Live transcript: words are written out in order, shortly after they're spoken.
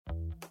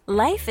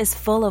Life is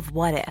full of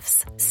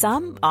what-ifs.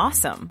 Some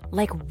awesome,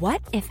 like what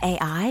if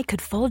AI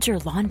could fold your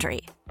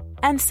laundry?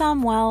 And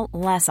some, well,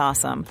 less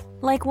awesome,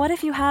 like what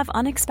if you have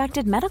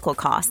unexpected medical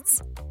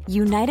costs?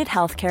 United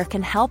Healthcare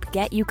can help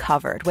get you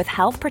covered with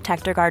Health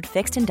Protector Guard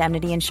fixed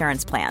indemnity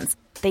insurance plans.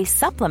 They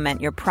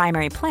supplement your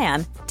primary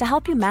plan to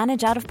help you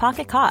manage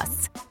out-of-pocket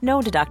costs.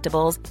 No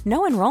deductibles,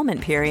 no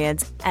enrollment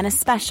periods, and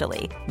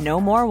especially no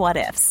more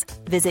what-ifs.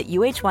 Visit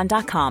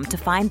uh1.com to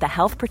find the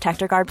Health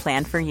Protector Guard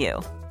plan for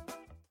you.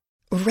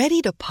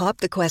 Ready to pop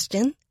the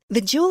question?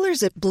 The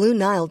jewelers at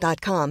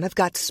BlueNile.com have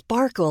got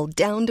sparkle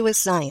down to a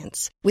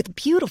science with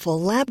beautiful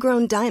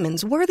lab-grown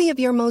diamonds worthy of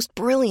your most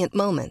brilliant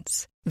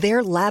moments.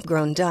 Their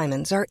lab-grown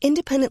diamonds are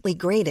independently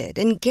graded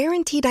and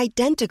guaranteed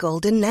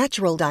identical to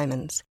natural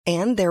diamonds,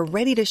 and they're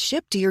ready to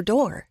ship to your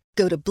door.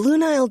 Go to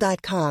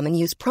BlueNile.com and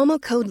use promo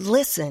code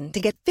LISTEN to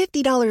get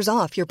 $50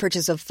 off your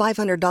purchase of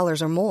 $500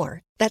 or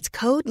more. That's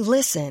code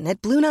LISTEN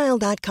at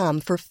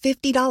BlueNile.com for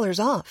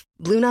 $50 off.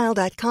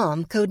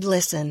 BlueNile.com, code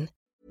LISTEN.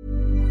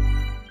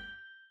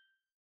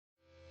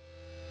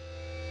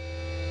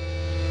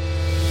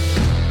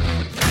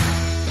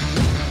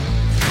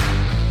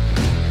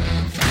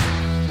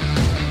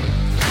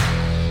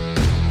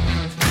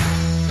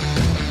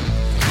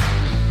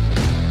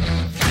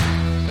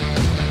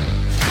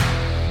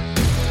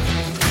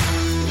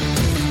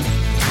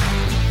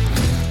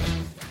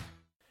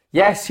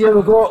 Yes, here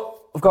we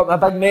go. I've got my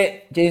big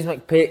mate, James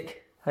McPake.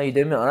 How you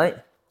doing, mate? Alright?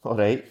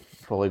 Alright.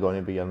 Probably going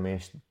to be your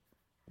most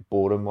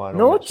boring one.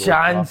 No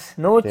chance,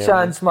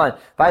 man.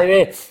 By the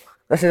way, this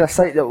is a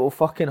site that will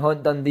fucking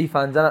haunt Dundee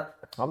fans, innit?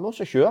 I'm not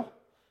so sure.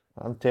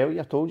 I'm telling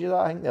you, I told you that.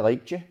 I think they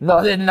liked you.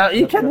 No,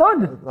 you kidding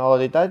on? No,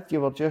 they did.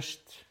 You were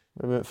just...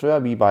 We went through a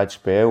wee bad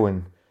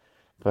spell,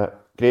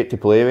 but great to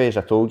play with,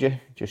 as I told you.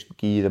 Just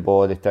give you the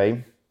ball at the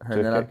time.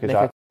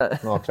 Because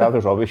I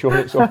was rubbish on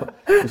it, so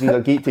it was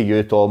either get to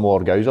you, Tom,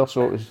 or Gowser,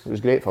 so it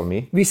was great for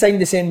me. We signed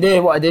the same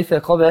day. What a day for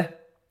the club, eh?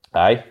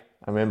 Aye.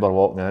 I remember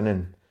walking in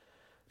and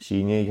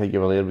seeing you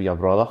were there with your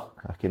brother.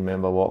 I can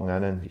remember walking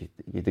in and you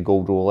had the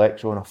gold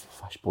Rolex on. I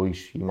thought,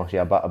 boys, you must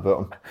have a bit about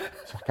him.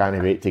 So I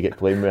can't wait to get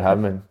playing with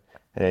him. And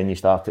then you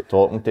started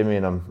talking to me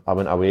and I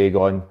went away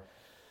going,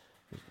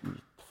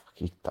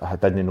 I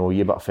didn't know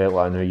you, but I felt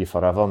like I knew you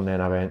forever. And then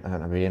I went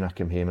away and I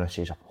came home and I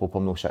says, I hope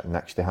I'm not sitting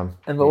next to him.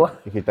 And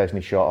what? He doesn't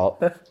shut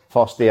up.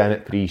 First day in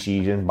at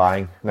pre-season,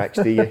 bang,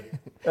 next to you.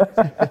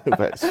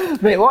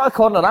 Mate, what a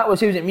corner that was.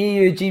 Who was it? Me,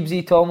 you,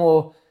 Jeebsy,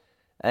 Tomo,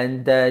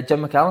 and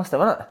Jim McAllister,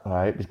 wasn't it?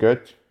 Aye, it was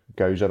good.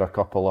 Gowser a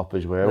couple up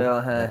as well.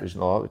 It was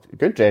not a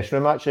good dressing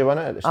room actually,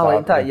 wasn't it? At the start, I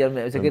liked that year,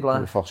 mate. It was a good one.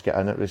 When we first get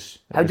in, it was.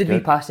 How did we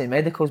pass the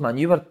medicals, man?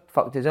 You were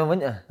fucked as well,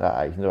 weren't you?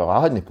 Aye, no,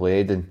 I hadn't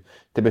played, and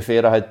to be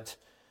fair, I had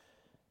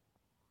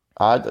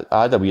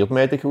a weird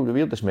medical, the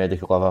weirdest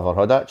medical I've ever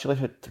had actually.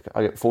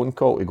 I got a phone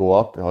call to go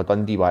up,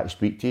 Dundee wanted to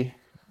speak to you.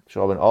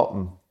 So I went up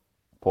and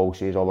Paul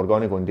says, we're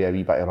going to go and do a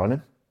wee bit of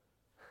running.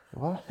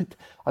 What?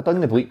 I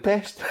done the bleep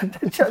test.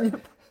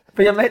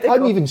 For your medical? I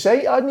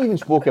hadn't even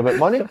spoke about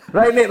money.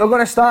 Right, mate, we're going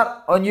to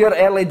start on your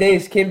early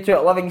days. Came to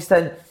at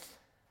Livingston.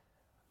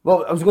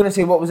 Well, I was going to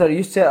say what was our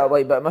youth setup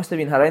like, but it must have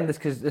been horrendous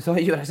because they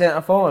thought you were a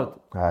centre forward.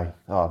 Aye,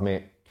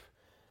 mate.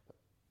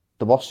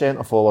 The worst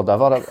centre forward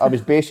ever. I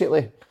was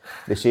basically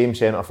the same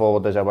centre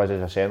forward as I was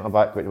as a centre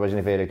back, which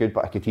wasn't very good,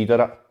 but I could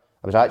header it.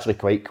 I was actually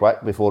quite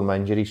quick before my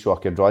injury, so I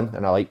could run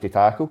and I liked to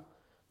tackle.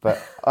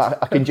 But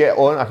I can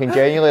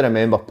genuinely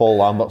remember Paul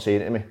Lambert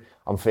saying to me,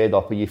 I'm fed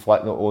up with you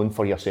flicking it on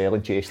for your cell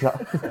and chasing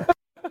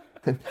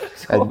it.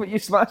 So what, you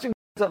smashing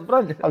up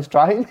front? I was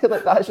trying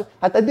to,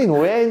 I didn't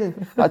know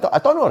anything. I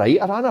done alright,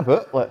 I ran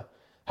about,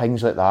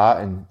 things like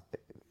that, and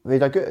we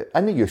had a good,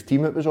 in the youth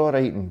team it was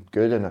alright and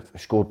good, and I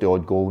scored the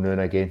odd goal now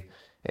and again.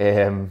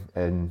 And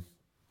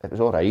it was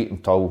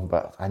alright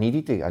but I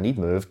need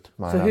moved.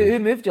 Man. So who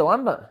moved you,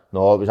 Lambert?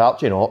 No, it was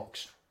Archie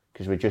Knox,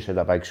 because we just had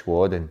a big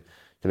squad, and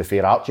to be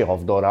fair, Archie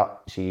loved all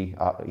that. See,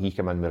 he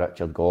came in with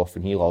Richard Gough,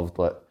 and he loved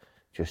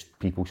just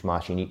people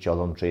smashing each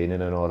other in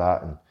training and all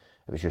that, and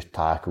it was just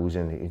tackles,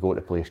 and he got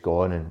the place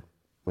going, and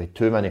we had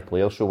too many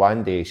players. So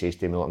one day he says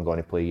to me, look, I'm going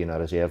to play you in a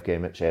reserve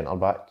game at centre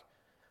back.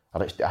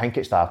 I think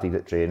it started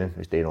at training, it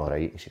was doing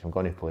alright. He said, I'm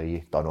going to play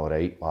you, done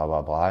alright, blah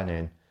blah blah, and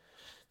then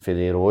for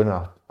their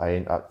own,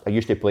 I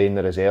used to play in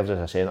the reserves as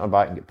a centre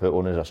back and get put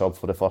on as a sub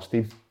for the first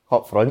team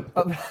up front.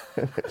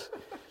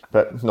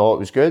 But no, it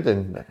was good,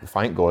 and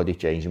thank God he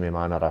changed me,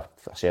 man. I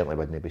certainly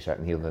wouldn't be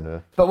sitting here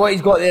now. But what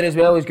he's got there as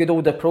well is good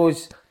older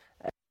pros.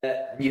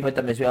 You had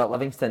them as well at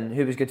Livingston.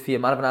 Who was good for you?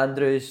 Marvin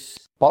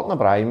Andrews? Burton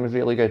O'Brien was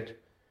really good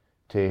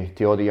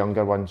to all the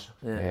younger ones.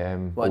 Yeah.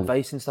 What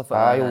advice and stuff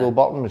like that? Although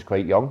Burton was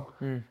quite young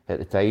at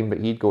the time, but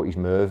he'd got his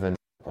move, and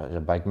it was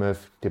a big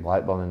move to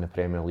Blackburn in the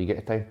Premier League at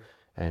the time,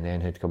 and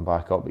then had come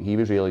back up. But he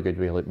was really good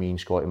with me and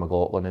Scotty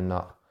McLaughlin and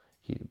that.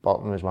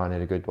 Burton was one of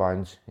the good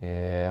ones.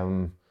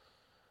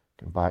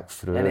 Back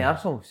through. Any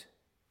Arsenals?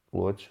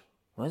 Loads.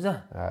 Was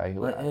there? Aye,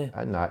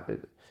 and that.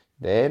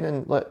 Then,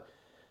 and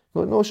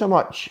not so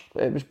much.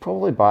 It was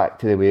probably back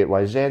to the way it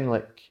was then.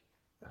 I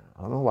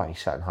don't know why he's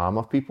sitting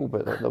hammer people,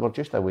 but they were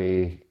just a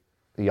way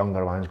the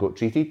younger ones got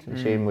treated the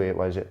same way it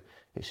was at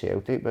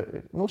Celtic,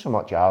 but not so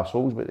much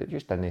arseholes, but they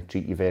just didn't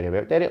treat you very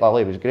well. Derek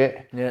Lilly was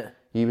great. Yeah.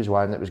 He was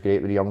one that was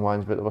great with the young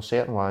ones, but there were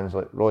certain ones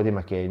like Roddy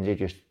McKenzie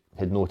just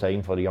had no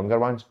time for the younger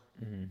ones.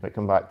 It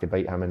come back to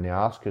bite him in the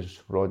arse because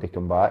Roddy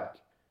come back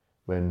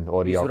when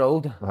all the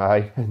older.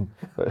 Aye.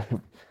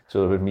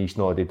 So with me,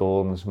 Snoddy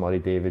Dorns, Murray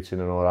Davidson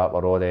and all that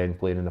were all then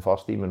playing in the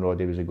first team and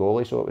Roddy was a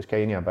goalie, so it was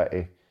kind of a bit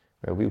of,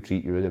 well, we'll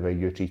treat you the way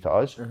you treat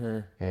us.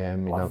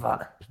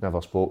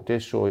 Never spoke to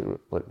us, so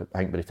like, I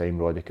think by the time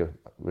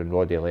when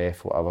Roddy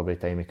left, whatever, by the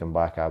time he came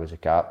back, I was a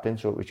captain,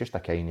 so it was just a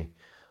kind of,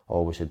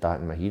 always had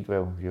that in my head,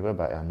 well, you were a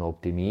bit of a knob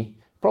to me.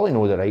 Probably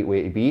know the right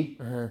way to be,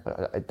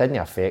 but it didn't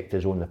affect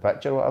us on the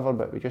pitch or whatever,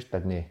 but we just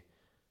didn't,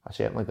 I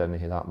certainly didn't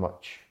have that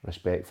much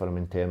respect for him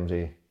in terms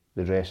of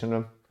the dressing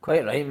room.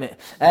 Quite right, mate.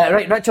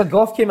 Right, Richard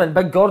Gough came in,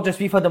 big gorgeous,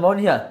 we've had him on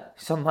here.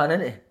 Some man,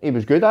 isn't he? He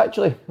was good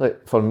actually,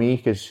 like for me,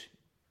 because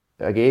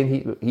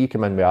again, he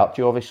came in with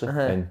Archie obviously,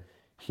 and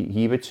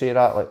he would say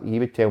that, like he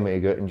would tell me to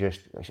go out and just,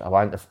 I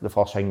want the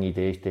first thing you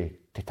do is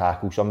to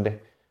tackle somebody.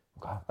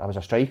 I was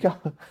a striker.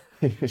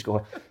 He was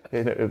going,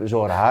 it was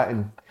all right,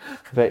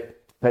 but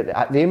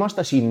they must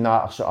have seen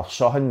that sort of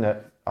something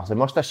that, or they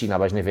must have seen I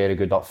wasn't very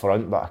good up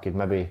front, but I could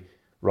maybe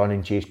run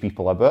and chase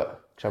people a bit,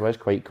 because I was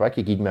quite quick.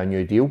 He gave me a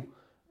new deal.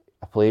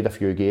 I played a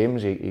few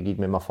games, he gave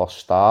me my first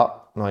start.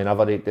 No,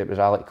 it was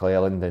Alec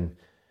Cleland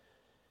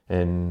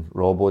and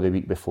Robbo the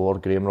week before,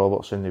 Graham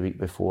Robertson the week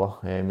before.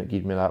 It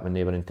gave me that when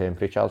they were in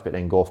temperatures, but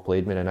then Gough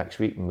played me the next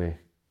week and we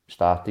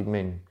started me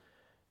and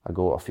I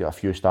got a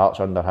few starts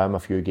under him, a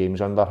few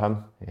games under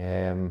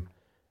him.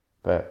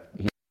 But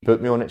he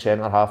put me on at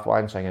centre half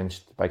once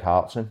against Big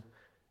Hartson.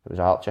 It was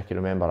Archie, I can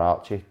remember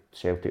Archie.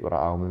 Celtic were at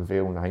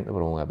Almonvale and I think they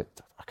were only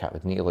I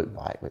would need to look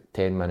back,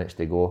 10 minutes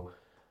to go.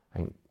 I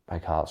think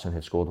Big Hartson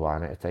had scored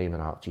one at a time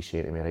and Archie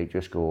said to me, right,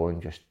 just go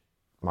on, just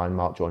man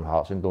mark John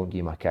Hartson, don't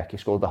give him a kick. He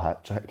scored a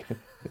hat-trick.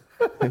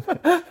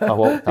 I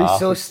walked off. He's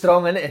so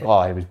strong, isn't he?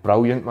 Oh, he was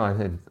brilliant,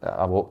 man. And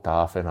I walked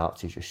off and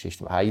Archie just said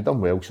to me, you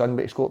done well, son,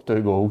 but he scored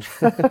 2 goals.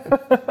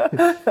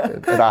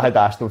 And I had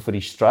asked him for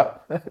his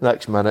strip.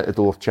 Next minute, the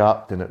door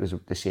chapped and it was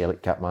the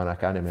Celtic kit man. I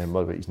can't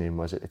remember what his name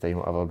was at the time,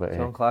 whatever. But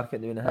John Clark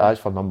at doing it. That's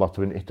for number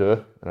 22.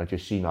 And I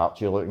just seen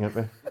Archie looking at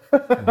me.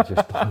 And I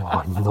just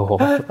thought, oh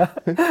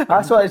no.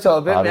 That's what it's all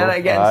about,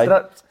 man, getting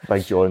stripped.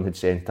 Big John had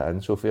sent it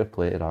in, so fair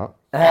play to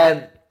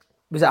that.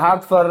 Was it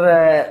hard for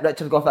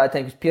Richard Gough at that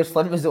time? Because Pierce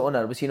Flint was the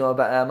owner. Was he not a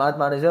bit of a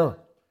madman as well?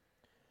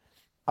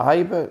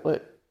 Aye, but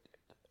look,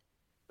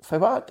 for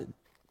my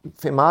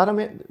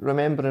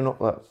remembering it,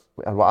 or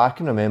what I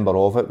can remember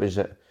of it was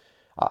that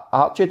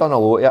Archie done a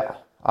lot of it.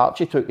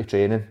 Archie took the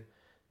training,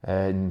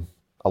 and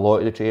a lot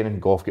of the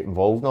training, Gough got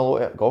involved in a lot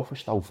of it. Gough was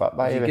still fit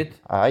by the way. Good?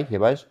 Aye, he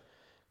was.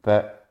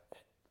 But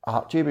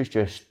Archie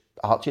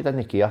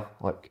didn't care.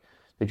 Like,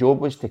 the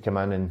job was to come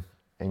in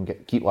and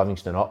keep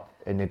Livingston up,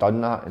 and they done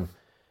that. And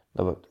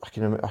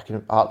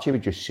Archie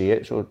would just say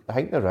it, so I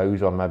think the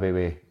rows were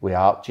maybe with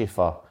Archie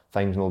for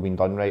things not being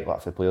done right, like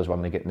if the players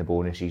weren't getting the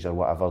bonuses or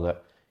whatever,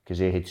 because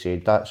they had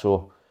said that.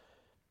 So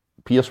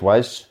Pierce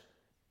was,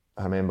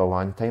 I remember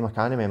one time, I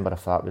can't remember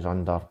if that was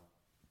under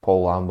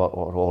Paul Lambert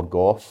or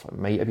Gough, it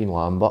might have been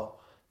Lambert,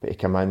 but he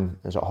came in,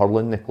 is it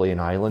hurling, they play in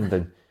Ireland,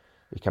 and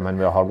he came in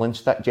with a hurling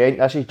stick.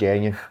 This is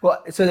genuine.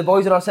 What, so the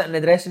boys are all sitting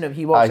in the dressing room,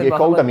 he walks in he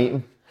called a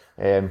meeting,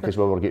 because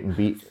we were getting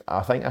beat.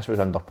 I think this was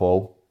under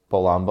Paul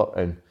Lambert,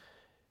 and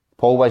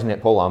Paul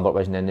Lambert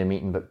wasn't in the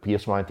meeting, but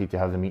Pierce wanted to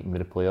have the meeting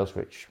with the players,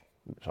 which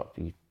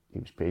he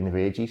was paying the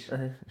wages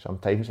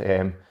sometimes.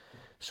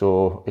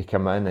 So he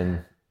came in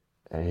and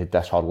he had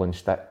this hurling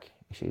stick.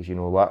 He says, you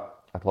know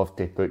what, I'd love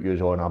to put you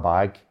on a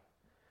bag,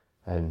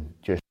 and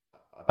just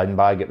a bin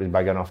bag, it was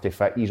big enough to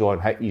fit you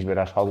on, hit you with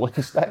this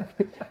hurling stick.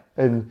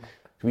 And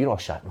we were all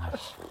sitting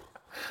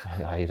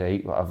there, aye,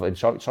 right. And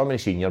some of the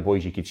senior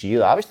boys, you could see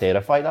that. I was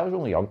terrified, I was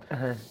only young.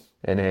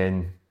 And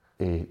then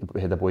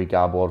we had a boy,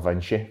 Gabor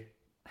Vinci.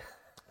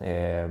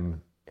 I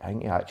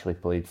think he actually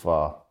played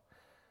for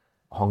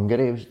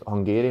Hungary. He was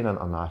Hungarian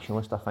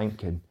internationalist, I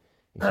think. And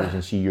he says,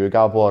 "And see you,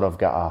 Gabor, I've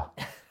got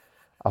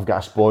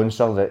a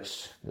sponsor that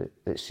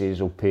says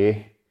he'll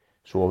pay.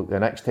 So the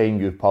next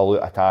time you pull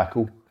out a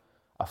tackle,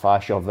 if I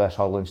shove this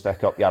hurling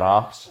stick up your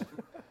arse,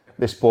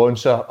 the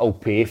sponsor will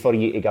pay for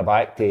you to go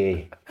back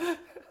to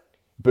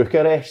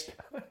Bucharest."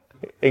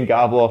 And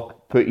Gabor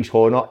put his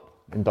horn up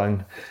and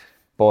done,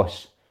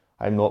 "Boss,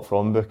 I'm not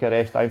from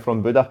Bucharest, I'm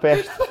from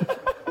Budapest."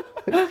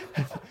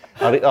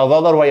 Or the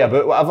other way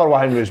about, whatever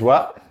one was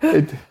what.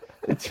 And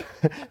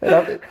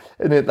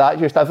that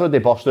just, everybody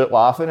burst out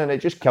laughing, and it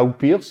just killed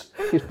Pierce.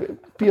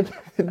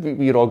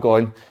 We were all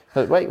going,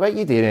 what are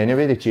you doing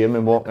anyway? The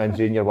chairman walking in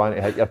saying you want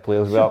to hit your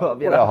players with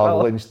a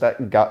hurling stick,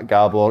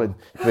 Gabor. And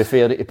to be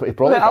fair, he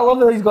probably... I love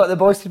that he's got the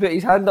boss to put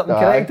his hand up and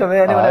correct him.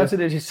 Anyone else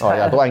would have just...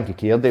 I don't think he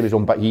cared. He was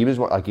on, but he was,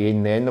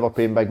 again, then they were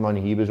paying big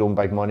money. He was on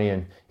big money,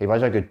 and he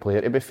was a good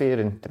player, to be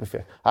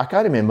fair. I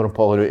can't remember him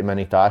pulling out of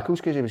many tackles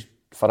because he was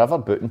forever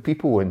booting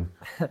people. And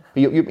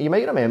you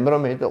might remember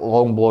him, he had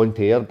long blonde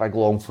hair, big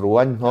long throw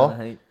in,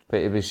 no?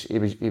 But he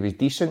was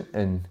decent.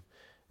 And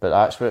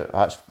that's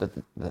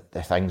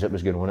the things that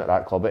was going on at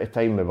that club at the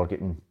time. We were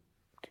getting,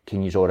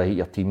 can you alright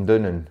your team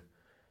down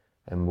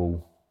and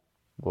we'll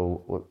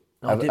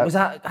was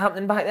that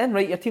happening back then?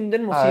 Write your team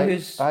down, we'll see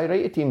who's... Aye,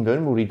 write your team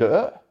down, we'll read it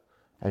out.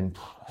 And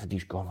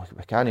he's gone,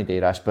 we can't do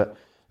this. But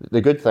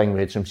the good thing, we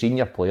had some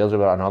senior players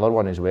about another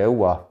one as well,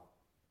 where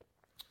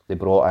they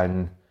brought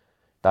in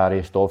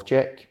Darius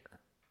Dovcek.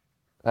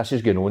 This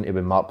is going on to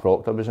when Mark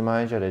Proctor was the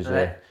manager, as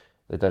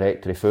the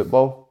director of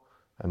football.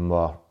 And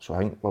so I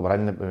think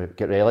we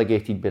get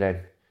relegated by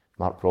then.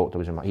 Mark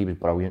Proctor he was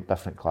brilliant,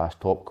 different class,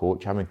 top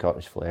coach, him and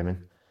Curtis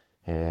Fleming.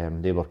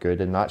 They were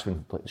good, and that's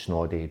when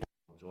Snoddy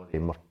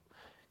and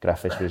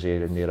Griffiths was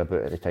there and there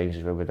about at the times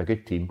as well. We had a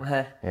good team.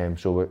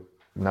 So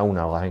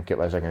 0-0, I think it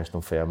was against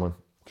Dunfermline.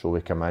 So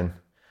we come in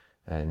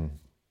and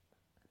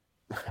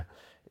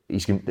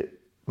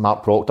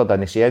Mark Proctor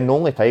didn't say, and the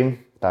only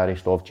time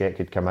Darius Dovcek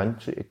had come in,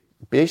 so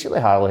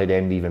basically hardly had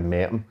anybody even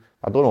met him.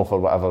 I don't know for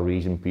whatever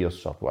reason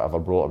Pierce or whatever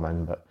brought him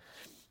in, but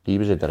he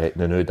was the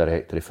new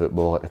director of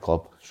football at the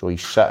club. So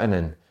he's sitting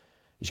and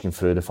he's going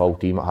through the full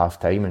team at half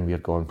time, and we're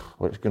going,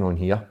 what's going on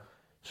here?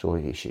 So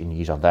he's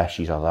a this,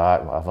 he's a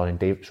that, whatever. And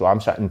Dave, so I'm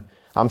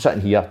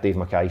sitting here, Dave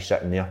Mackay's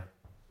sitting there,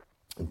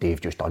 and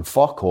Dave just done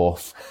fuck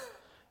off.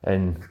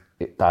 And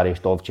Darius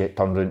Dovcek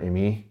turned round to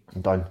me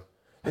and done,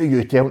 who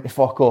you telling to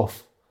fuck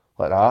off?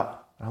 Like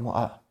that. And I'm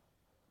like that.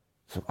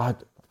 So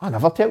I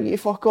never tell you to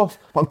fuck off.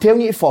 But I'm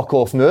telling you to fuck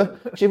off now.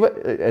 See what?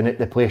 And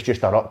the place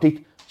just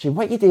erupted. See,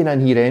 what are you doing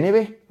in here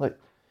anyway? Like,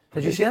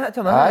 did you say that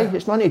to me? Aye,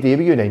 it's nothing to do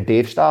with you. And then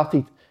Dave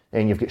started.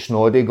 And you've got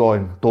Snoddy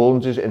going,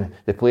 Dolan's is in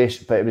the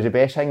place. But it was the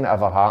best thing that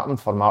ever happened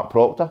for Mark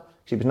Proctor.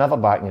 Because he was never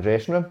back in the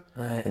dressing room.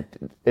 Right.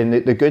 And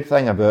the good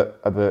thing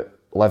about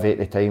Livy at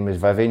the time was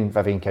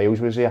Vivian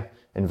Kyles was there.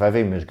 And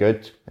Vivian was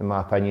good, in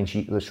my opinion.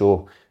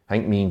 So I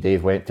think me and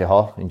Dave went to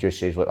her and just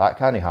says, look, that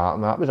can't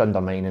happen. That was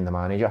undermining the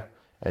manager.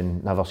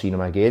 And never seen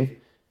him again.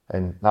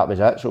 And that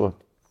was it. So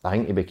I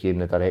think he became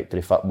the director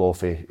of football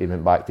if he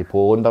went back to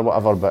Poland or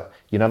whatever, but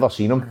you never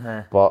seen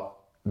him. But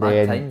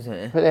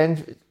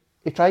then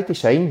he tried to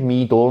sign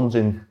me, Dorns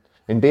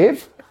and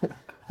Dave.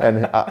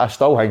 And I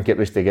still think it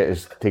was to get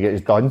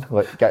us done,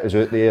 like get us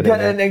out there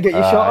and then get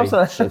you shot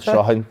or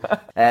something.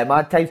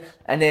 Mad times.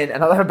 And then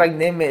another big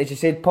name, mate, as you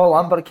said, Paul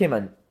Lambert came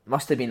in.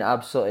 Must have been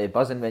absolutely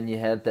buzzing when you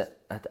heard that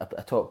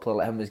a top player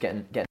like him was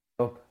getting a job.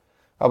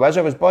 I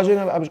was buzzing.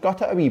 I was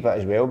gutted a wee bit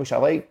as well, because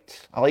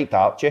I liked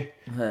Archie.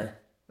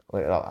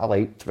 I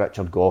liked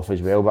Richard Gough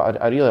as well,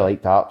 but I really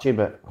liked Archie.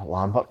 But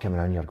Lambert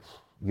coming in, your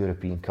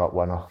European Cup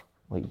winner,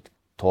 like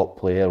top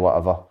player,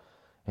 whatever.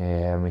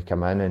 We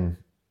come in and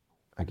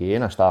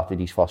again I started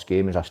his first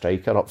game as a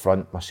striker up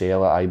front,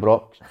 Marcel at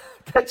Ibrox.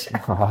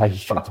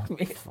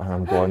 And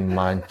I'm going,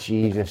 man,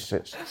 Jesus!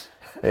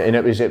 And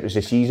it was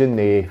the season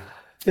they.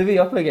 Who were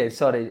you up against?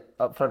 Sorry,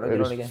 up front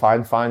again.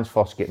 Fans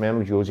first game.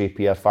 Remember Jose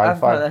Pierre, fan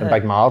and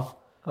Big Marv.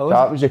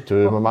 That was the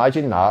two.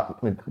 Imagine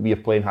that. We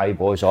were playing high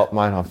balls up,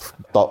 man. I'm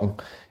ducking.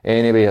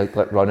 Anyway,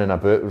 like running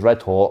about. It was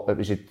red hot.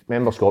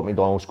 Remember Scott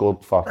McDonald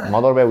scored for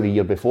Motherwell the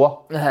year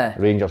before.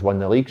 Rangers won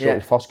the league. So it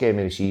was the first game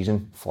of the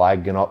season.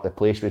 Flag going up. The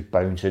place was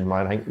bouncing,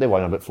 man. I think they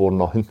won about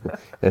 4-0.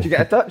 Did you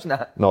get a touch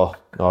now? No,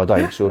 I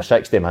didn't. So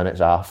 60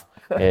 minutes off.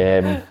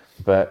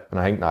 But and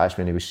I think that's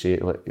when he was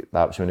saying, like,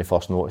 that was when he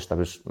first noticed.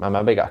 I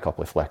maybe got a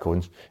couple of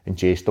flick-ons and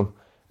chased him.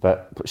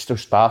 But still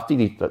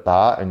started at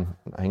that, and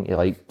I think he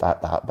liked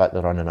that bit,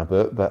 the running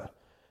about. But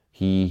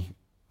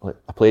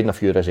I played in a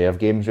few reserve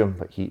games with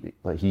him,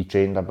 but he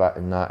trained a bit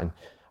in that. And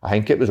I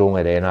think it was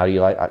only then I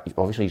realised,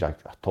 obviously he's a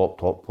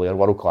top player,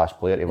 world-class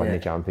player to win the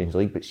Champions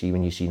League, but see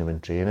when you seen him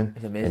in training,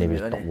 and he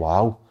was,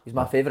 wow. He's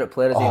my favourite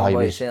player as a young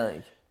boy,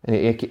 Celtic. And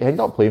he ended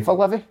up playing for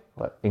Livy,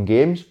 like, in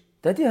games.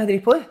 Did he? How did he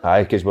play?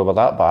 Aye, because we were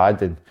that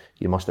bad, and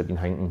you must have been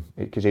thinking,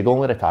 because he'd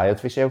only retired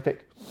for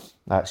Celtic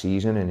that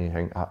season, and he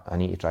think I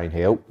need to try and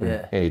help.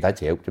 And he did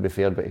help, to be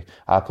fair, but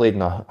I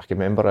played I can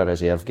remember a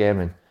reserve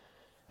game, and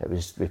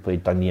we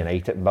played Dundee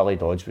United, and Billy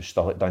Dodds was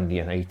still at Dundee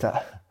United,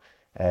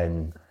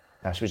 and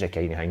this was the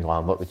kind of thing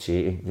Lambert would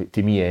say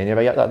to me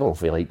anyway. I don't know if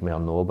he liked me or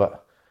no,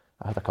 but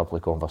I had a couple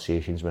of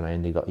conversations when I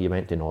ended up. He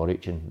went to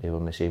Norwich, and they were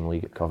in the same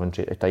league at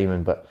Coventry at the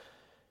time, but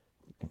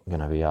I'm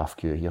going to be off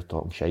cue here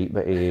talking shite,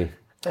 but he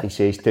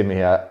says to me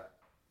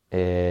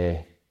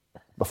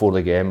before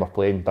the game, we're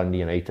playing Dundee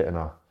United in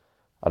a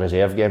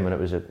reserve game, and it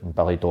was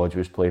Billy Dodds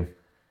was playing.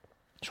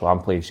 So I'm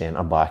playing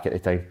centre back at the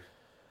time.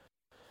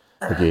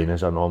 Again,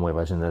 as I normally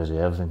was in the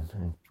reserves,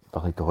 and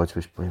Billy Dodds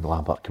was playing.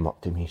 Lambert came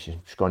up to me, he says,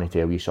 just going to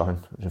tell you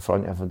something. I was in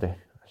front of everybody.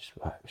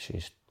 He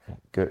says,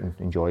 go out and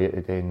enjoy it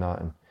today and that.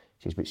 And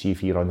he says, but see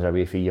if he runs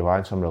away for you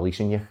once, I'm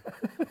releasing you.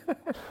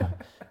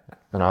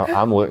 And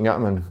I'm looking at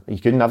him, and you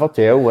could never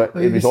tell.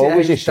 It was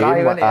always the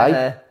same.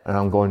 And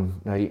I'm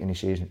going, right, and he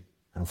says,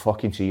 I'm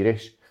fucking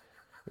serious.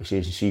 He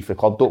says, see if the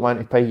club don't want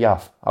to pay you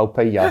off, I'll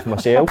pay you off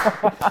myself.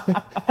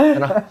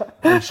 And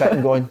I'm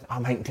sitting going,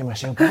 I'm thinking to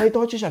myself, Billy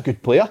Dodge is a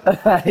good player.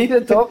 He's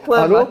a top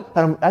player, I know,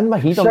 and I'm in my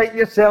head. Shite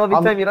yourself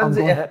every time he runs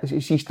at you.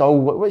 Is he still,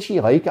 what's he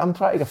like? I'm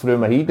trying to go through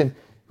my head, and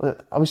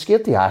I was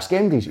scared to ask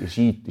him, is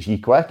he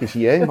quick, is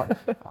he in?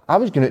 I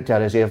was going out to a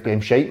reserve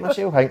game shite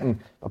myself, thinking,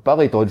 if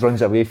Billy Dodds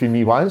runs away from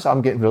me once,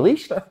 I'm getting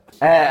released.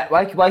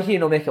 Why can you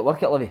not make it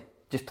work at Livy?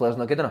 Just players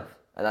not good enough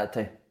at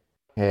that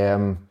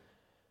time?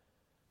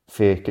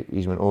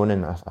 He's went on,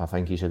 and I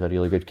think he's had a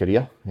really good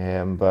career,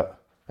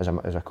 but as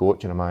a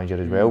coach and a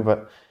manager as well.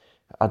 But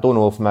I don't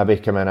know if maybe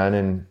coming in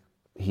and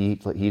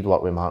he'd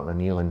worked with Martin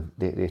O'Neill and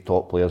the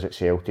top players at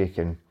Celtic,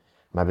 and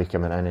maybe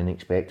coming in and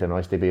expecting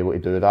us to be able to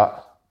do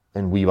that.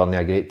 And we weren't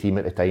a great team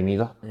at the time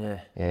either.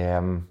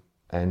 And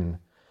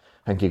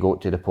I think he got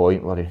to the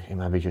point where he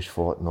maybe just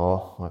thought,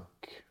 no,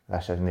 like,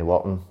 this isn't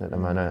working at the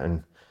minute.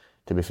 And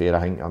to be fair, I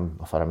think,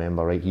 if I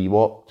remember right, he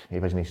walked. He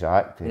wasn't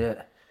sacked.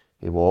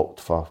 He walked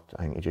for,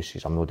 I think he just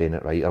says, I'm not doing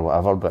it right or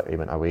whatever, but he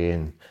went away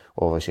and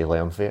obviously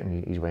learned from it,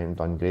 and he's went and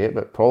done great.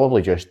 But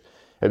probably just,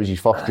 it was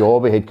his first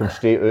job. He had come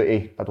straight out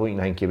of, I don't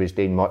even think he was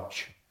doing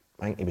much.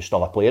 I think he was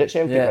still a player at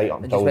Celtic right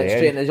up until the end. Just went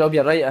straight in the job,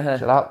 you're right.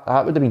 So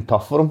that would have been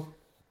tough for him.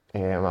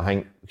 I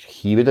think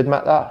he would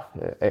admit that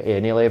at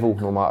any level,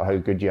 no matter how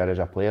good you are as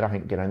a player. I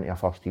think getting into a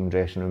first team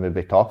dressing room would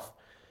be tough,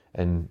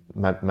 and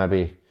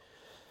maybe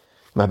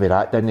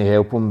that didn't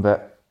help him,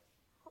 but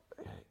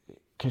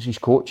because his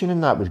coaching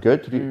and that was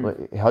good,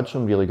 he had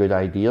some really good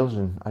ideas,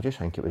 and I just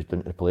think it was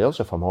down to the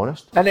players, if I'm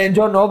honest. And then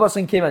John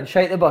Robertson came in,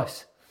 shite the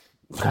bus.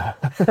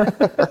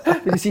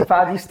 Did you see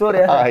Paddy's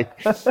story? Aye.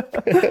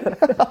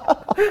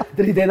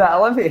 Did he do that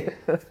at Livy?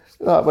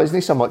 No, it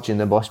wasn't so much in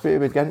the bus, but he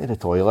would get into the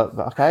toilet.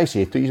 But I can't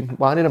say to he's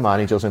one of the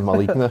managers in my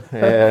league now.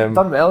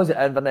 Done well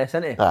at Inverness,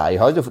 hasn't he? He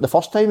had. The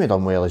first time he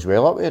done well as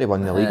well up there. He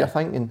won the league, I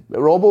think. And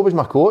Robbo was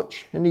my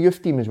coach in the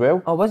youth team as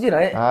well. Oh, was he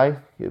right? Aye.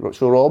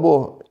 So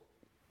Robbo,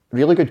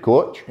 really good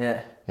coach.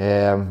 Yeah.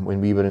 When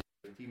we were in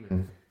the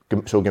team.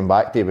 So going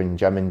back to when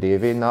Jim and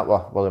Davey and that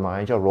were the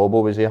manager,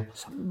 Robbo was there.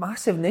 Some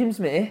massive names,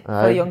 mate.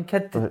 For a young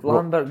kid,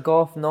 Lambert,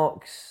 Gough,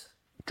 Knox.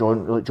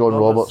 John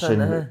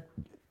Robertson.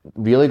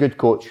 Really good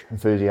coach,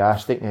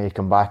 enthusiastic, and he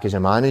come back as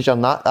a manager,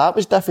 and that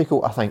was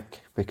difficult, I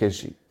think,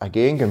 because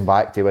again, going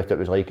back to what it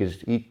was like,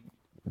 the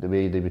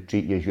way they would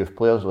treat you as youth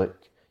players, like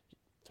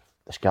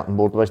the skirting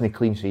board wasn't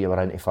clean, so you were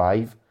into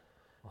 5.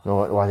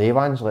 No, they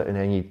ones, like, and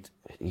then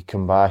he'd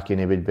come back and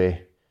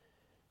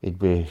he'd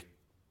be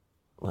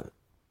like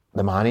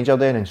the manager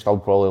then, and still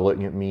probably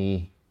looking at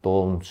me,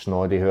 Dolan,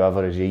 Snoddy,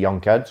 whoever, as a young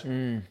kids,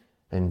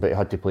 but he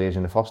had to play us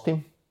in the first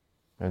team,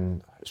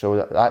 and so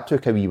that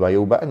took a wee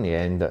while, but in the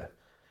end,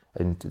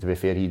 and to be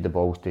fair, he had the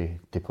balls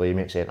to play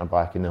me at centre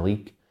back in the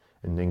league,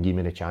 and then give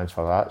me the chance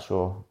for that.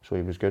 So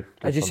he was good.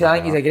 I just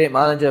think he's a great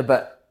manager,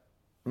 but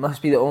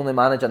must be the only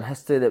manager in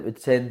history that would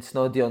send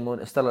Snoddy on loan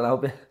to Stirling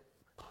Albion.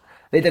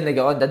 They didn't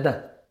get on, did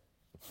they?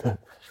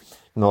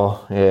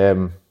 No,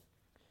 I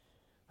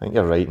think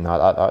you're right in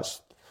that.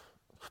 That's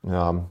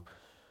I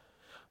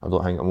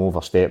don't think I'm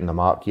overstepping the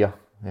mark here.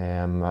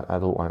 I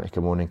don't want to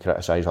come on and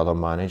criticise other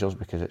managers,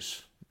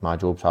 because my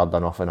job's hard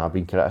enough, and I've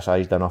been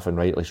criticised enough, and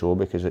rightly so,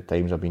 because at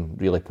times I've been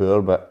really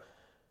poor. But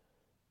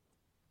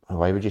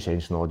why would you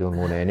send Snoddy on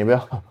loan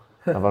anywhere?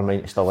 Never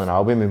mind Stirling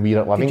Albion when we're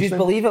at Livingston. Did you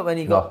believe it when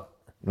he got?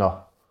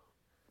 No.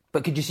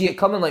 But could you see it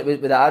coming, like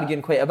with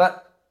arguing quite a bit?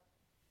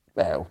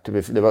 Well, to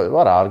be fair, they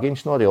were arguing.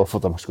 Snoddy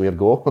offered him a square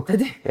go.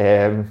 Did he?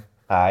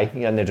 Aye,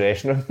 in the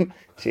dressing room.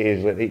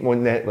 Says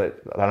one an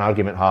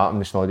argument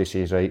happened. Snoddy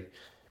says, right,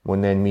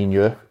 one then me and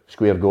you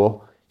square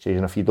go. Says,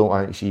 and if you don't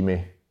want to see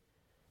me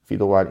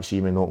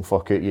knocking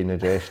fuck out you in the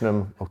dressing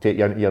room, I'll take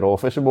you into your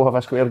office and we'll have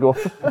a square go.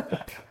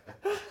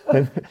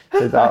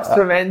 That's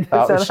tremendous.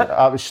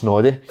 That was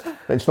Snoddy.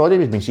 And Snoddy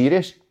was being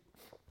serious.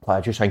 But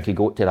I just think he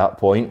got to that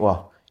point where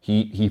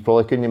he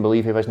probably couldn't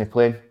believe he wasn't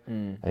playing,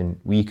 and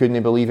we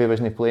couldn't believe he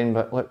wasn't playing.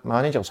 But look,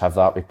 managers have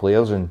that with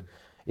players, and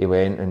he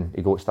went and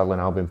he got Stirling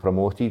Albion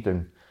promoted,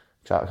 and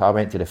I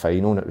went to the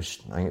final, and I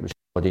think it was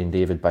Snoddy and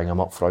David Bingham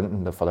up front,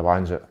 and for the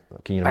ones that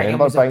can you remember? Bingham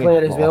was a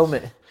player as well,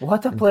 mate.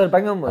 What a player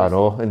Bingham was. I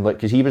know, and like,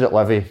 because he was at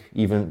Livy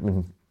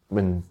even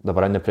when they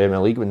were in the Premier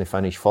League when they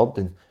finished third,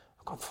 and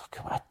I go, fuck,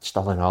 what,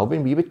 Stirling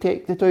Albion, we would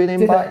take the two of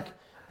them back,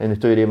 and the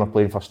two of them are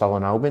playing for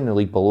Stirling Albion, the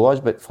league below us,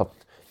 but for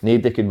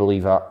nobody could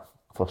believe that.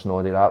 For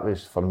Snoddy, that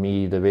was, for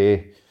me, the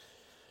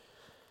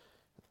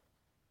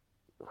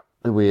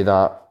way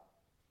that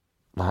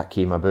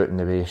came about, and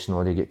the way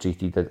Snoddy got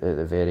treated at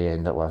the very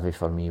end at Livy,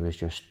 for me, was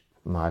just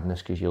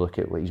madness, because you look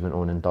at what he's went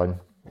on and done.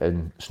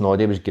 And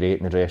Snoddy was great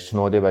in the dress.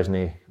 Snoddy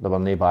there were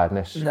no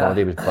badness.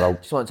 Snoddy was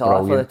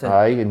brilliant.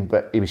 Aye,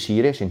 but he was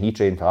serious, and he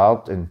trained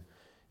hard, and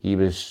he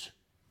was,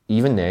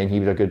 even then, he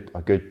was a good.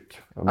 That's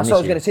what I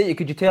was going to say to you.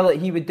 Could you tell that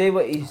he would do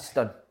what he's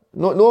done?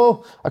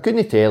 No, I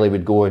couldn't tell he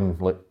would go and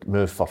like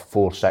move for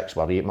 £4, £6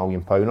 or £8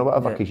 million or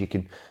whatever, because you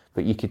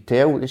could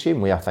tell the same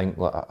way. I think,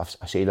 like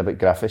I said about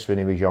Griffiths when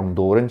he was young,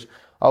 Dorrans.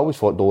 I always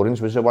thought Dorrans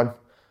was the one.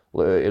 I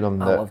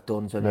loved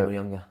Dorrans when they were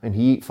younger. And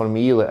he, for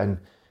me, and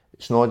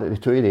Snoddy, the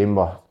two of them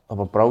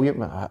were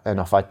brilliant. And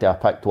if I had to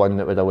have picked one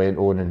that would have went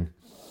on and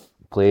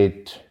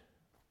played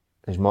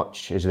as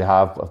much as they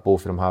have, of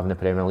both of them having the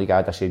Premier League,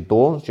 I'd have said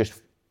Dorrans,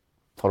 just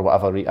for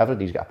whatever reason.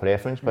 Everybody's got a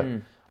preference, but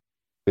one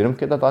of them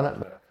could have done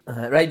it.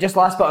 Right, just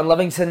last bit on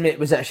Livingston, mate.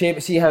 Was it a shame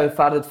to see how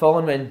far they'd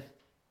fallen when,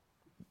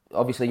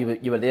 obviously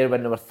you were there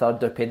when they were third,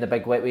 they're paying the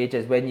big wet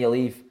wages. When you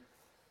leave,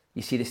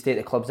 you see the state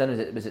the club's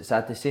in. Was it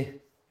sad to see?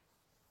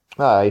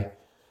 Aye,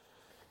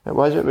 it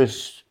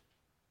was,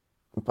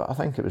 but I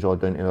think it was all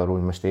down to their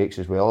own mistakes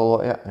as well, a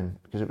lot of it,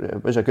 and because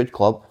it was a good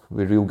club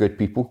with real good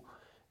people.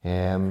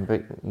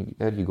 But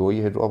there you go,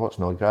 you had Robert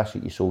Snodgrass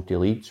that you sold to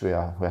Leeds with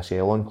a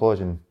sell-on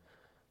clause, and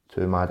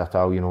two mad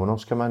Italian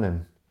owners come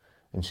in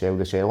and sell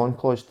the sell-on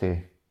clause to,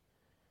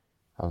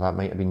 or that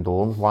might have been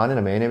Dorn, one of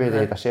them anyway. They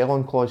had a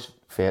sell-on clause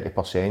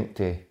 30%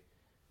 to, I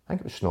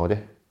think it was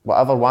Snoddy,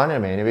 whatever, one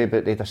of them anyway,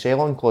 but they had a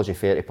sell-on clause of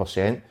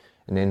 30%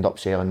 and they ended up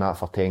selling that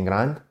for 10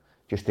 grand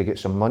just to get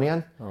some money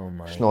in. Oh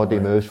my Snoddy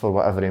God. moves for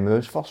whatever he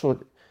moves for,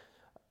 so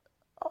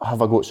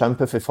have I got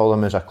sympathy for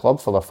them as a club,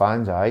 for their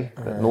fans, aye,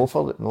 but no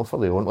for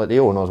the owners. Like the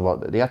owners were,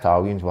 the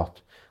Italians were,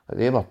 like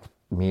they were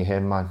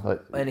mayhem, man.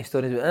 Like, Any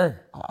stories about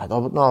that? I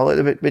don't know,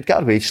 like we'd get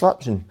our wage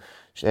slips and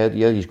said,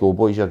 yeah, these go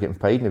boys, you're getting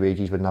paid, and the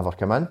wages would never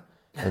come in.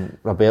 And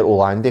Roberto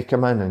Landi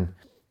came in and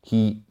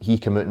he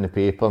came out in the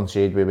paper and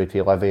said we would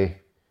levy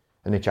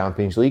in the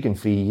Champions League in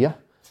 3 years.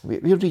 We're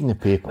reading the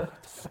paper.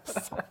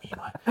 Fuck me,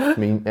 man. I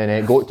mean, and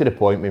it got to the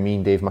point with me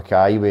and Dave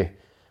Mackay, we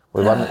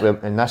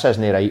weren't, and this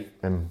isn't right,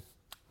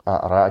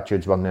 our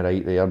attitudes weren't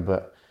right there,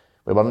 but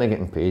we weren't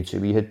getting paid, so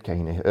we had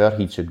kind of, our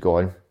heats had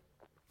gone,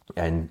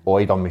 and all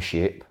he done was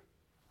shape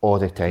all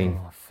the time.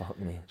 Oh, fuck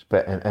me.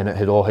 But, and it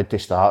had all had to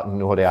start,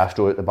 and the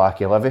Astro at the back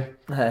of Levy.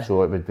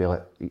 So it would be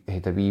like, he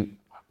had a wee,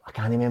 I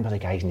can't remember the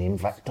guy's name,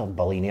 Victor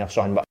Bellini or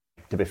something, but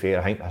to be fair,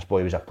 I think this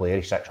boy was a player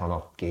of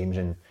 600 games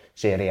in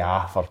Serie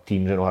A for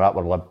teams and all that,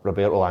 where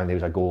Roberto Landi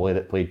was a goalie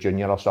that played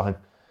junior or something.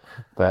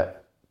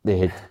 But they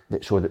had,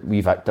 so that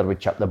we Victor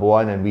would chip the ball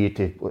in, and we had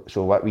to,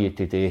 so what we had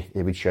to do,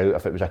 they would shout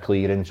if it was a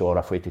clearance or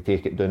if we had to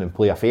take it down and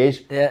play a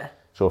phase. Yeah.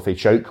 So if they'd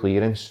shout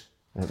clearance,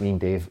 me and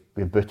Dave,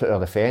 we'd boot it out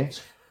of the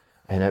fence.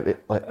 And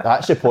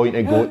that's the point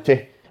it got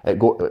to. It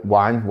got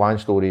one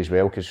story as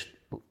well, because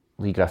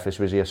Lee Griffiths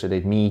was there, so they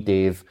had me,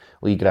 Dave,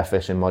 Lee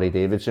Griffiths and Murray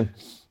Davidson,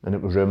 and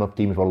it was rumoured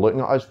teams were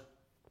looking at us.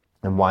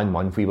 And 1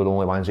 month we were the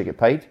only ones that get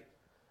paid.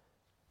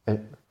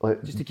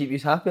 Just to keep you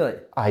happy,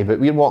 like? Aye, but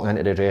we're walking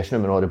into the dressing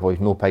room and all the boys,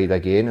 no paid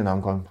again, and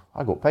I'm going,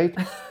 I got paid.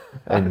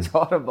 And That's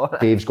horrible.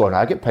 Dave's going,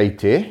 I get paid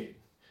too.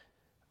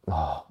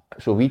 Oh,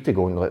 so we had to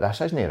go and like,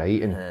 this isn't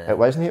right, and it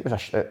wasn't, it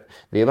was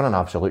they were in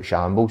absolute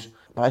shambles.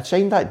 But I'd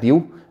signed that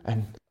deal,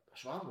 and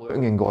so I'm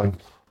looking and going,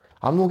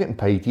 I'm not getting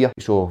paid here.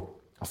 So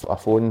I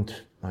phoned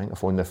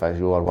the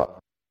physio or what,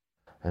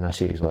 and I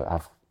says, look,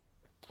 I've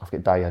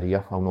got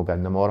diarrhoea, I'll not be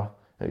in tomorrow.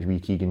 It was wee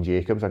Keegan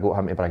Jacobs, I got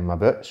him to bring my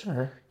boots.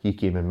 He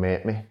came and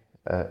met me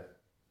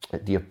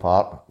at Deer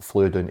Park,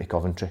 flew down to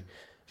Coventry.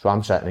 So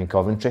I'm sitting in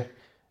Coventry,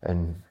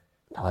 and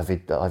Livy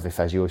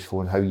physio's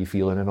phone, how are you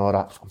feeling and all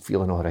that? So I'm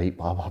feeling all right,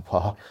 blah, blah,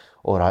 blah,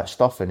 all that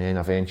stuff. And then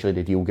eventually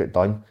the deal got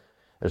done,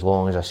 as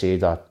long as I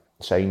said I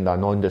signed a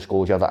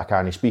non-disclosure that I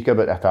can't speak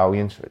about the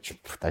Italians, which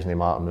doesn't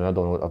matter now, I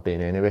don't know what they're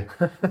doing anyway.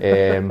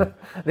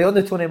 They own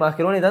the Tony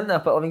Macaroni, didn't they,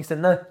 up at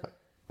Livingston now?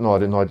 No,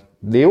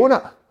 they own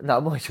it. No,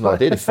 I'm not No, sure.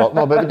 they fuck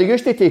no, but they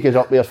used to take us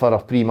up there for a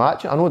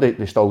pre-match. I know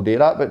they still do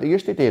that, but they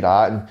used to do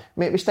that. And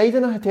mate, we stayed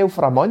in a hotel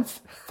for a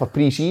month for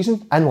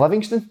pre-season in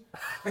Livingston.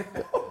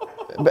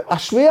 But I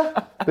swear,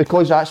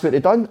 because that's what they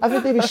done.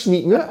 Every day we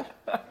sneaking out.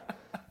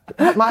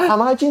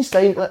 Imagine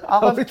staying. Like,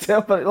 I would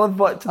tell, but live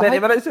what, 20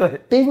 minutes away?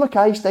 Dave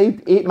Mackay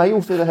stayed 8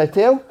 miles from the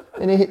hotel,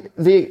 and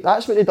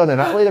that's what they done in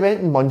Italy. They went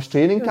in months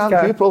training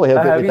camp. You probably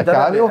heard about the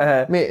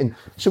Canio, mate. And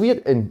so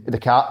the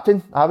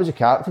captain. I was the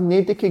captain.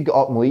 Nobody could get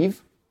up and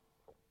leave,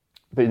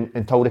 but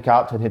until the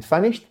captain had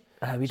finished.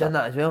 We done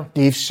that as well.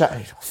 Dave's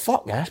sitting,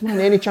 fuck this, man.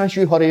 Any chance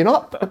you hurrying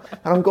up?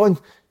 And I'm going,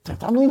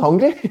 I'm really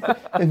hungry.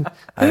 and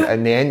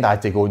in the end, I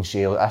had to go and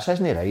say, look, this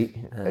isn't right,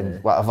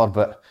 and whatever.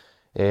 But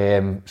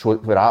so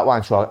we're at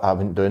one, so I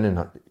went down and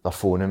they're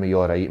phoning me,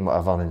 all right, and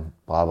whatever, and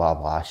blah, blah,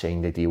 blah,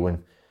 signed the deal,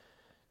 and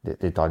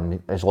they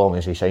done, as long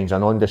as he signs a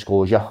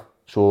non-disclosure.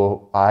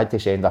 So I had to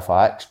send a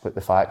fax, but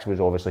the fax was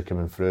obviously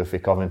coming through for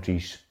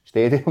Coventry's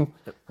stadium.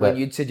 When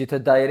you'd said you'd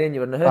had diarrhea and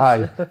you were in the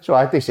house. Aye, so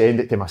I had to send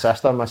it to my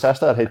sister. My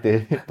sister had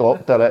to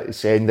doctor it,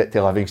 send it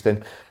to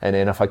Livingston, and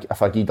then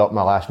if I gave up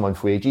my last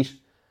month's wages,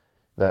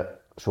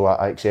 so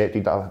I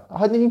accepted that. I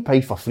hadn't even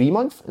paid for 3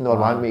 months, and they were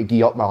wanting me to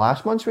give up my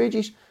last month's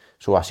wages.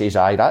 So I says,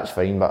 aye, that's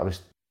fine, but I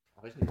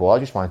wasn't bored,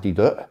 I just wanted to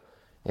do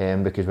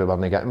it, because we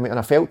weren't getting, and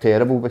I felt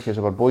terrible because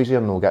our boys there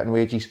not getting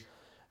wages,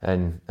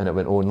 and it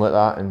went on like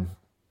that, and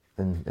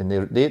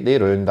they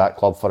ruined that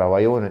club for a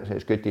while, and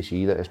it's good to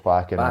see that it's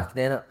back. Back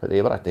then, it. But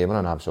they were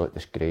an absolute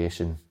disgrace.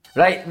 And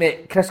right,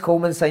 mate, Chris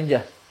Coleman signed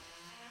you.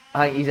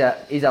 I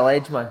think he's a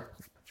ledge, man.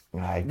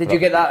 Aye, Did you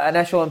get that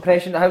initial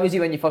impression? How was he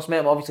when you first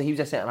met him? Obviously, he was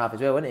a centre half as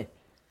well, wasn't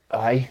he?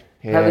 Aye.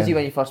 How was he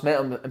when you first met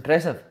him?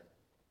 Impressive?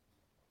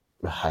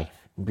 Aye.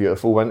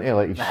 Beautiful, wasn't he?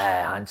 Like he's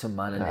handsome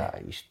man, isn't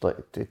he? He's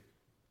like,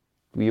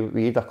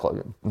 we had a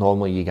club.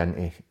 Normally you get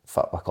into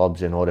football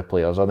clubs and all the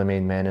players are the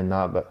main men in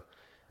that,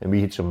 and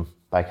we had some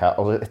big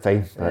hitters at the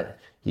time, but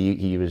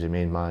he was the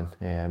main man,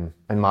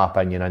 in my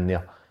opinion, in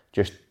there.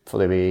 just for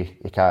the way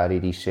he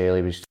carried himself.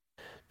 He was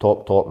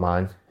top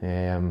man,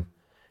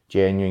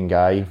 genuine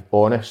guy,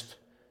 honest,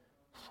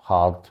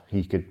 hard.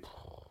 He could.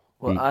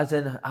 Well, as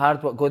in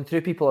hard, what, going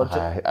through people?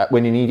 Or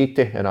when he needed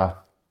to, and I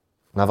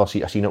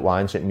seen it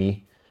once at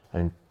me,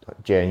 and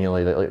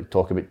genuinely, like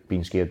talk about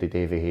being scared of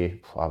Davy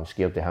Hay, I was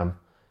scared of him.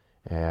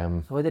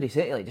 What did he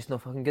say to you? Like, just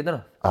not fucking good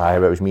enough? It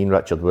was me and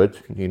Richard Wood.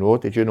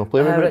 Did you know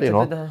play with Wood?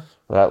 Wood,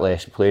 We're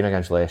at playing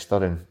against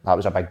Leicester, and that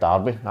was a big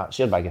derby. That's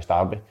your biggest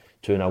derby.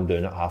 2-0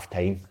 down at half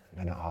time,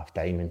 and I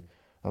think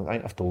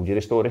I've told you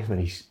the story when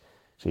he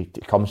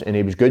comes, and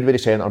he was good with the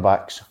centre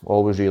backs,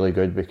 always really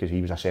good, because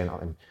he was a centre,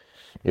 and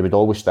he would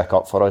always stick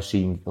up for us.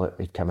 Seeing like,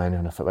 he'd come in,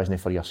 and if it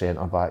wasn't for your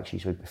centre backs,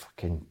 he would be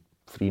fucking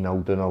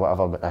 3-0 down or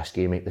whatever. But this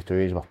game, the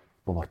two of us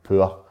were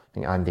poor. I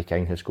think Andy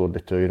King had scored the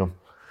two of them.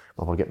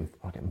 We were getting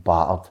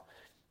battered.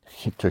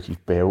 He took his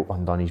belt,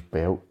 undone his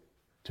belt.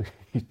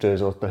 He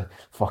does off to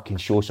fucking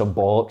show some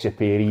bollocks of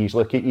Perry's.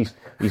 Look at he's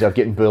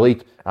getting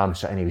bullied. I'm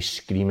sitting, he was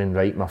screaming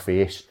right in my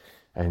face.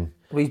 And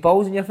were his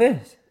balls in your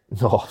face?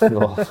 No, they'd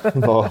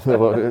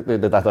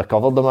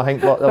covered them, I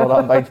think, but they were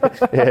that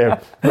big.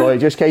 No, he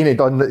just kind of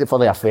done it for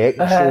the effect.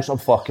 Show some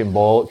fucking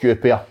bollocks, you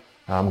pair.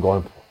 And I'm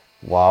going,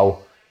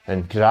 wow.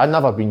 And because I'd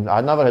never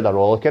had a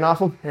rollicking off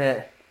him.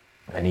 Yeah.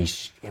 And he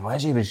was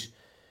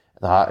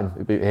that,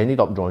 and we ended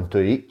up drawing 2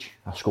 each.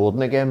 I scored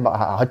in again, but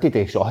I had to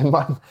take on,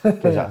 man,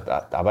 because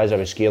I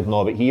was scared.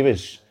 No, but he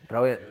was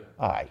brilliant.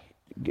 Aye,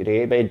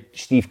 great. But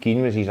Steve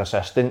Keane was his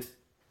assistant,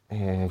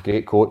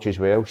 great coach as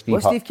well. Was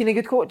Steve Keane a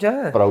good coach?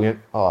 Yeah, brilliant.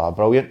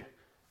 Brilliant,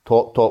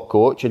 top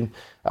coach. And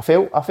I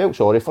felt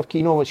sorry for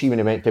Keane, see when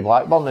he went to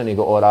Blackburn and he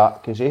got all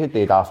that, because he had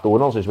the daft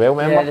owners as well.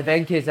 Remember? Yeah, the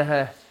Venkies.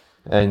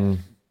 And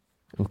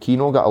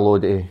Keano got a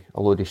load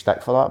of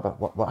stick for that,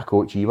 but what a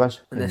coach he was.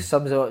 And the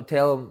subs ought to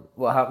tell him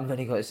what happened when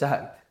he got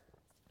sacked.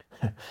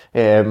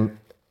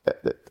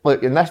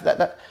 Look, in this,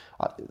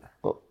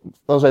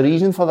 there's a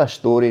reason for this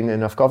story,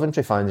 and if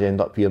Coventry fans end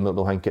up hearing it,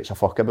 they'll think it's a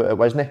fuck about it,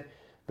 wasn't it?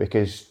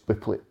 Because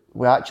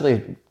we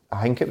actually,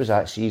 I think it was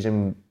that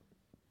season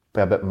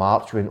by about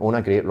March, we went on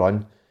a great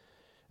run,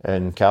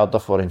 and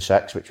Cardiff were in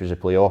 6th, which was the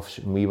playoffs,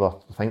 and I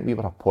think we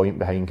were a point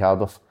behind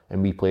Cardiff,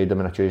 and we played them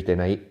on a Tuesday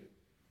night.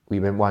 We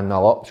went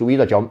 1-0 up, so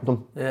we'd have jumped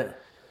them. Yeah.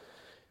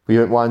 We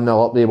went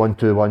 1-0 up, they won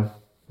 2-1.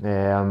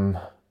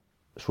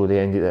 So they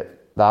ended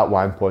at that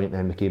 1 point,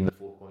 then became the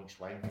 4-point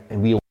swing.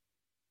 And we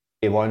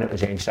won, it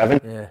was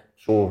N7. Yeah.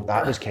 So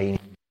that was kind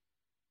of,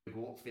 we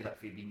go for that,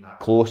 being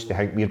that close to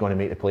think we're going to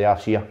make the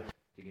playoffs here.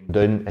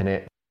 Down and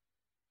it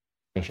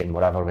finishing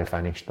wherever we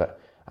finished. But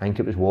I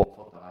think it was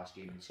Watford the last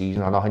game of the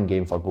season, a nothing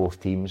game for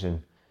both teams,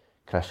 and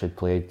Chris had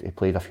played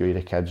a few of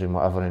the kids and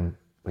whatever, and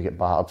we get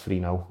battered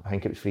 3-0. I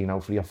think it was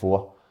 3-0, 3 or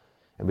 4.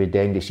 And we'd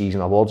end the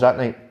season awards that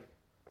night,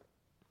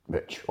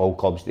 which all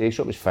clubs do,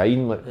 so it was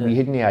fine. Like, we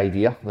had no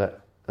idea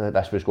that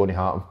this was going to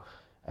happen.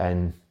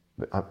 And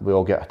we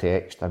all get a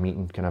text, a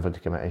meeting, kind of had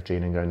to come out of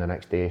training ground the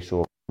next day,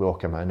 so we all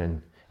come in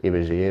and he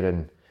was there,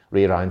 and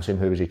Ray Ransom,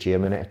 who was the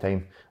chairman at the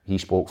time, he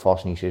spoke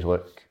first and he says,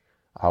 look,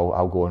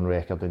 I'll go on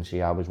record and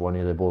say I was one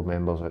of the board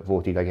members that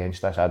voted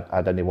against this.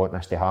 I didn't want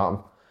this to happen.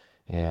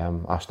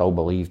 I still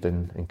believed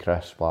in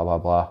Chris, blah, blah,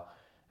 blah.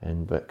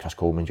 But Chris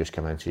Coleman just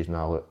came in and says,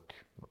 no, look,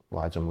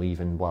 lads, I'm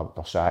leaving,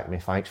 they're sacking me,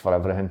 thanks for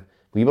everything.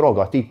 We were all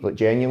gutted, like,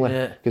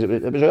 genuinely, because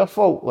it was our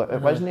fault. Like,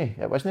 it wasn't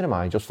the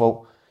manager's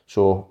fault.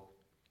 So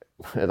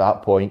at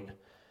that point,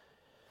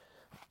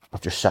 we're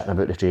just sitting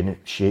about the training,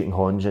 shaking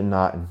hands and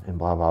that, and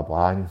blah blah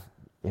blah. And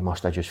he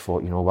must have just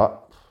thought, you know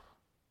what,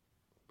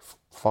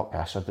 fuck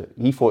this.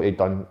 He thought he had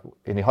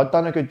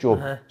done a good job.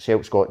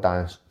 Selt Scott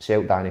Dance,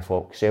 Selt Danny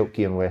Fox, Selt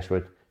Kieran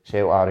Westwood,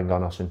 Selt Aaron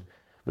Gunnarsson,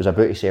 was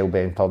about to sell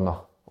Ben Turner,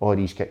 all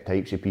these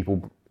types of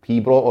people. He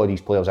brought all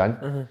these players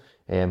in,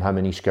 him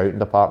and his scouting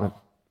department,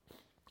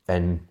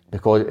 and I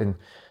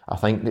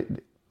think that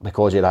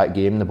because of that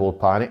game, the board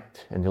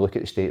panicked, and they look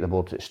at the state of the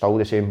board, it's still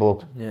the same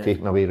board,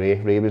 taking away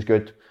Ray. Ray was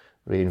good.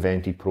 Ray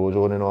invented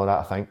Prozone and all that,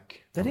 I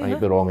think. I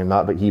might be wrong in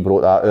that, but he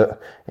brought that out,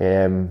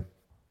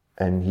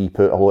 and he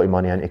put a lot of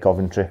money into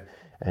Coventry,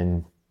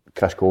 and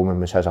Chris Coleman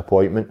was his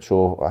appointment,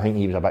 so I think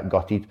he was a bit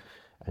gutted,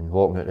 and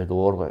walking out the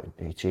door, like,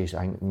 he says,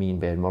 I think me and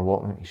Ben were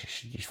walking, he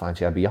says, do you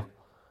fancy a beer?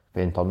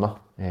 Ben Turner,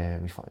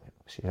 he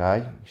says,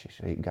 aye. He says,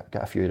 right,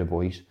 get a few of the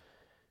boys.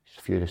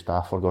 A few of the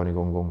staff are going to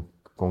go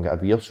and get a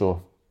beer.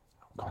 So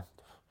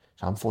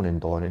I'm phoning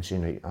Don and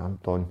saying, right, I'm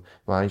Don,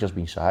 manager's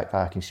been sacked.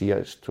 I can see it,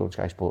 it's on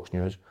Sky Sports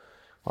News,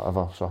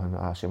 whatever. So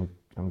I say,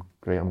 I'm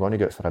great, I'm going to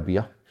go out for a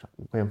beer.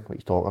 What are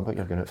you talking about?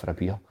 You're going out for a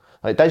beer.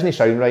 Like, it doesn't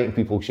sound right, and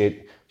people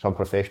say some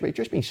professional, but he's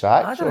just been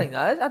sacked. I don't think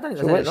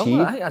there's anything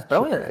wrong. I think that's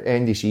brilliant.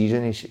 End of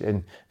season,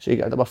 and so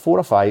there were 4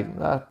 or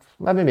 5,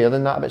 maybe more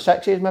than that, about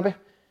 6 maybe.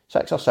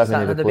 6 or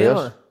 7 of the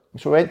players.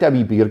 So we went to a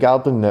wee beer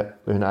garden that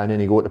we went in,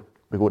 and we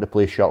got the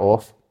place shut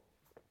off.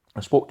 I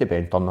spoke to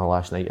Ben Turner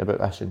last night about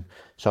this, and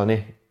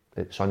Sonny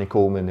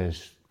Coleman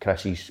is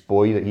Chris's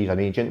boy, that he's an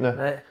agent now.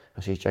 Right.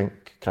 I said, do you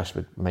think Chris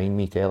would mind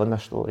me telling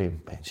this story?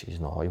 And Ben says,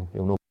 no,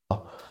 he'll know.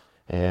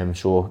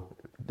 So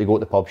they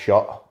got the pub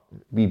shut,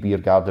 wee beer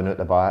garden at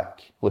the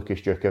back.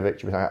 Lukas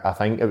Djukovic, I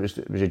think it was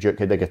a Djuk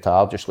had the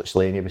guitar, just like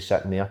Slaney was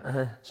sitting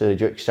there. So the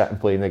Djuke's sitting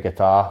playing the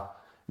guitar,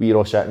 we're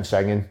all sitting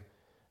singing.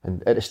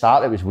 And at the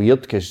start it was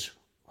weird because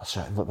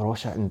we're all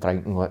sitting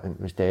drinking, like, and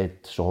it was dead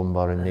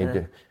sombre, and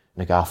and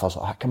the gaffer's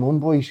like, come on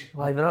boys,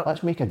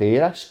 let's make a day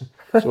of this.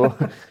 So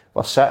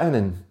we're sitting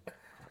and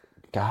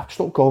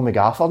stop calling me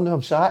gaffer now,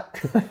 I'm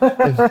sacked.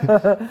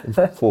 and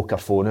folk are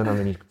phoning him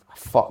and he's,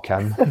 fuck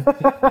him.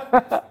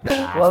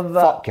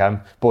 Fuck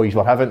him. Boys,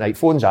 we're having, right,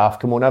 phone's off,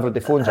 come on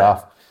everybody, phone's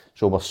off.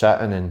 So we're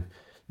sitting and,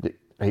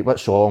 right, what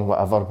song,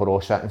 whatever, we're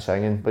all sitting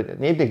singing. But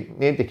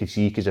nobody could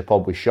see because the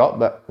pub was shut,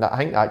 but I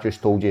think that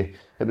just told you,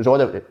 it was all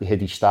that he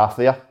had his staff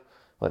there.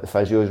 Like the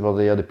physios were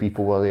there, the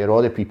people were there,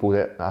 all the people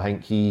that I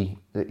think he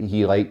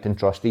liked and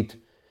trusted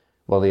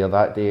were there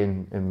that day,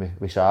 and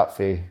we sat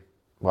for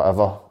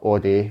whatever all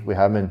day with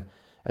him,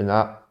 and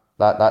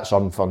that's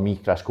something for me,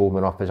 Chris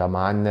Coleman, up as a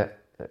man, that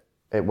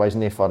it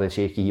wasn't for the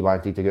sake he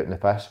wanted to get in the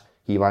piss.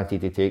 He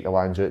wanted to take the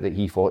ones out that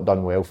he thought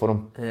done well for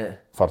him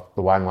for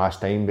the one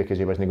last time, because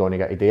he wasn't going to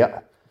get to do it.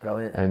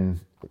 Brilliant. And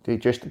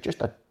just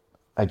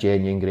a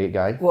genuine great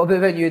guy. What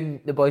about when you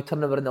and the boy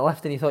Turner were in the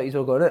lift and he thought he was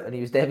all going out and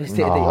he was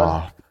devastated that you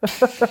won?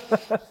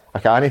 I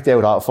can't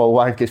tell that full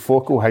one because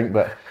folk will think,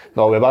 but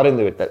no, we're in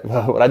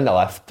the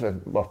lift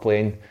and we're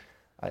playing.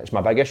 It's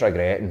my biggest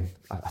regret, and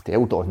I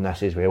tell Don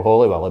this as well.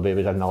 Holly Willoughby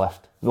was in the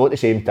lift, not at the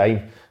same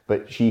time,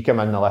 but she came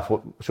in the lift.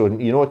 So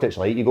you know what it's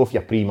like, you go for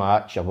your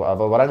pre-match or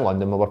whatever. We're in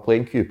London, we were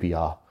playing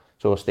QPR,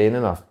 so we're staying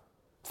in a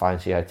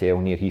fancy hotel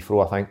near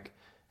Heathrow, I think,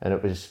 and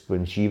it was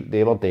when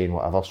they were doing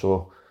whatever,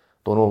 so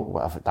don't know,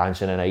 whatever,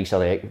 dancing in ice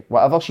or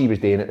whatever she was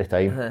doing at the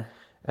time,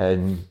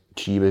 and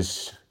she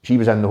was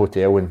in the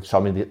hotel and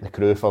some of the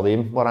crew for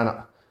them were in it.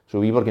 So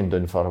we were going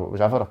down for, it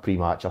was ever a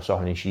pre-match or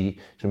something, and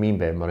so me and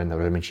Ben were in the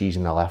room and she's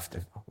in the lift,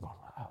 and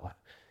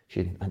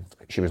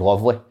she was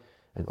lovely,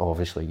 and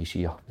obviously you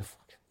see her,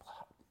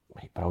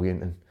 right,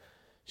 brilliant, and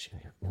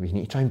we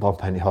need to try and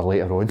bump into her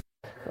later on.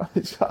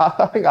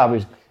 I think I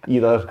was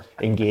either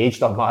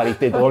engaged or married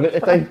to Don at the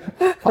time.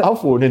 I'll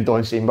phone in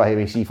Don saying, by the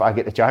way, see if I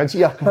get the chance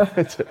here.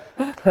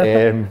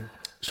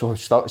 So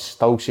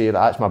still say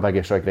that's my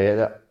biggest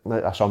regret,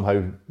 that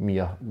somehow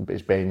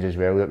it's Ben's as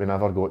well, that we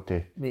never got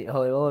to meet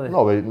Holly Willoughby.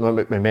 No,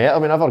 we met her,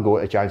 we never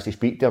got a chance to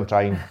speak to him,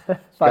 try and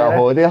get a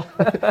holiday.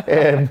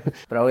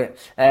 Brilliant.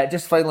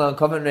 Just finally on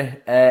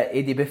Coventry,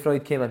 Eddie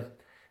Boothroyd came in.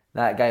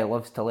 That guy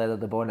loves to leather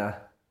the bone.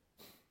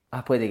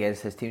 I played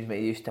against his teams,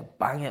 mate. He used to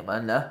bang it,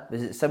 man.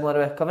 Was it similar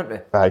with Coventry?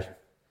 Aye.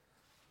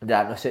 Did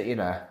that not suit you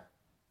now?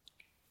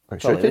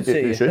 It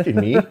suited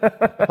me.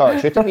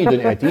 It suited me doing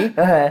it a tee.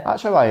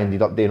 That's how I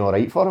ended up doing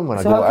alright for him when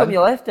I got in. So how come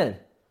you left then?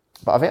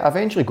 But I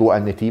eventually got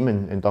in the team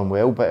and done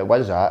well, but it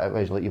was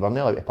like you weren't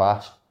allowed to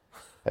pass.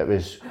 It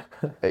was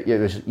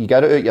you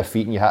got it out your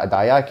feet and you had a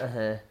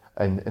diag.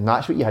 And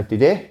that's what you had to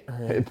do.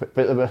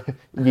 But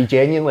you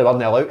genuinely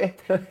weren't allowed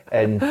to.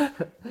 And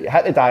you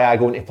hit the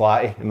diag onto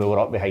Platty and we were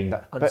up behind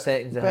it. On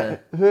seconds,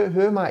 but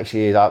who am I to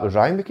say that was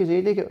wrong? Because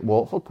Eddie got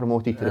Watford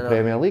promoted to the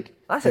Premier League.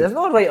 That's it, there's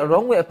no right or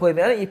wrong way to play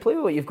there. You play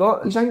with what you've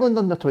got. He's England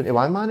under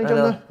 21 manager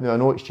now. Now I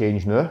know it's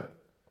changed now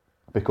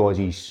because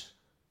he'll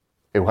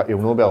not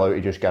be allowed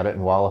to just get it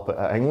and wallop it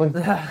at England.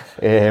 But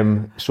there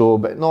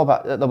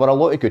were a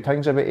lot of good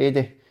things about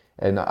Eddie.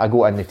 And I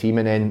got in the team,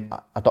 and then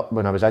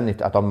when I was in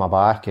it, I done my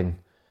back, and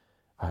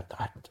I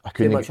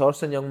couldn't. Too much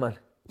horsing, young man.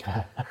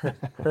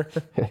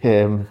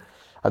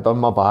 I done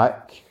my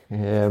back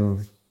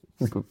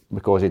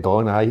because of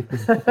Don. I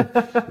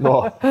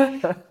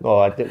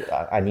did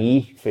a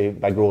knee for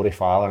Big Rory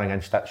Fallon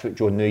against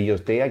Ipswich on New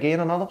Year's Day. Again,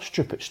 another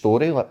stupid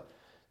story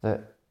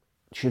that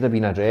should have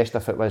been addressed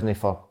if it wasn't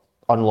for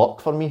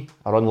unluck for me,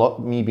 or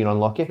me being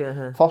unlucky.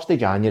 1st of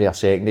January or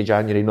 2nd of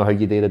January, you know how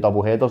you do the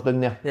double headers down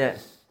there? Yeah.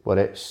 Where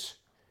it's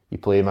you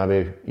play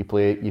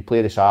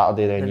the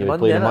Saturday, then you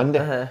play the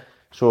Monday.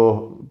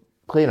 So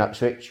playing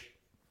Ipswich,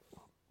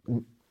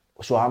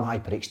 so I'm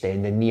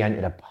hyperextending, knee into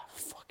the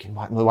fucking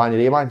one of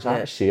the ones.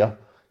 That's here.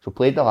 So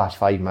played the last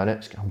 5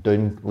 minutes. I'm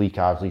down. Lee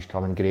Carsley's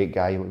coming, great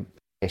guy,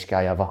 best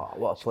guy ever. Oh,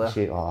 what a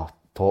player!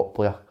 Top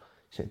player,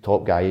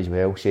 top guy as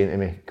well. Saying to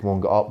me, "Come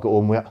on, get up, go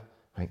home with it."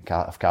 I think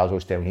if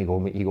Carsley's telling me,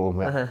 you go home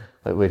with it.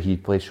 Like where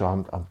he'd play. So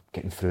I'm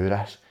getting through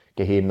this.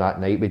 Get home that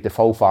night with the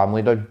full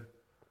family down.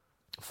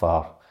 It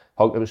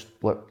was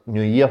like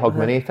New Year,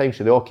 Hogmanay time,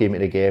 so they all came to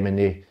the game and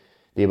they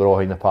were all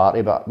in the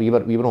party, but we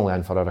were only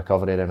in for a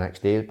recovery the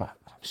next day. But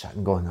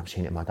I'm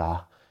saying to my dad,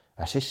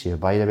 this is safe,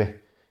 by the way.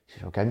 He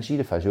said, I can see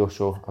the physio,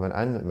 so I went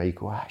in with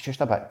Michael, it's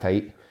just a bit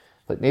tight.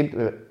 Like,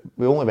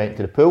 we only went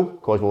to the pool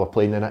because we were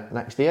playing the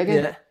next day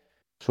again. Yeah.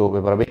 So we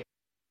were away,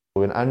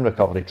 we went in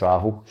recovery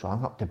travel, so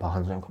I'm up to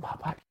Barnes and I'm going,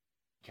 back,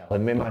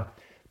 killing me, man.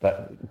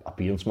 But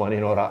appearance money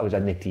and all that, I was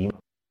in the team.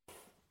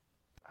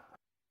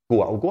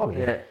 I'll go away.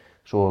 Yeah.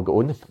 So I got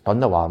on, done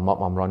the warm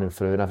up, I'm running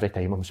through, and every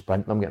time I'm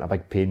sprinting, I'm getting a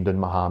big pain down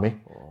my hammy.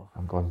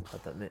 I'm going,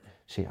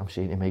 I'm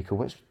saying to Michael,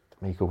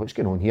 what's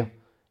going on here?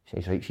 He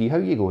says, right, see how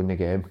you go in the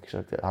game,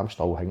 because I'm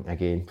still thinking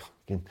again,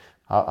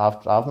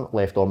 I've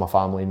left all my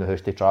family in the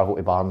house to travel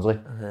to Barnsley.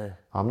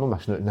 I'm not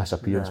missing out on this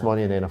appearance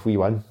money, and then if we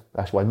win,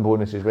 this win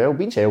bonus as well.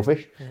 Being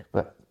selfish,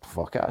 but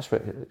fuck it, that's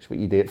what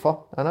you do it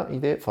for, innit? You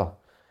do it for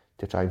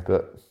to try and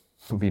put,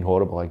 being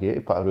horrible again,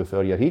 to put a roof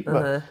over your head.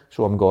 But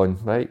so I'm going,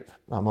 right,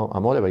 I'm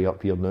all the way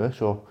up here now,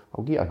 so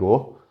I'll give it a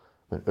go.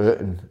 Went out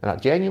and I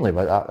genuinely,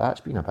 but that's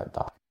been a bit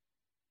dark.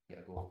 Give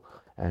it a go,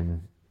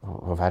 and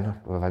we've in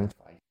 5 minutes.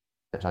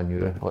 I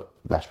knew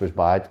this was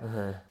bad.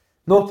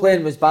 No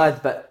playing was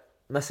bad, but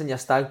missing your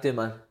stag do,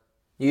 man.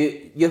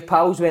 Your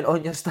pals went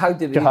on your stag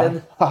do, but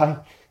you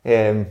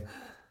didn't.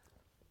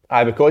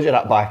 Aye, because of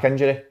that back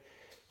injury.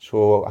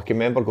 So I can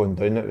remember going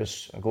down.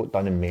 I got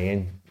done in May,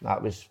 and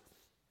that was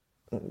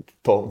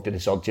talking to the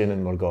surgeon,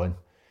 and we're going,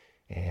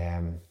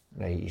 right,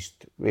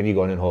 where are you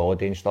going on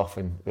holiday and stuff?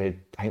 And I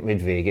think we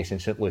had Vegas and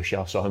St Lucia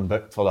or something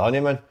booked for the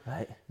honeymoon.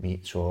 Right.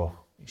 Mate, so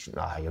he said,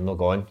 nah, you're not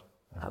going.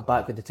 I'm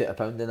back with the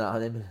 £2 in that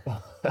honeymoon.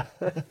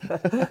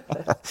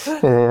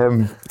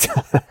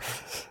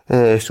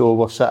 So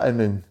we're sitting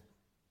and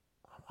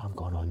I'm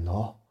going, oh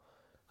no.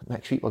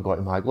 Next week we're going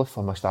to Magaluf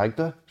for my stag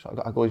do. So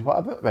I goes, what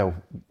about? Well,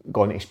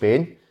 going to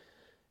Spain.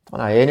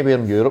 Anywhere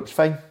in Europe's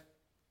fine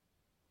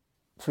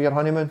for your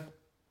honeymoon.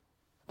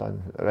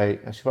 Done.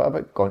 Right. I said, what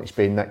about going to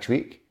Spain next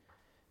week?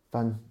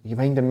 Done. You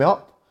winding me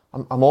up?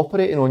 I'm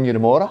operating on you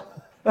tomorrow.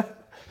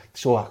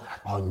 So,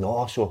 oh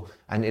no, so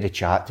into the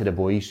chat to the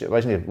boys. It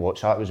wasn't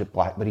WhatsApp, it was at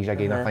Blackberries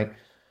again. I think,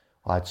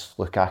 lads,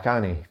 look, I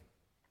can't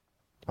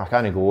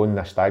go on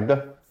this stag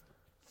do.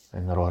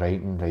 And they're all right,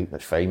 and right,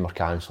 that's fine, we're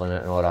cancelling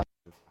it and all that.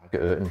 I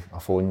got out and I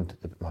phoned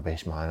my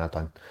best man. I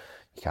done,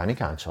 you can't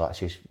cancel it. I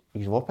says,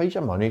 he's what pays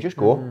your money, just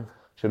go.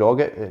 So they all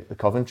get the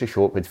Coventry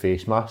shop with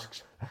face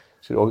masks.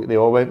 So they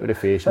all went with the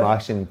face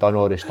masks and done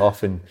all the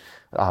stuff, and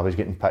I was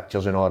getting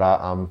pictures and all that.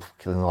 I'm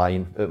killing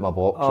line out my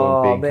box.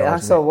 Oh, mate,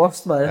 that's the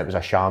worst, man. It was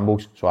a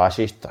shambles. So I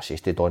says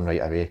to Dawn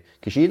right away,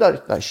 because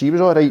she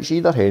was all right. She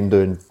had her hen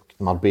doing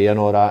Marbella and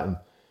all that, and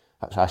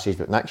I says,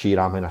 but next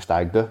year I'm in a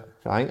stag do.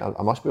 So I think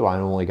I must be one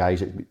of the only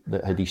guys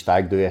that had his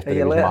stag do after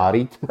he was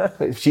married.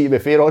 See, to be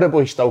fair, all the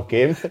boys still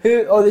came.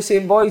 Who? All the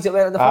same boys that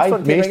went on the first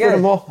one came again? Aye, most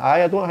of them all.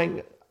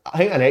 Aye, I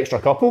think an extra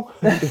couple.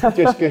 Just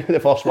the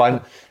first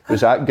one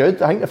was that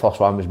good. I think the first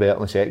one was better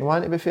than the second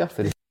one, to be fair.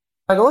 For the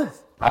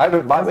Aye,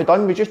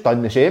 we just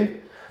done the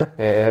same. Who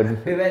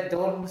went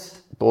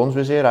Dorns? Dorns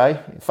was there, aye.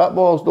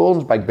 Footballers,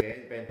 Dorns, Big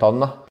Ben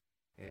Turner.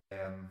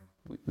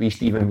 Wee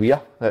Stephen Weir.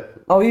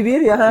 Wee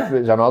Weir, yeah. It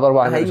was another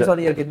one. He was one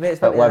of your good mates.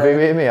 That living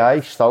with me,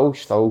 aye. Still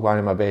one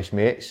of my best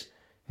mates.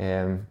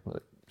 So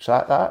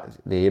that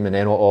the aim, and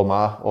then all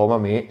my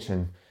mates,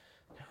 and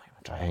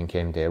try and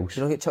came Dells. Did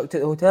you not get chucked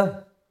at the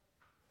hotel?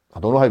 I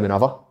don't know how we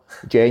never.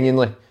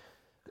 Genuinely.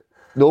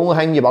 The only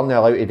thing you weren't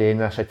allowed to do in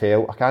this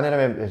hotel, I can't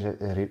remember, is it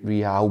the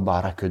Real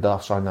Barracuda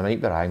or something? I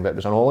might be wrong, but it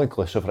was an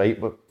all-inclusive,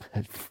 right? But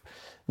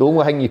the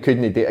only thing you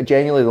couldn't do,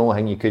 genuinely the only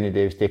thing you couldn't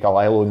do was take a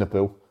Lilo in the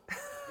pool.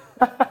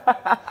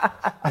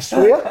 I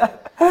swear.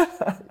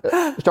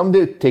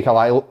 Somebody take a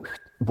Lilo,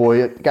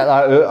 boy, get that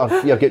out,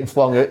 or you're getting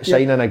flung out,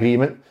 sign an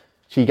agreement,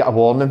 so you get a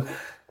warning.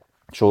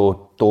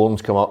 So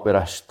Dorn's come up with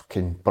this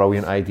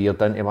brilliant idea,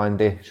 didn't he, one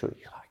day? So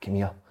he's like, come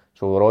here.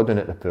 So we're all down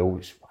at the pool,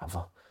 it's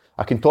whatever.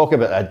 I can talk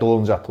about the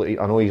Dorn's, I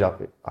know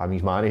I'm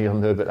his manager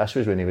now, but this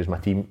was when he was my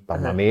team,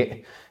 my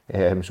mate.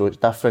 So it's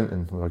different,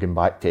 and we're going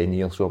back 10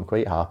 years, so I'm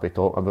quite happy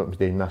talking about him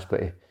doing this,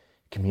 but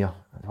come here,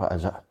 what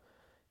is it?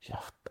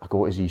 I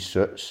go to these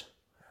suits.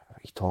 What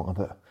are you talking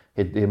about?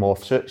 The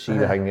morph suits, see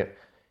the thing that,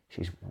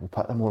 she's, we'll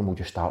put them on, we'll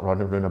just start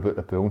running around about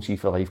the pool and see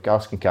if the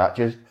lifeguards can catch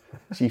us,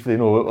 see if they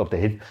know what we're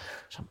doing.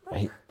 So,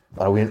 right,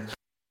 brilliant.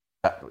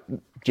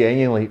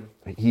 Genuinely,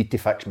 he had to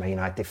fix mine,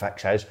 I had to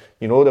fix his.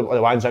 You know the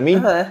ones I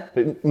mean?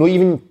 But not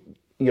even...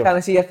 Can I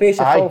see your face,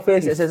 your full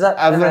face? Is it?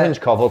 Everything's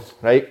covered,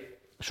 right?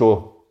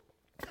 So,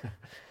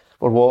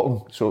 we're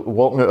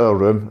walking out of our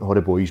room, all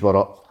the boys were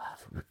up.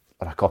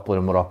 Or a couple of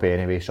them were up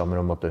anyway, some of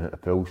them were down at the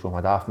pool. So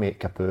my daft mate,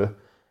 Capu,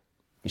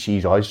 he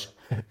sees us.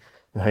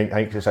 I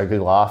think it's a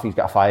good laugh. He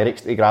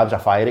grabs a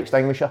fire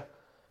extinguisher.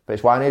 But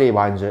it's one of the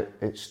ones that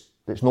it's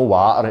no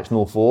water, it's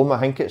no foam. I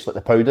think it's like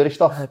the powdery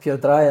stuff. Pure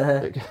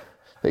dry,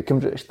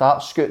 It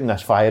starts scooting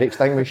this fire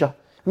extinguisher.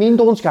 Me and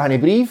Dorns can't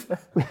breathe.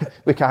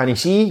 We can't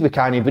see, we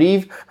can't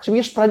breathe. So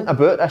we're sprinting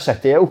about this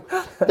hotel.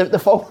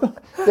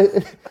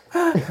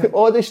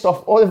 All the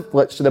stuff,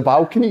 the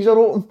balconies are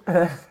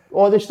open.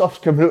 All the stuff's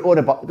coming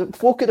out, the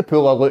folk at the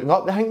pool are looking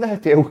up, they think the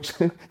hotel's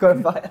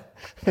going fire.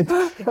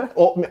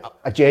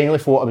 I genuinely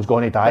thought I was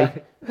going to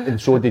die, and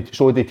so did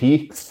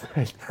he.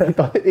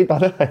 He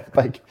done a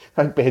big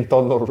Ben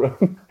Turner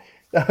room.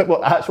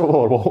 That's what we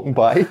were walking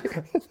by.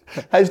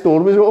 His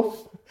door was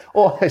off.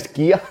 All his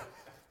gear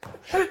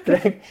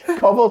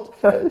covered.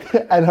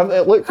 And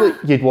it looked like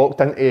you'd walked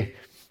into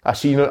a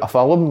scene out of a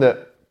film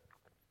that,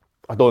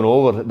 I don't know,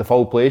 where the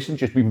full place had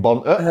just been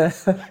burnt out.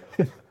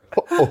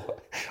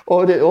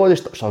 All the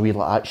stuff. So we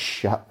like, that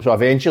shit. So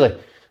eventually,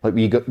 like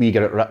we got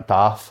it ripped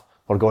off.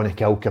 we're going to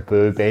kill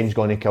Capoue, Ben's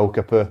going to kill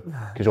Capoue,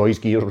 because all his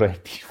gear's ready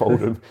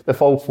for the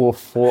full fourth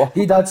floor.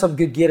 He'd had some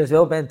good gear as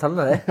well, Ben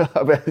Turner, eh?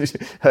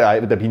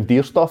 It would have been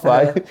deer stuff,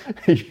 aye.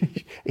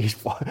 He's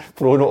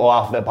thrown it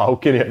off the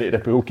balcony into the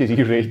pool because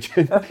he's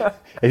raging.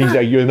 And he's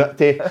a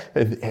unity,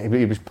 and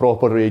he was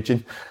proper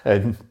raging.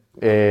 And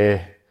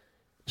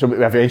so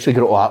we eventually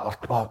got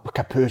to that,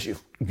 Capoue's you,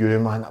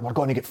 man, we're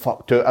going to get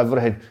fucked out,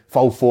 everything.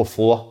 Full fourth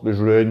floor was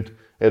ruined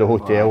at the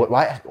hotel.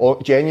 Wow.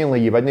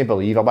 Genuinely, you wouldn't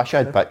believe, I wish I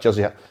had pictures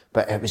of it,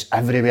 but it was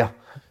everywhere.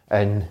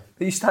 And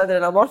are you standing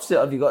in a merch suit, or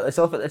have you got this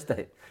off at this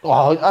time?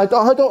 Oh, I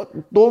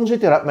don't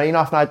to rip mine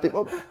off, and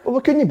well, we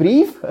couldn't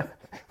breathe.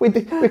 We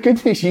couldn't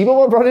see, we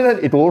were running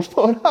into doors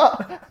for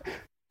that.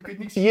 We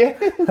couldn't see it.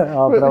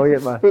 Oh,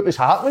 brilliant, man. What was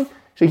happening?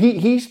 So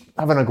he's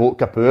having a go at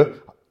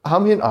Capoue.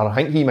 I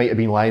think he might have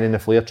been lying in the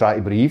flare trying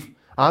to breathe.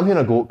 I'm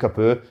having a go at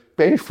Capoue.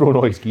 Ben's thrown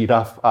all his gear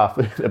off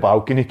the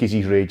balcony because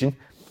he's raging.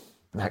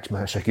 Next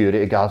minute,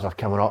 security guards are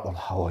coming up.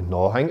 Oh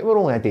no, I think we're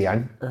only a day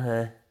in.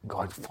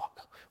 God,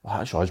 fuck. Well,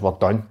 that's us, we're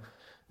done.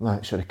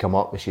 So they come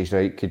up and says,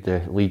 right, could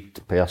the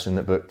lead person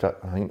that booked it,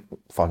 I think,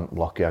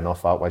 lucky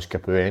enough, that was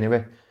Capoue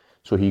anyway.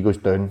 So he goes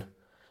down.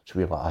 So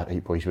we're like,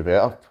 right boys, we're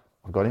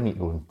going to need to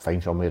go and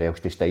find somewhere else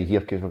to stay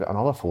here because we've got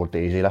another 4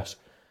 days of this.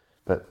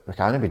 But we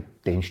can't be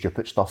doing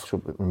stupid stuff. So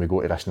when we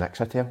go to this next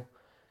hotel,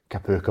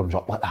 Capoue comes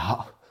up like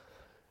that.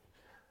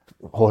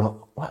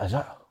 Oh, what is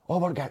it? Oh,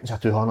 we're getting a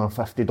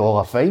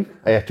 $250 fine,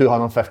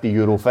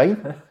 €250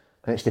 fine.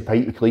 And it's the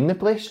pay to clean the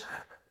place.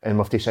 And we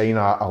have to sign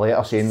a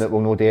letter saying that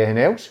we'll not do anything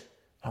else.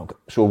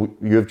 So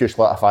you've just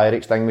lit a fire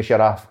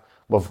extinguisher off.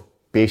 We've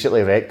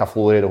basically wrecked a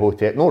floor of the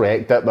hotel. Not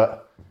wrecked it,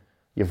 but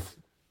you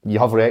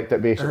have wrecked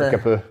it basically,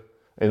 Capoue.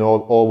 And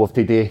all we have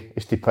to do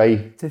is to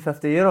pay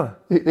 €250.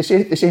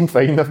 The same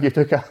fine if you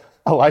took a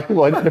live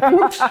one in the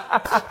books.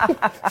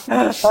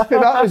 And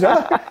that was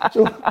it.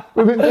 So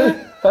we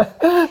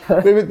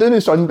went down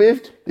and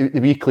sunbathed. The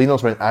wee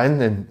cleaners went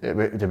in,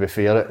 and to be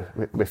fair,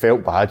 we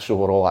felt bad, so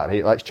we're all like,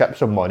 right, let's chip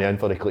some money in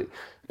for the clean.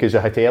 Because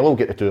the hotel will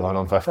get the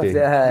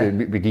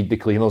 250. We give the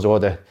cleaners all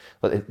the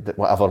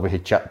whatever we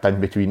had chipped in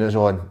between us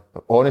on.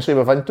 Honestly,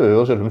 within 2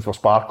 hours, the rooms were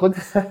sparkling.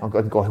 I'm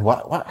going,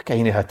 what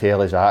kind of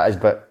hotel is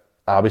that? But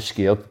I was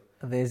scared.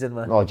 Amazing,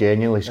 man. Oh,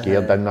 genuinely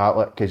scared in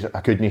that, because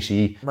I couldn't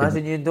see.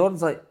 Imagine you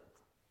indoors, like,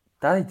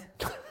 died.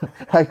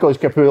 Because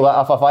Capoue lit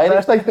off a fire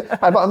extinguisher.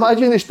 But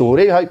imagine the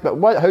story. How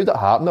did it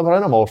happen? They were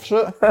in a morph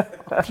suit.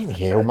 Fucking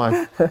hell,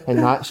 man. And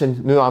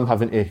now I'm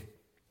having to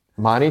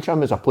manage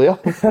him as a player.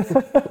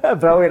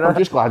 Brilliant. I'm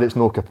just glad it's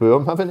no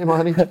Capoue I'm having to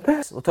manage.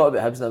 We'll talk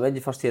about Hibs now. When did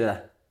you first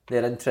hear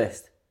their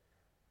interest?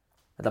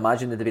 I'd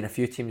imagine there'd have been a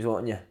few teams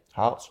wanting you.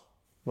 Hearts.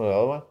 Well, the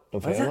other one.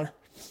 Dunfermline.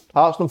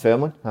 Hearts,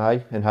 Dunfermline.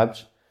 Aye, and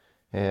Hibs.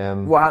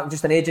 What happened?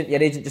 Just an agent?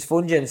 Your agent just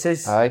phoned you and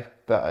says? Aye,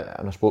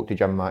 and I spoke to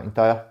Jim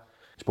McIntyre.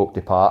 Spoke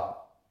to Pat.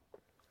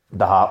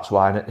 The Hearts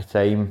one at the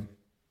time.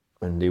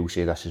 And they'll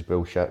say this is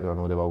bullshit. I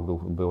know they'll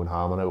be on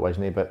hammering it,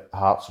 wasn't he? But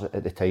Hearts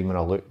at the time when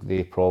I looked,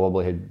 they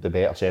probably had the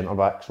better centre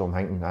back. So I'm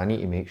thinking, I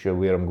need to make sure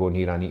where I'm going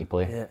here, I need to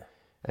play. Yeah.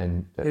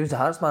 And who was the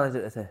Hearts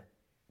manager at the time?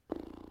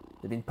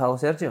 Had it been Paulo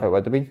Sergio? It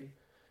would have been.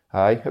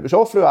 Aye, it was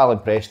all through Alan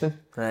Preston.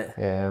 Right.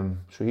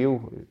 So he'll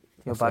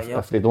back you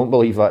up. If they don't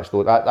believe that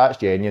story, that's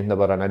genuine. There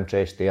were an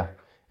interest there.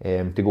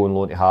 To go and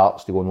loan to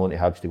Hearts, to go and loan to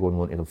Hibs, to go and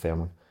loan to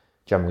Dunfermline.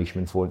 Jim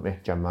Leishman phoned me,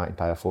 Jim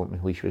McIntyre phoned me.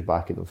 Leash was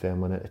back at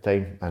Dunfermline at the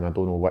time, and I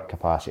don't know what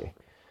capacity.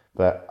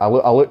 But I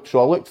looked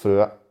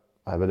through it.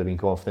 I would have been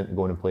confident in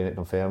going and playing at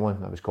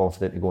Dunfermline. I was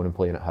confident in going and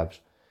playing at Hibs.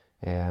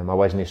 I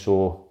wasn't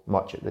so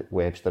much at the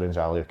Webster and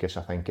Zalewkis,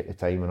 I think, at the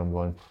time, and I'm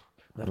going,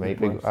 it might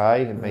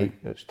be,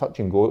 it's touch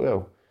and go.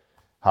 Well,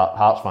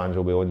 Hearts fans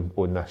will be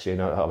on this saying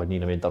I would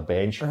need them in their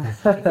bench,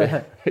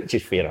 which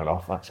is fair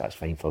enough. That's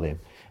fine for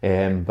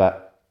them.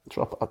 But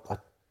so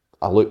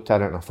I looked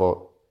at it and I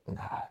thought,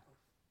 nah,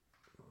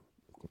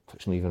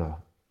 it's not even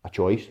a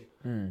choice.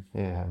 You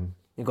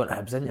got to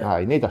Hibs, didn't you?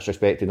 Aye, no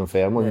disrespect to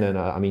Dunfermline, and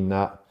I mean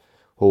that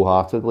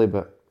wholeheartedly,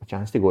 but a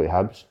chance to go to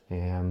Hibs.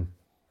 Can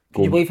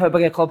you believe how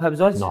big a club Hibs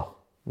was? No.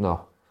 And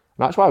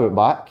that's why I went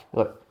back,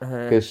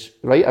 because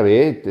right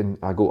away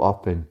I got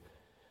up and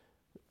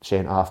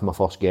sent off my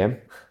first game.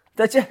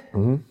 Did you?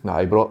 Mm-hmm.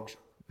 At Ibrox. It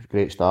was a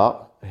great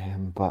start,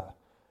 but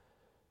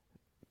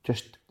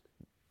just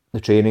the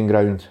training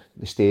ground,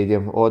 the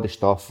stadium, all the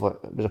stuff.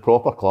 It was a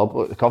proper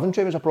club. The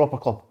Coventry was a proper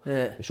club.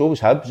 Yeah. So was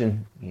Hibs,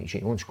 and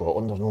you know, in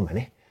Scotland there's no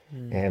many.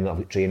 They've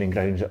got training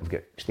grounds, they've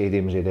got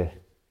stadiums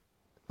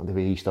of the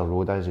way Easter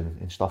Road is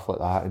and stuff like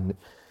that, and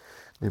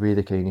the way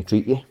they kind of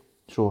treat you.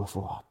 So I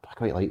thought, I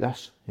quite like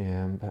this,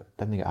 but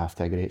didn't get off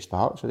to a great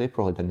start, so they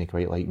probably didn't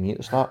quite like me at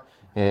the start.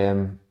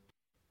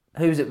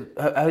 How was it?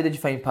 How did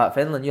you find Pat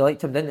Fenlon? You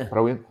liked him, didn't you?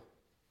 Brilliant.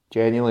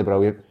 Genuinely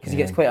brilliant. Because he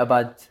gets quite a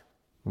bad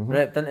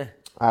rep, doesn't he?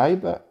 Aye,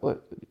 but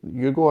look,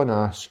 you go and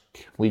ask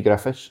Lee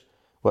Griffiths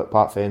what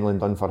Pat Fenlon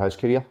done for his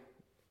career,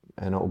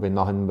 and it'll be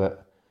nothing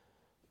but...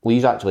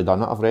 Lee's actually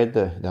done it. I've read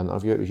the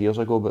interview, it was years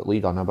ago, but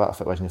Lee done a bit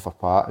if it wasn't for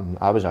Pat, and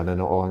I was in it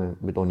all, and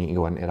we don't need to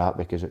go into that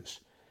because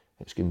it's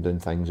going doing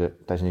things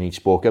that doesn't need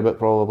spoke about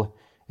probably.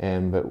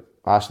 But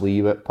ask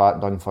Lee what Pat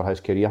done for his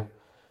career.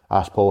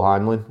 ask Paul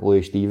Hanlon,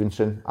 Louis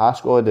Stevenson,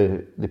 ask all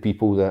the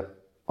people that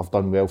have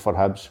done well for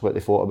Hibs, what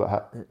they thought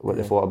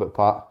about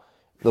Pat.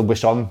 There'll be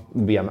some,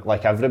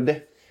 like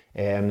everybody,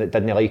 that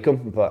didn't like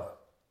him, but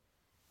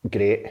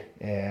great.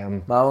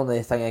 My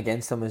only thing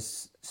against him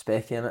was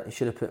Specky in it. He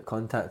should have put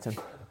contact in.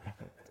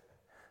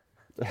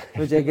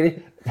 Would you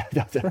agree?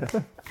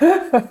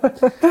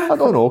 I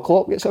don't know,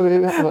 Klopp gets away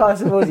with it. I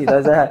suppose he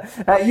does.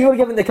 You were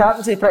given the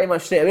captaincy pretty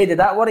much straight away. Did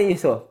that worry you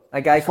though?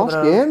 A guy coming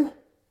First game,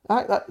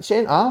 that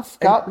centre half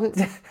captain.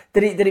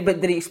 Did he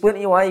explain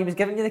to you why he was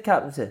giving you the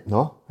captaincy?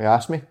 No, he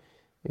asked me.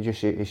 He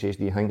says,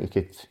 "Do you think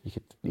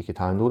you could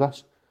handle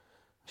this?"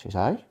 I says,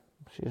 "Aye."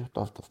 I says,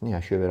 "I've no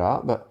issue with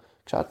that." But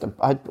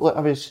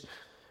I was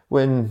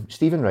when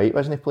Stephen Wright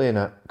wasn't playing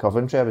at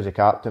Coventry, I was a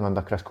captain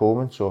under Chris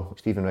Coleman. So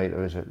Stephen Wright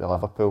was at the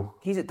Liverpool.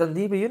 He's at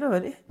Dundee with you now,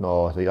 isn't he?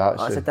 No,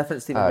 that's a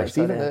different Stephen Wright.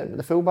 Stephen,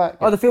 the fullback.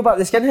 Oh, the fullback,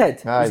 the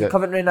skinhead. Aye, He's at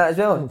Coventry in that as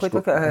well. I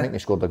think he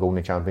scored a goal in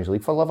the Champions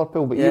League for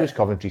Liverpool, but he was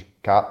Coventry's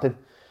captain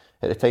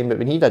at the time. But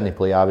when he didn't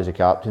play, I was a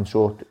captain.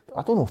 So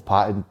I don't know if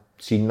Pat had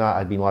seen that.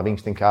 I'd been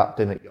Livingston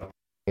captain at young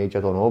age, I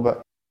don't know,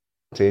 but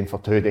trained for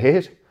 2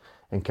 days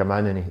and come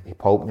in and he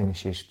pulped me and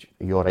he says,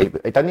 "Are you alright?"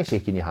 He didn't say,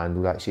 "Can you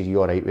handle that?" He says, "Are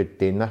you alright with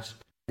doing this?"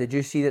 Did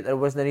you see that there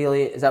wasn't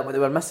really, is that what they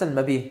were missing,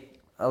 maybe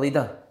a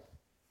leader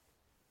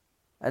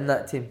in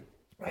that team?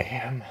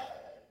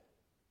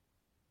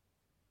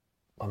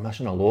 I'm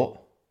missing a lot.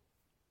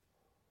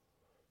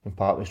 And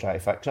Pat was trying to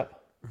fix it.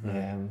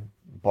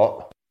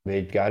 But we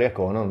had Gary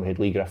O'Connor and we had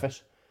Lee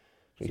Griffiths.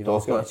 So you've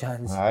also got a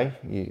chance. Aye,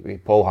 you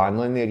had Paul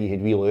Hanlon there, you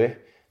had Wee Louis.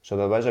 So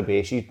there was a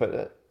basis,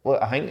 but look,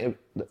 I think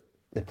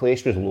the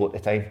place was low at the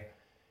time.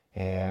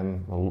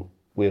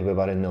 Where we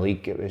were in the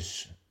league, it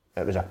was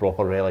a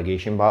proper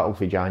relegation battle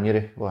for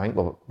January. Well, I think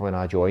when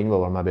I joined, we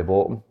were maybe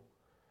bottom.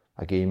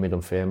 Again with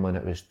Dunfermline,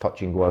 it was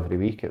touch and go every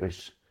week. It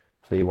was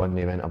 3-1,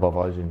 they went above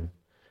us, and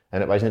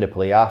it wasn't a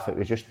play-off, it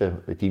was just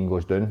the team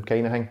goes down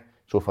kind of thing.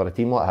 So for a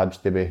team like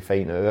Hibs to be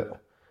fighting it out,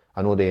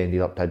 I know they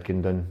ended up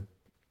Tidkin down.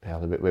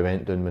 We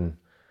went down when,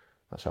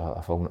 that's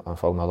a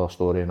full another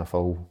story and a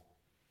full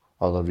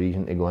other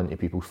reason to go into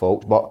people's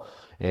faults. But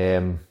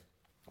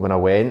when I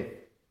went,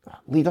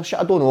 leadership,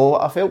 I don't know,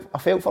 I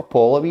felt for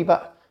Paul a wee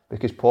bit,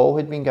 because Paul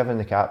had been given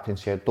the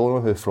captaincy. I don't know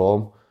who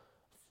from.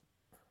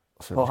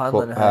 Paul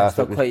Hanlon,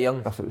 still quite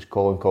young. If it was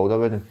Colin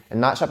Calderwood,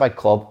 and that's a big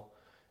club.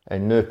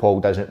 And now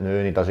Paul does it now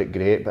and he does it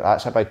great, but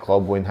that's a big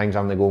club when things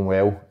aren't going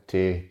well.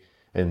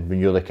 And when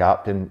you're the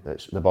captain,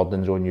 the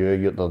burden's on you.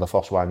 You're the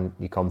first one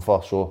you come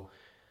for. So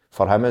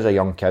for him as a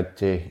young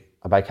kid,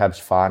 a big Hibs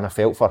fan, I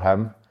felt for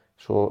him.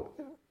 So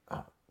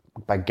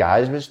Big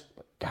Gaz was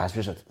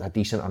a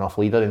decent enough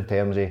leader in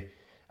terms of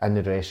in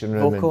the dressing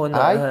room. Vocal and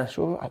aye,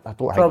 so I don't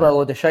think probably a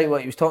load of shite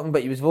what he was talking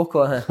about. He was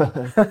vocal.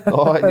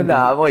 no,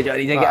 nah, I'm only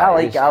joking.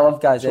 I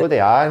love Gaz. So they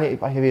are,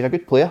 and he was a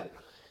good player.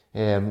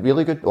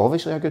 Really good,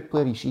 obviously a good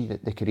player. You see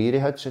the career he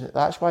had, so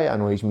that's why it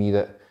annoys me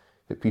that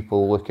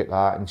people look at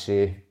that and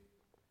say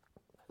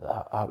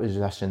that was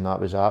this and that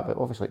was that. But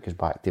obviously it goes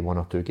back to 1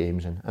 or 2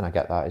 games, and I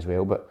get that as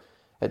well. But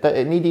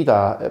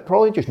it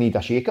probably just needed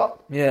a shake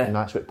up. Yeah. And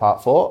that's what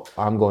Pat thought.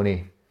 I'm going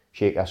to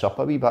shake this up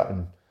a wee bit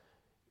and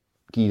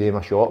give them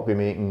a shot by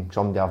making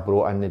somebody I've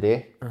brought in the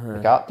day the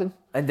captain.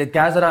 And did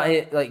Gaz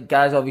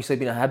Gaz obviously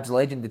being a Hibs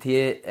legend, did he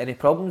have any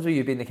problems with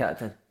you being the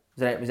captain?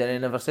 Was there any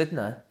never said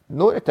that?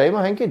 No, at the time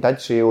I think he did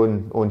say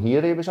on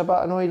here he was a bit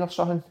annoyed or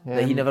something.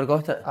 That he never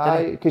got it?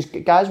 Aye, because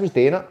Gaz was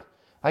doing it.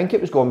 I think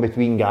it was going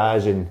between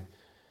Gaz and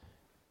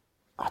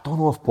I don't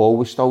know if Paul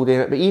was still doing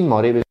it, but Ian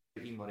Murray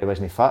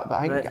wasn't fit. But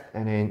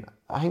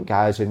I think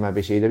Gaz had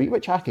maybe said a bit,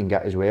 which I can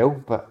get as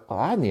well. But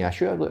I had no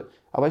issue. Look,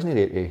 I wasn't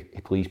there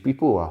to please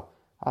people.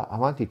 I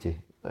wanted to,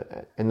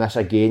 and this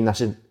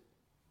is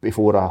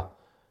before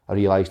I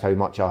realised how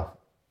much I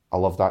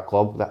loved that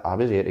club, that I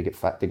was there to get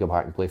fit to go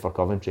back and play for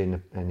Coventry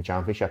in the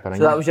Championship. So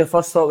that was your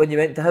first thought when you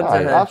went to Hibs?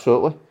 Aye,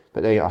 absolutely.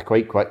 But then I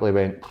quite quickly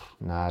went,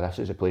 nah, this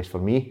is a place for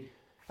me,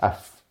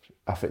 if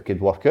it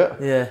could work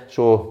out. Yeah.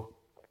 So,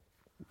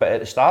 but at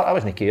the start I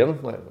wasn't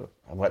caring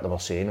what they were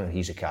saying, and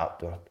he's a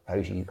captain,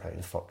 how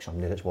the fuck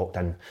somebody that's walked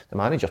in. The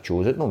manager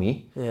chose it, not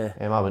me. Yeah.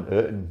 I went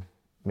out and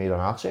made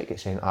an arse, get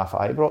sent half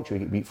at Ibrox, we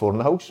get beat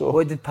 4-0. So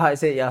what did Pat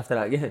say to you after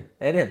that game?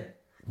 Anything?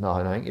 No,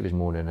 I think he was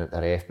moaning at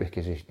the ref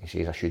because he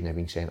says I shouldn't have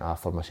been sent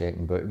off for my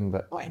second booking,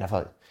 but he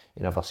never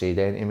said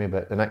anything to me.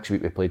 But the next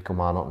week we played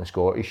Kilmarnock in the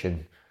Scottish,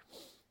 and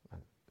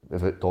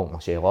without talking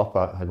myself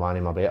up, I had one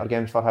of my better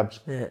games for Hibs.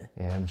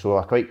 Yeah.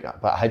 So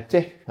but I had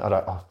to.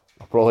 I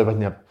probably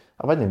wouldn't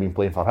have been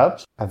playing for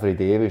Hibs. Every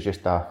day was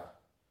just a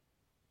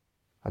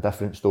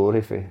different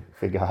story for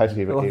Gaz.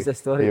 What was the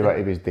story? What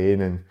he was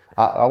doing, and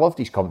I loved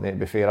his company. To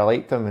be fair, I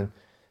liked him,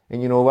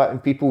 and you know what?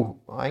 And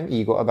people, I think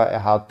he got a bit of a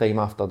hard time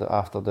after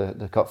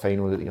the cup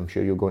final that I'm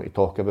sure you're going to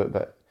talk about.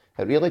 But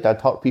it really did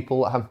hurt people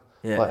like him.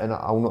 Yeah. And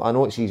I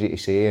know it's easy to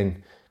say,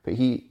 but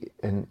he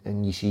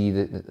and you see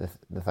the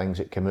things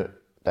that come out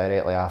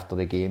directly after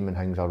the game and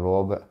things are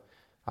raw. But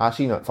I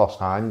seen it first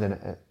hand,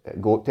 and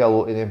it got to a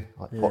lot of them.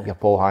 Like your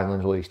Paul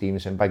Hanlon's, Louis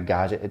Stevenson, Big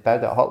Gaz. It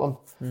hurt them.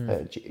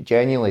 It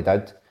genuinely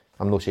did.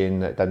 I'm not saying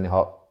that it didn't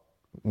hurt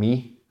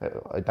me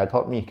it did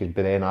hurt me, because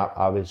by then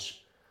I was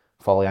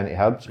fully into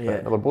Hibs,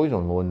 but there were boys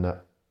on loan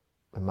that,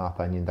 in my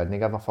opinion, didn't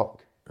give a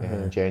fuck,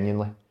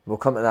 genuinely. We'll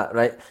come to that,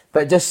 right?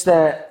 But just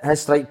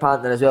his strike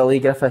partner as well, Lee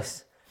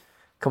Griffiths.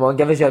 Come on,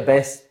 give us your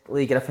best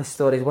Lee Griffiths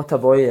stories. What a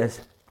boy he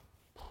is.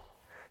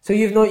 So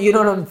you know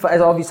him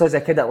as obviously as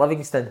a kid at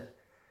Livingston,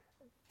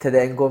 to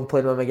then go and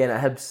play with him again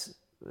at Hibs.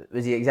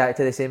 Was he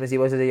exactly the same as he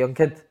was as a young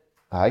kid?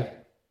 Aye.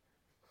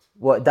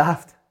 What,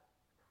 daft?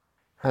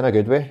 In a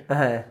good way.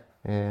 Uh-huh.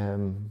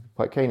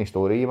 What kind of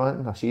story you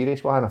want? A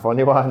serious one? A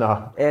funny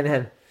one?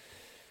 Anything?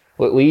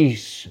 Look,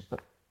 Lee's,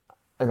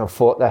 and I've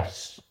fought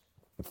this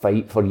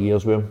fight for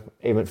years with him.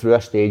 He went through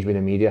a stage when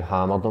the media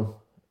hammered him,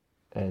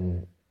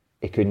 and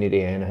he couldn't do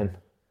anything.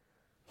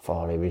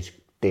 He was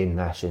doing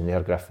this and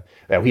there, Griff.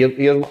 Well,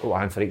 here's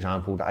one, for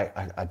example,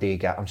 that I do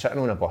get. I'm sitting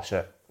on a bus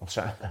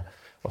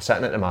we're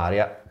sitting at the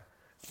Marriott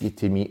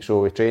to meet.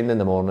 So we trained in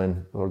the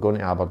morning. We were going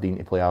to Aberdeen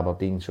to play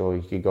Aberdeen, so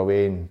you could go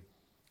away and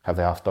have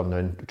the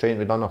afternoon.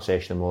 We'd done our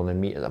session in the morning,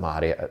 meet at the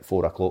Marriott at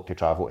 4 o'clock to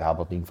travel to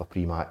Aberdeen for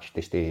pre-match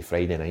to stay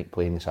Friday night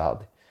playing the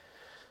Saturday.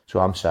 So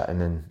I'm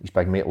sitting, and his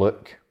big mate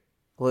Luke,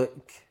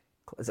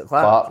 is it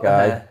Clark?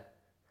 Guy.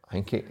 I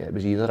think it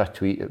was either a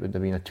tweet. It would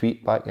have been a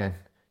tweet back then.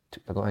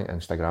 I don't think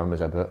Instagram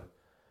was about.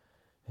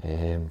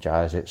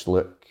 Jazz, it's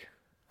Luke.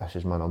 This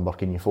is my number.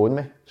 Can you phone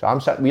me? So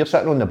we're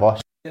sitting on the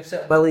bus. You're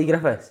sitting with Lee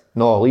Griffiths?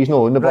 No, Lee's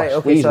not on the bus. Right,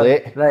 okay, Lee's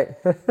late. Right.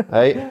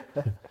 Right.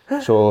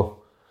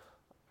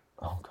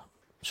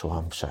 So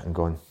I'm sitting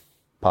going,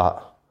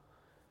 Pat,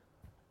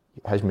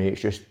 his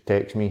mates just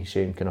text me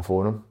saying, can I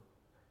phone him?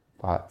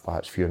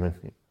 Pat's fuming.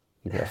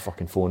 You better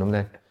fucking phone him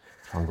then.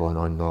 I'm going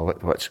on, no,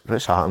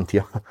 what's happened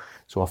here?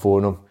 So I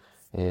phone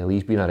him.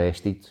 Lee's been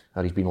arrested,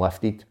 or he's been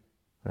lifted.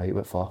 Right,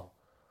 what for?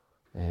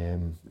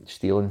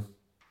 Stealing.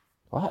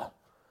 What?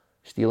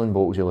 Stealing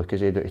bottles of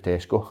Lucozade out of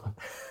Tesco.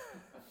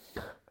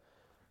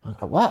 I'm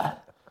like,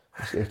 what?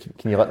 I said,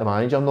 can you let the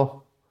manager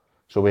know?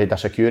 So we had a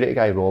security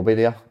guy, Robbie,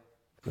 there,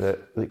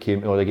 that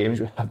came to all the games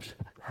with Hibs.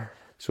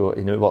 So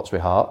he knew works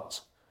with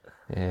Hearts.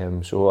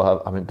 So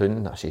I went down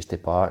and I says to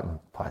Pat, and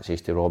Pat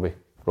says to Robbie,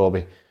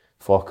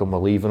 fuck him, we're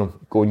leaving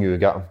him, go and you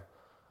get him.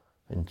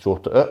 And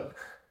sort it out.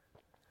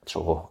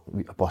 So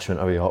a bus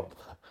went away up,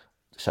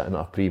 sitting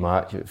at a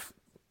pre-match at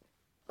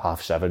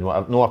 7:30,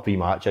 whatever, no a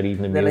pre-match or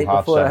evening meal,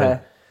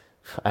 7:30.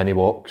 And he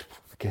walks,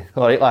 okay,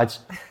 alright lads,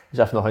 as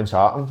if nothing's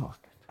happened. What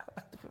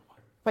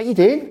are you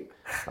doing?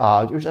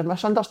 It was a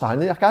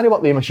misunderstanding, I can't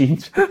work the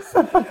machines.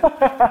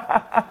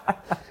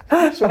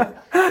 So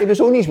he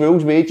was on his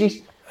will's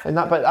wages. And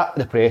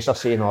the press are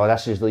saying, oh,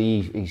 this is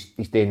Lee,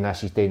 he's doing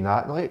this, he's doing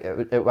that. No,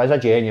 it was a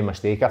genuine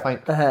mistake, I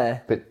think.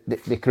 But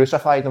they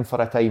crucified him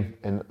for a time,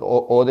 and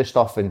all this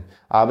stuff, and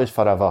I was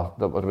forever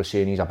that was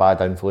saying he's a bad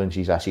influence,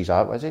 he's this, he's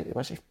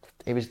that.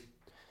 He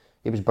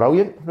was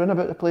brilliant running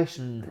about the place.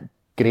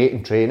 Great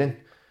in training,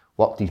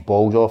 worked his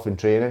balls off in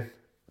training,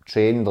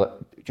 trained,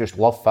 just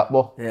loved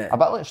football. A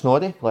bit like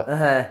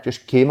Snoddy,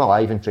 just came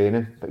alive in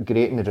training, but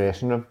great in the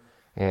dressing room.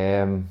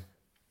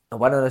 A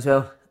winner as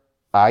well.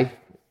 Aye.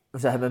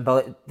 Was it him and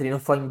Billy? Did he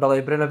not fling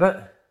Billy Brown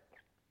about?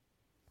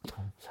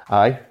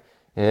 Aye.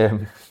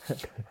 I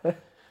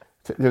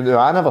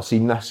never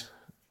seen this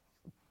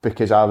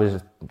because I was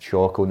in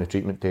shock on the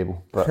treatment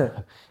table.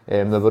 But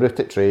they were out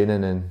at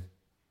training, and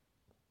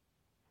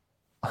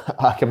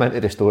I come into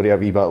the story a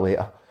wee bit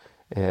later.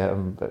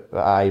 But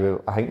I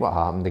think what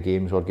happened, the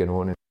games were going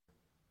on, and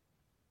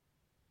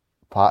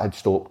Pat had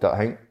stopped it, I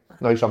think.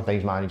 Now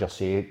sometimes managers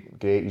say,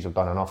 great, you've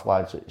done enough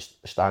lads,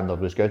 the standard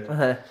was good.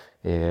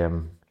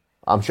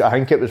 I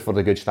think it was for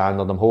the good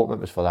standard. I'm hoping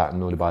it was for that and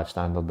not the bad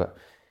standard. But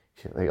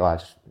like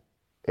lads,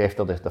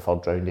 after the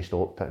third round, they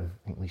stopped it and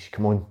I think,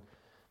 come on,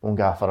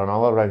 go for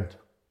another round.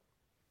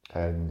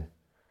 And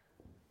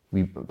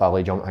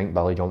Billy jumped in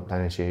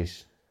and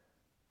says,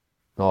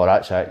 no,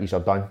 that's it, you're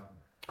done.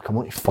 Come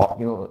on, fuck,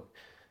 you know,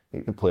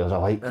 like the players are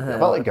like,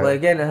 play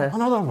again,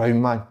 another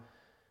round, man.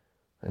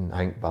 And I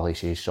think Billy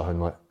says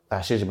something like,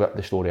 this is about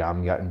the story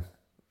I'm getting.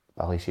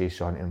 Billy says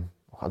something to him,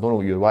 I don't know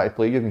what you want to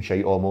play, you've been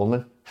shite all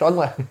morning.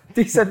 Suddenly,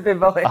 decent for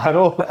Billy. I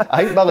know.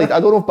 I think Billy, I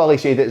don't know if Billy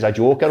said it as a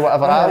joke or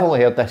whatever. I've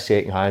only heard this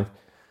second hand.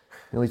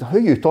 And he's like, who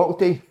are you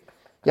talking to?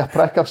 You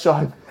prick or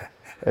something.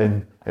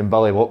 And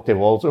Billy walked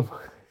towards him.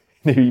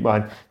 The wee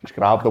man just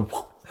grabbed him,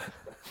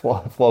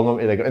 flung him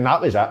to the ground. And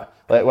that was it.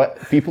 Like,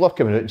 what, people are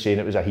coming out and saying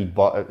it was a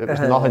headbutt. It was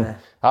nothing.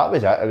 That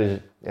was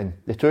it. And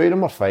the two of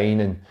them were fine.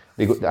 And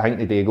I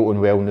think they got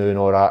on well now and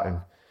all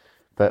that.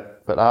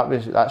 But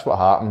that's what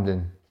happened.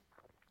 And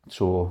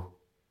so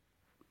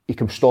he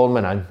comes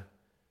storming in.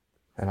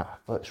 And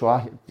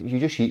you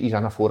just see he's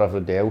in for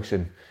everybody else,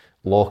 and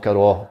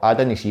locker I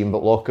didn't see him,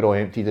 but locker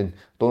emptied, and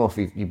don't know if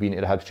you've been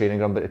to the Hibs training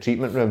ground, but the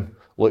treatment room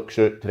looks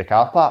out to the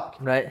car park.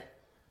 Right.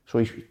 So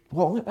he's,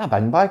 look at a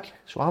bin bag.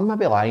 So I'm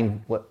maybe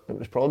lying, it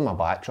was probably my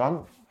back, so I'm,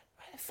 what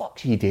the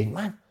fuck's he doing,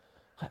 man?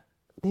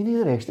 Any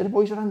of the rest of the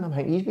boys are in, I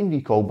think he's been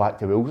recalled back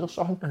to Wolves or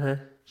something.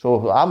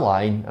 So I'm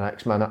lying, the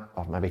next minute,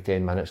 or maybe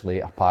 10 minutes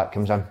later, Pat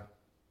comes in.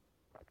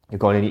 You're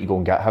going to need to go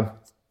and get him.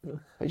 What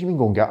do you mean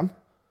go and get him?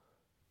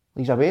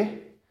 He's away.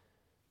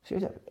 So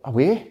he's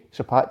away.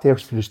 So Pat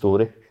tells me the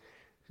story.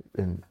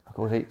 And I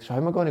go, right, so how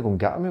am I going to go and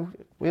get him?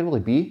 Where will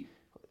he be?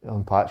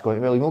 And Pat's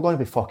going, well, he's not going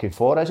to be fucking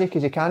far, is he?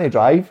 Because he can't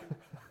drive.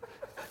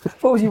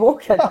 What was he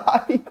walking?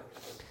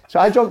 So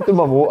I jumped in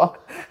my motor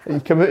and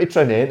he came out of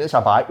Trinent, it's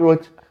a back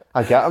road.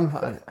 I get him.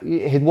 And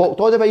he'd walked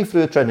all the way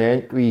through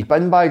Trinent with his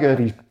bin bag out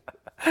his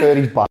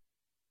back.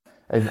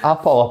 And I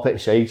pull up at the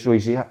side, so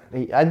he's right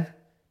in.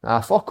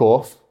 Fuck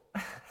off.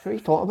 So what are you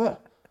talking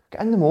about?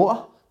 Get in the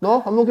motor.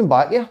 No, I'm not going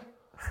back here.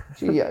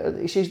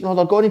 He says, no,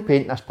 they're going to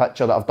paint this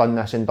picture that I've done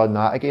this and done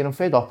that again. I'm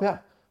fed up with it.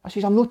 I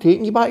says, I'm not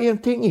taking you back here, I'm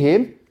taking you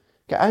home.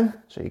 Get in.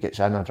 So he gets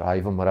in, I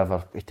drive him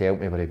wherever. He told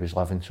me where he was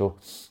living, so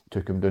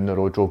took him down the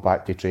road, drove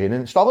back to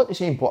training. Still at the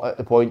same at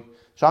the point.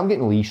 So I'm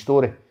getting Lee's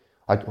story.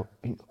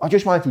 I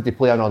just wanted to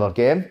play another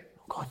game.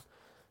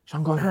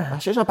 I'm going,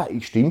 this is a bit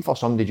extreme for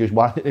somebody just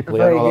wanting to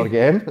play another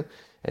game.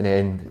 And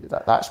then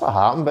that's what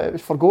happened, but it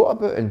was forgot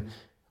about. And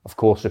of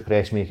course, the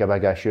press make a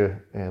big issue.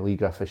 Leigh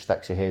Griffiths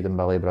sticks ahead in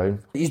Billy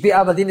Brown. He's beat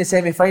Aberdeen in the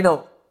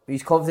semi-final. He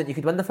was confident you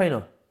could win the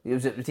final. It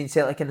was between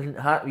Celtic and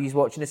Hearts. He was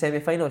watching the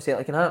semi-final,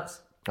 Celtic and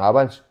Hearts. I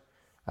was.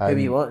 Who were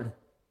you wanting?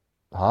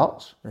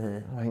 Hearts.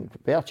 I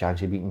think better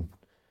chance of beating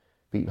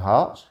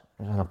Hearts.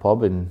 I was in a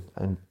pub in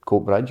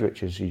Coatbridge,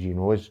 which is, as you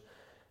know, is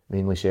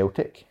mainly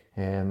Celtic.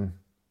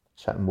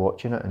 Sitting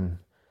watching it, and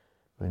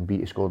when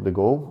Beattie scored the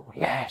goal,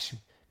 yes,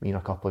 me and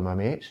a couple of my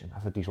mates, and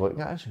everybody's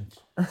looking at us and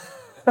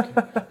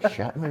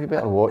shit, maybe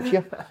better watch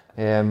you.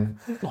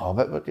 No,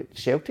 but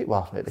Celtic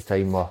were at the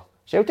time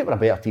Celtic were a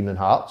better team than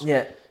Hearts.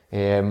 Yeah.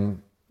 The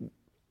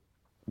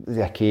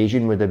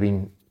occasion would have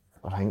been,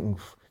 I think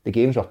the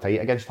games were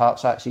tight against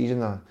Hearts that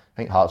season. I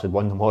think Hearts had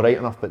won them all right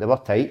enough, but they were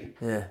tight.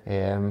 Yeah.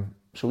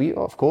 So we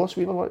were.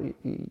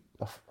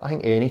 I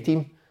think any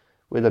team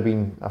would have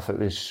been, if it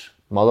was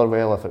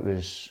Motherwell, if it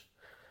was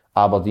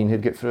Aberdeen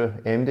who'd get through,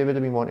 MD would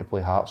have been wanting to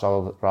play Hearts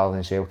rather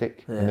than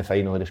Celtic in the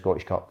final of the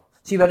Scottish Cup.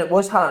 See, when it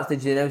was Hearts,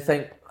 did you now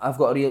think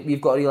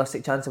we've got a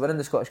realistic chance of winning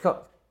the Scottish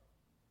Cup?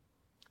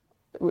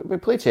 We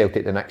played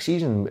Celtic the next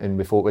season and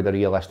we thought we had a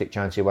realistic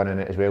chance of winning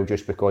it as well,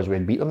 just because we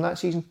had beat them that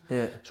season.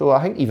 Yeah. So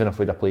I think even if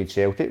we'd have played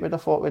Celtic, we'd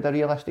have thought we had a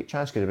realistic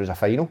chance because it was a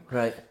final.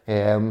 Right.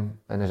 And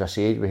as I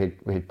said, we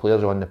had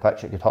players on the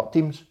pitch that could hurt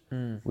teams.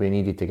 We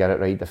needed to get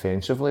it right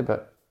defensively,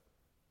 but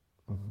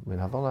we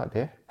never that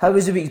day. How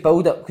was the week's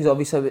build-up? Because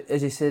obviously,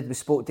 as you said, we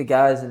spoke to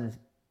Gaz and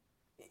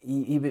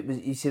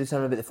he said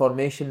something about the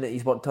formation that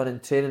he's worked on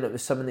in training. It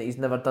was something that he's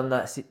never done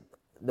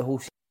the whole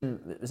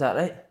season. Was that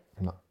right?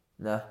 No.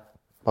 Nah.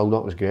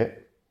 Build-up was great.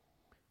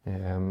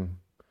 We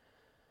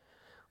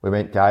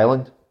went to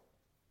Ireland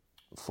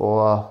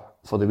for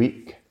the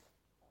week.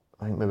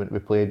 I think we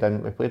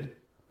played.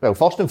 Well,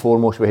 first and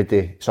foremost, we had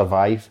to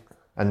survive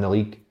in the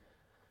league.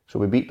 So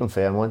we beat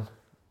Dunfermline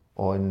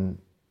on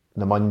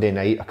the Monday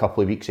night a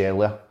couple of weeks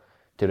earlier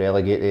to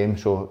relegate them.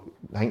 So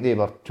I think they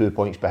were 2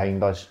 points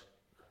behind us.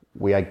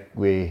 We had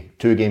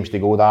 2 games to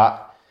go.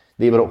 That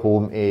they were at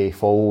home to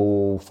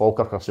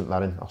Falkirk or St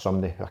Mirren or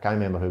somebody. I can't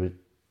remember who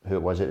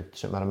it was at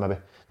St Mirren maybe.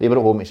 They were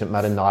at home to St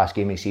Mirren the last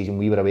game of the season.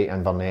 We were away to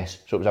Inverness.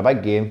 So it was a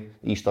big game,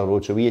 Easter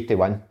Road, so we had to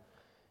win.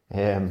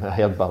 I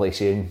heard Billy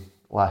saying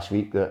last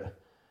week that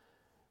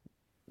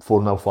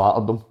 4-0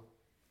 flattered them.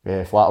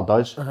 Flattered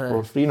us.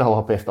 We're 3-0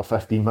 up after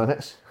 15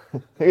 minutes.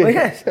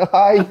 Yes.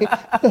 Aye.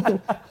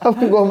 I've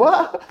been going,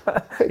 what?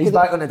 He's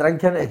back on the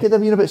drink, isn't he? It could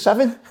have been about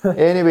 7.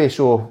 Anyway,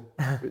 so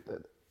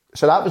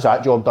that was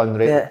that job done,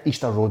 right? Yeah.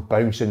 Easter Road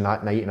bouncing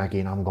that night, and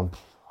again I'm going,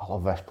 I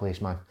love this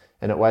place, man.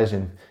 And it was,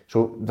 and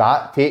so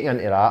that, taking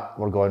into that,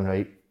 we're going,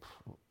 right,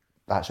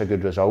 that's a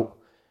good result.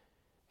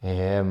 We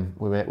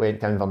went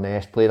to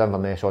Inverness, played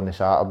Inverness on the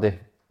Saturday.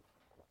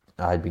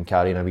 I had been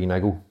carrying a wee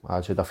niggle,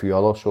 as had a few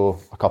others, so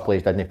a couple of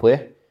us didn't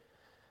play.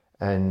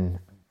 And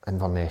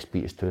Inverness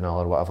beat us 2-0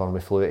 or whatever, and we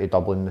flew to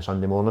Dublin the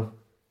Sunday morning.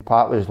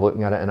 Pat was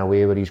looking at it in a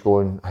way where he's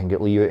going, I can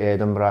get Lee out of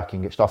Edinburgh, I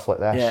can get stuff like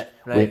this. Yeah,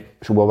 right.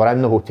 So we were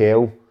in the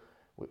hotel,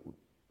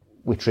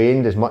 we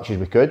trained as much as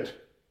we could,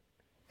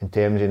 in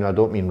terms of, I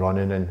don't mean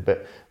running,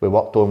 but we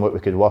worked on what we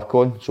could work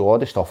on. So all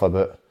the stuff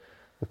about,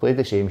 we played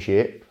the same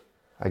shape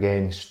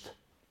against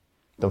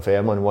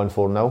Dunfermline, won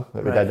 4-0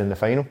 that we did in the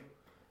final.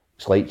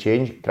 Slight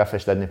change,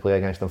 Griffiths didn't play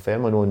against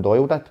Dunfermline, Owen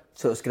Doyle did.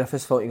 So it's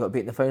Griffiths' fault you got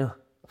beat in the final?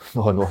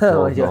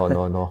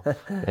 No.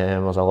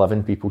 It was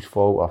 11 people's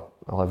fault,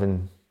 or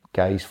 11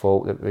 guys'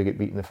 fault that we get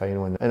beat in the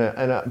final. And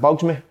it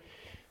bugs me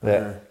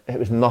that it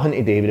was nothing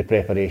to do with the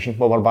preparation.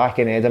 Well, we're back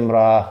in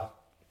Edinburgh,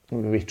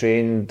 we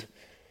trained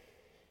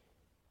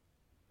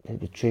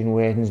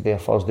Wednesday or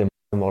Thursday,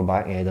 and we're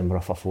back in Edinburgh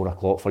for 4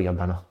 o'clock for your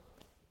dinner.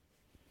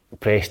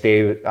 Press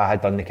day, I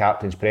had done the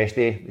captain's press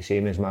day, the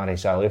same as Mari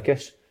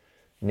Salukas.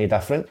 No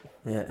different.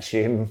 Yeah.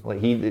 Same,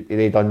 like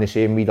they done the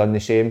same, we done the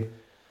same.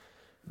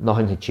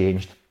 Nothing had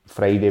changed.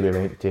 Friday we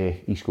went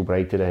to East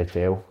Kilbride to the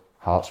hotel.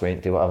 Hearts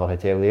went to whatever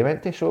hotel they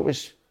went to, so it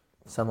was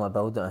similar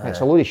build. It's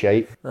a load of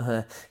shite.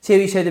 See how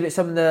you said about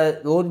some of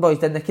the lone boys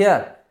didn't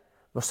care?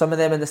 Were some of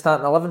them in the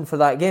starting 11 for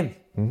that game?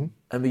 Mm-hmm.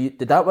 And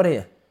did that worry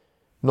you?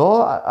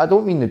 No, I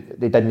don't mean that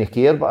they didn't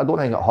care, but I don't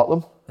think it hurt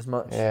them as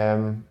much.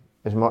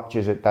 As much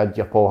as it did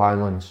your Paul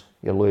Hanlons,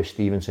 your Lewis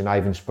Stevenson,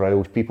 Ivan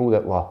Sprouse, people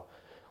that were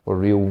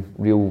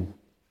real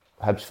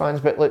Hibs fans.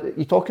 But like,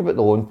 you talk about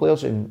the loan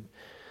players, and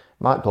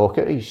Matt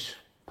Docherty's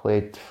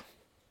played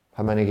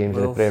how many games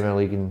in the Premier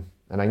League in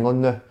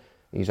England now?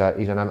 He's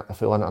a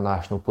full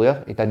international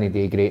player. He didn't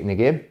do great in the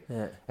game,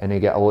 and he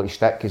got a lot of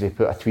stick because he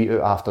put a tweet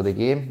out after the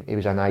game. He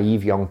was a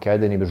naive young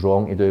kid and he was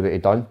wrong to do what he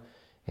done.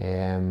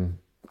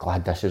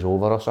 Glad this is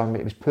over or something.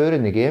 He was poor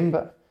in the game,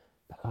 but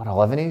there were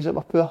 11 of us that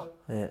were poor.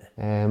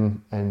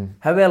 And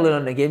how early on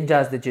in the game,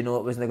 Jazz, did you know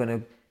it wasn't going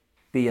to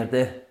be your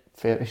day?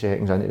 30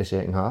 seconds into the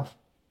second half.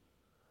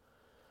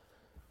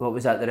 What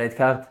was that, the red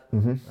card?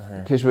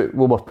 Because we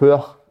were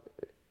poor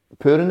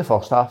in the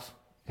first half.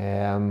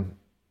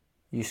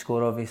 You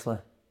score, obviously.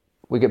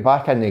 We get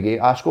back in the game.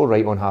 I scored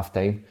right on half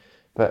time,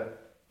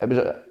 but it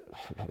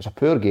was a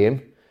poor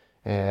game,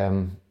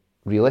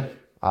 really,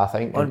 I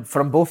think.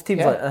 From both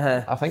teams?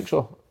 Yeah, I think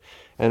so.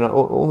 And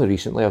only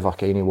recently have I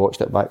kind of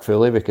watched it back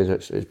fully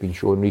because it's been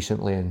shown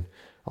recently and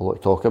a lot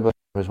to talk about.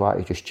 I was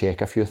wanting to just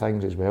check a few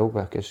things as well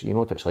because you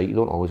know what it's like, you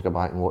don't always go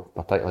back and watch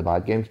particularly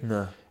bad games.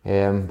 No.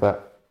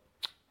 But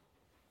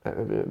it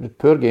was a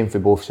poor game for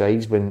both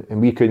sides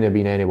and we couldn't have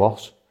been any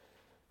worse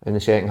in the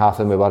second half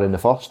than we were in the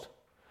first.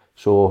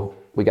 So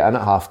we get in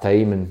at half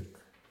time and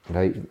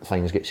right,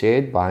 things get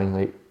said, bang,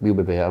 like we'll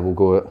be better, we'll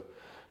go out.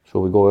 So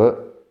we go out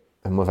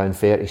and within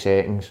 30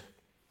 seconds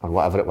or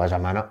whatever it was, a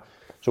minute.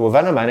 So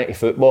within a minute of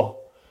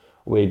football,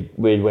 we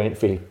went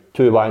from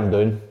 2-1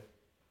 down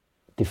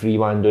to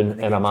 3-1 down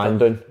and a man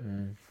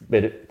down.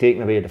 But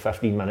taking away the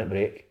 15-minute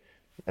break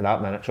in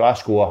that minute. So I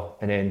score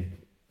and then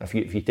if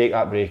you take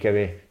that break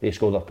away, they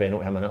score their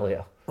penalty a minute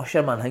later. What's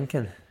your man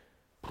thinking?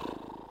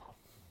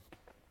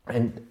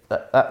 And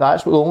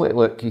that's the only,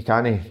 look, you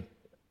can't,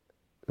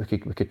 we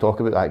could talk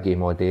about that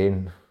game all day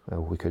and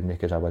well, we couldn't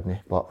because I wouldn't,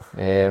 but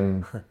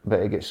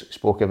it gets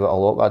spoken about a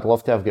lot. But I'd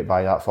love to have got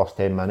by that first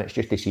 10 minutes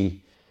just to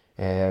see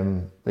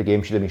the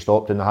game should have been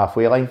stopped on the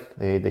halfway line,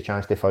 the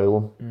chance to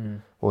foul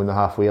him on the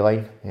halfway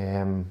line,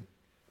 then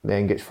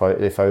they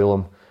foul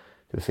him.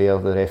 To be fair,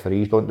 the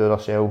referees don't do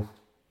themselves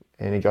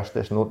any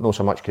justice, not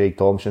so much Craig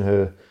Thompson,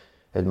 who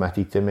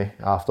admitted to me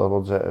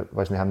afterwards that it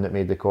wasn't him that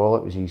made the call,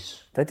 it was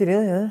his... Did he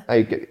really, yeah?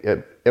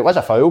 It was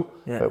a foul,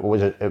 yeah. It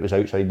was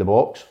outside the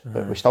box,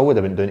 but we still would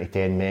have been down to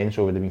 10 men,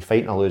 so we'd have been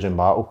fighting a losing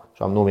battle,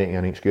 so I'm not making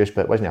an excuse,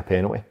 but it wasn't a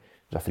penalty, it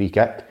was a free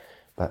kick.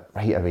 But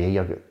right away,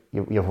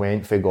 you've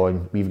went for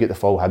going, we've got the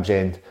full Hibs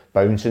end,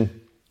 bouncing,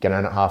 getting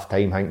in at half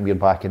time, thinking we're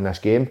back in this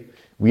game.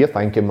 We're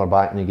thinking we're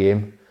back in the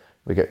game,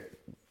 we get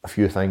a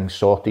few things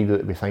sorted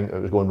that we think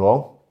that was going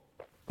wrong,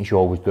 as you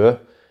always do.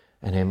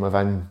 And then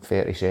within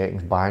 30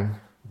 seconds, bang,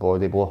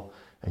 body blow,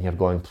 and you're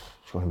going,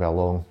 it's going to be a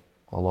long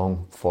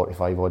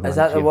 45 odd minutes. Is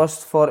that the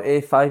worst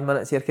 45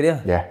 minutes of your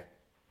career? Yeah.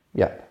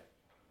 Yep.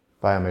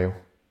 By a mile.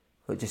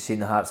 But just seeing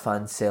the Hearts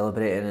fans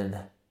celebrating and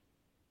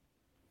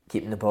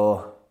keeping the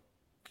ball.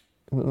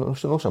 Not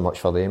so much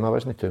for them, I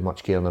wasn't too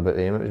much caring about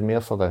them, it was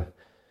more for the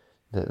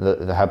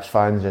Hibs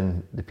fans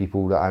and the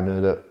people that I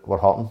knew that were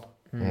hurting,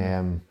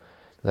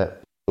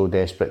 that were so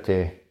desperate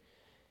to,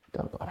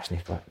 I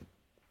wasn't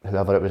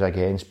whoever it was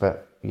against,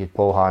 but you had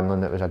Paul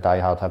Hanlon that was a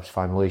die-hard Hibs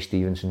fan, Louis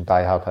Stevenson,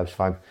 die-hard Hibs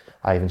fan,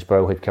 Ivan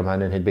Sproul had come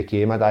in and had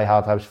became a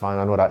die-hard Hibs fan.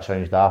 I know that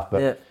sounds daft,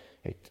 but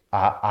yeah.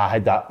 I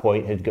had that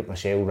point, had got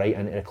myself right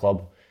into the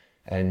club,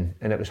 and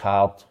it was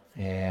hard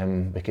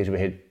because we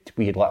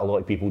had let a lot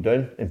of people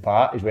down, in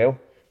Pat as well.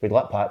 We'd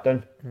let Pat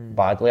down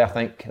badly, I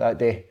think, that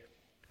day,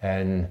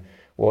 and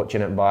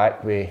watching it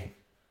back, there's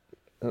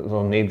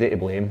nobody to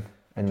blame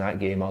in that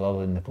game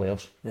other than the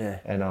players,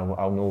 and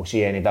I'll not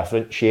see any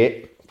different.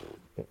 Shape,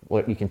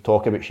 look, you can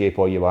talk about shape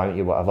all you want,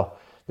 whatever.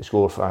 I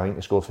think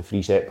they scored for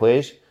 3 set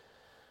plays.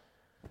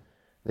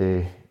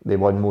 They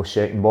won most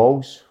second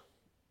balls.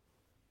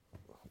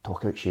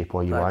 Talk about shape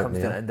all you want. That comes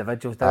down to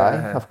individuals,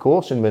 of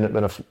course, and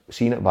when I've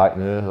seen it back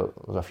now,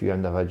 there's a few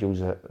individuals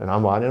that, and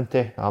I'm one of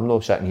them I'm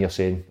not sitting here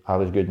saying I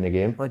was good in the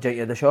game. What,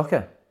 you the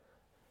shocker?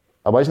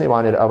 I wasn't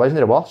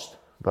the worst,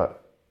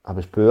 but I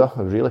was poor.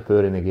 I was really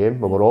poor in the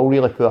game. We were all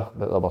really poor,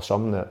 but there were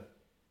some that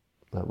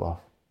were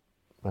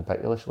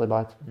ridiculously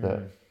bad.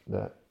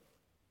 That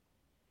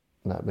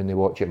when they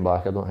watch it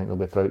back, I don't think they'll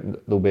be proud.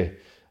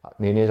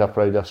 None are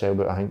proud of themselves,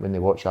 but I think when they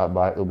watch that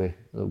back, they'll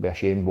be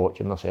ashamed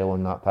watching themselves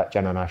on that pitch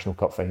in a National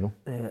Cup final.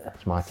 Yeah.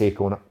 That's my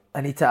take on it.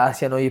 I need to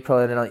ask you, I know you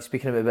probably didn't like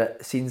speaking about it,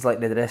 but scenes like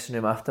the dressing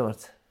room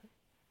afterwards.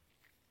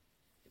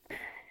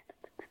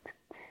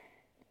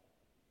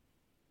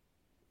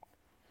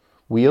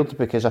 Weird,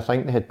 because I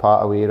think they had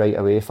Pat right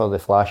away for the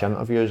flash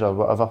interviews or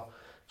whatever,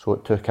 so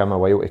it took him a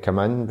while to come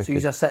in. So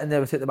you're sitting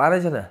there without the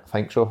manager now? I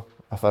think so,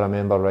 if I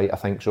remember right, I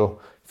think so.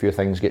 A few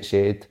things get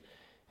said.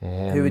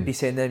 Who would be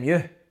saying them,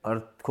 you?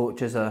 Or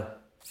coaches?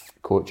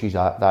 Coaches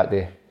that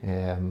day.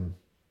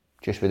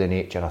 Just with the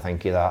nature, I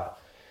think, of that.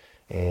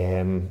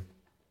 The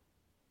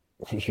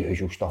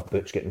usual stuff,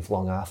 boots getting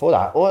flung off,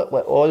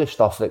 all the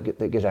stuff that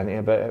goes into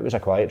it, but it was a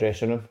quiet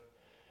dressing room,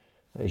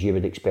 as you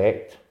would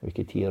expect. We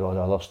could hear all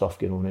the other stuff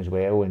going on as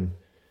well, and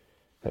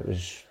there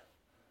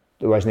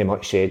wasn't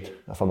much said,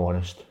 if I'm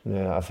honest.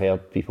 I've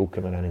heard people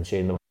coming in and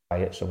saying there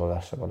riots over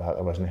this or that,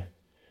 there wasn't.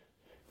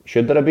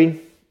 Should there have been?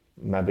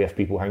 Maybe if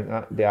people think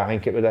that, do I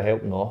think it would have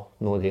helped? No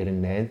there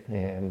and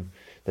then.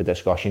 The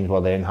discussions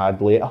were then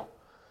had later.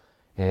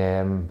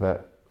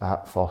 But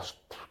that first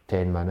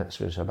 10 minutes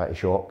was a bit of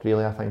shock,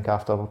 really, I think,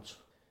 afterwards.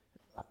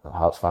 The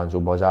Hearts fans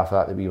will buzz after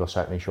that we were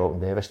sitting in shock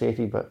and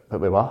devastated, but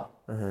we were.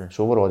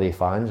 So were all the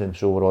fans, and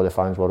so were all the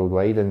fans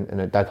worldwide, and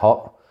it did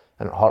hurt,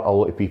 and it hurt a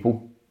lot of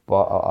people.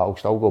 But I'll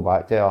still go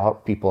back to it. It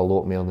hurt people a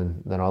lot more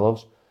than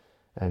others,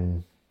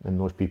 and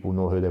those people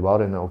know who they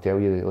were, and I'll tell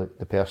you,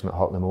 the person that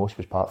hurt the most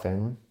was Pat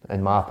Fenlon,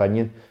 in my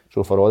opinion.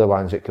 So for all the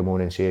ones that come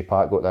on and say,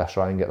 Pat got this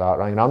wrong, get that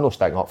wrong, and I'm not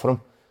sticking up for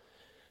him.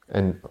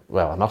 And,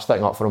 well, I'm not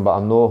sticking up for him, but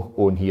I'm not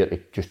on here to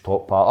just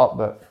talk Pat up,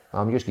 but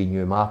I'm just giving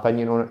you my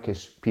opinion on it,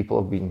 because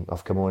people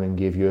have come on and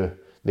gave you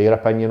their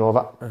opinion of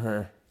it,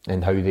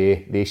 and how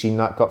they seen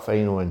that cup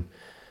final, and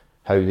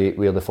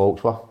where the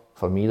faults were.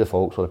 For me, the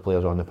faults were the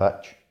players on the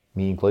pitch,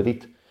 me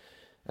included.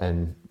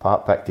 And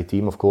Pat picked the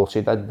team, of course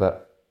he did,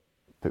 but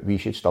we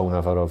should still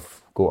never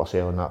have got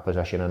ourselves in that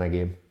position in a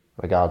game,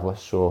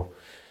 regardless. So,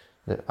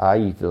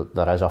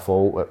 there is a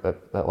fault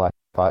at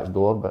Pat's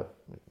door, but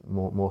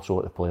more so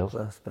at the players.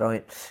 That's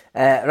brilliant.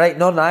 Right,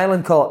 Northern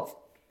Ireland call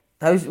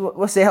it.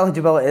 What's the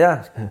eligibility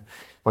there?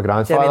 My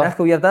grandfather. Jimmy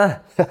Nicholl, your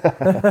dad?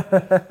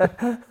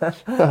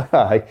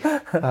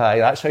 Aye,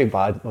 that's how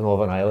bad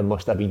Northern Ireland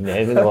must have been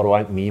then when they were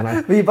wanting me,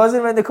 man. Were you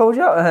buzzing when they called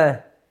you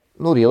up?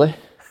 Not really.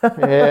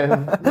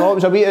 No,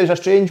 it was a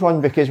strange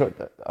one, because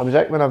I was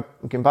when I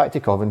came back to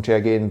Coventry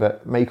again,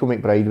 but Michael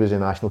McBride was the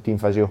national team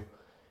physio,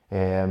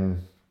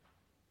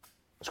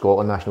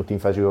 Scotland national team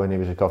physio, and he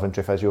was a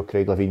Coventry physio.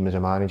 Craig Levine was a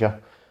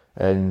manager,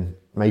 and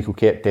Michael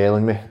kept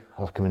telling me,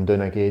 they're coming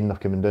down again, they're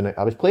coming down.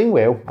 I was playing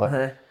well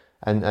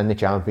in the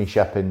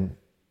championship, and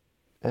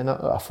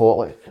I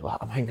thought,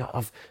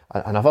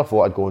 I never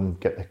thought I'd go and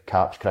get the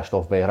caps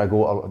Christoph Berg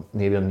or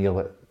nowhere near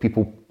like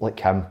people like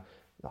him.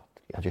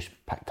 I just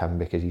picked him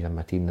because he's in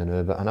my team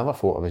now, but I never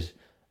thought I was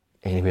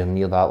anywhere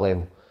near that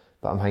level.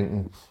 But I'm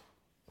thinking,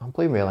 I'm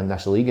playing well in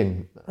this league,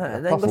 and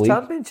an English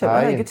championship,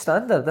 good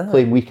standard.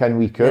 Playing week in,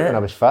 week out, and I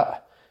was fit.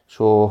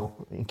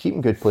 So, and keeping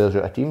good players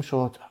out of team.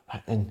 So,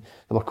 and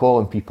they were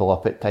calling people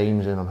up at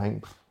times, and I'm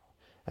thinking,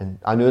 and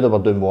I knew they were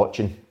doing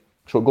watching.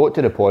 So it got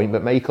to the point,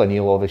 but Michael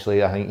O'Neill,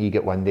 obviously, I think he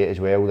got one day as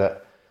well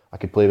that I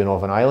could play with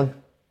Northern Ireland.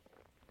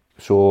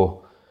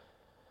 So,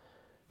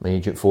 my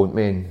agent phoned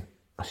me, and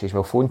I says,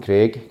 well, phone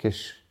Craig,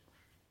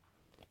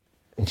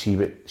 and see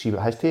what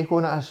his take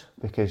on it is,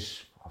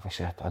 because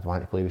obviously I'd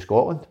want to play with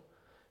Scotland.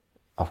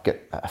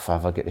 If I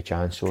ever get the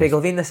chance. So Craig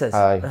Levine, this is?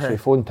 Aye, so he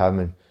phoned him,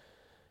 and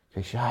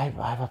he said,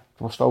 aye,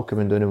 we're still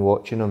coming down and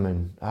watching him,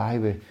 and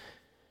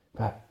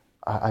but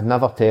I'd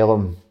never tell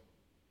him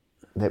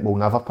that we'll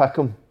never pick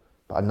him,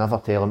 but I'd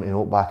never tell him to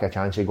not back a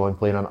chance of going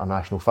playing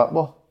international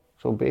football.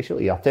 So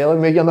basically, you're telling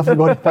me you're never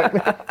going to pick me?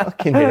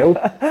 Fucking hell.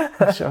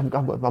 So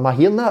am I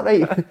hearing that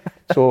right?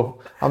 So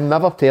I'm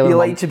never telling him.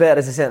 He liked you better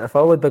as a centre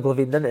forward, Big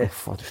Levine, didn't he?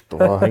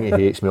 I think he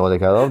hates me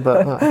altogether,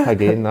 but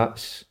again,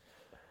 that's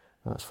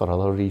for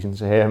other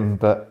reasons.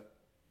 But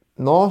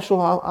no,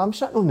 so I'm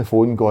sitting on the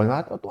phone going,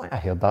 I don't think I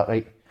heard that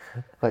right.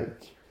 Like,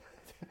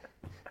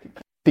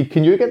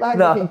 can you get that?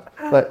 No.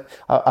 Like,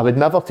 I would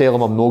never tell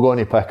him I'm not going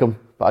to pick him,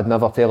 but I'd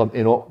never tell him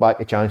to not back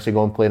a chance to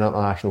go and play in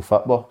international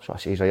football. So I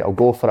says, right, I'll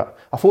go for it.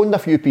 I phoned a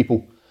few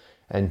people,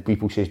 and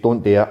people says,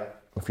 don't do it.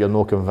 If you're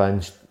not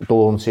convinced,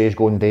 Dolan says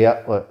go and do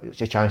it. Like,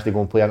 it's a chance to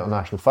go and play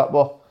international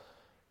football.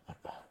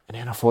 And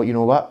then I thought, you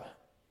know what?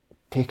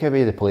 Take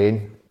away the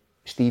playing.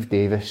 Steve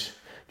Davis,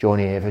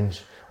 Johnny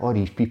Evans, all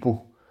these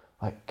people.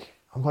 Like,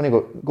 I'm going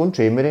to go and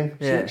train with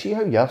them. See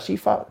how you are. See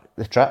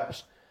the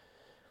trips.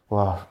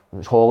 Well, it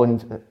was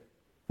Holland.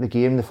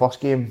 The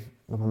first game,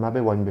 maybe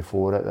one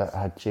before it that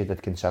I had said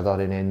I'd consider,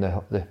 and then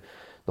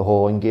the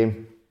Holland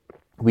game,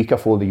 a week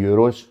before the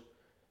Euros.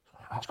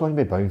 That's going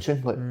to be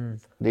bouncing. Like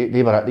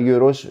they were at the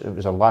Euros. It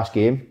was our last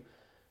game.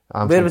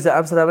 Where was it?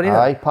 Amsterdam Arena?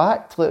 Aye,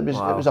 packed. Like, it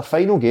was a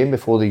final game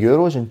before the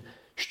Euros, and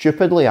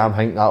stupidly, I'm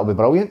thinking that'll be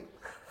brilliant.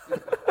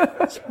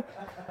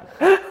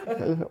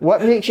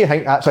 What makes you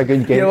think that's a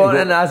good game? You want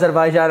in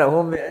Azerbaijan at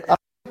home, mate?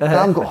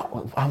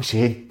 I'm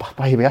saying,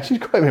 by the way, this is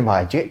going to be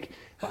magic.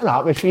 What an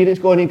atmosphere it's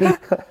going to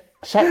be.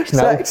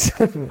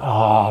 6-0.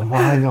 Oh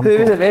man, who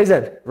was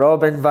amazing?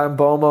 Robin, Van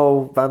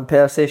Bommel, Van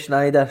Persie,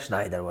 Schneider.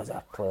 Schneider was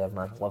a player,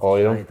 man. Loved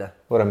Schneider.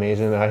 What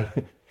amazing, aye.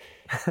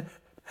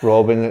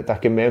 Robin, that I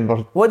can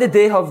remember. What did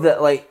they have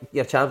that, like,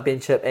 your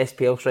championship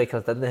SPL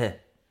strikers didn't they?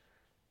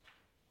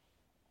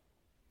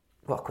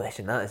 What a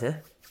question that is, eh?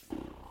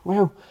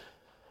 Well,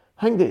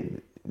 I think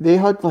that they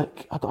had,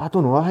 like, I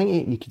don't know, I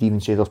think you could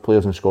even say there's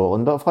players in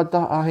Scotland that have had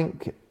that. I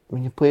think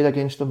when you played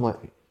against them, like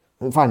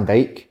Van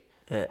Dijk,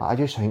 I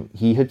just think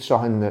he had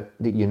something that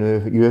you knew,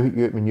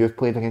 when you've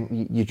played against,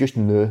 you just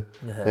knew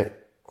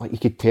that, like, you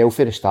could tell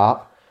for the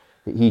start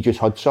that he just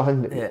had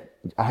something that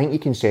I think you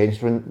can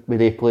sense with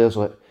the players,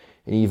 like,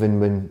 and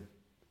even when,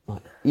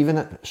 like, even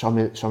at some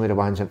of the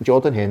ones,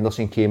 Jordan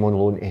Henderson came on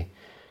loan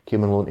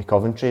to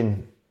Coventry,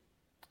 and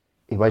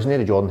he wasn't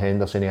the Jordan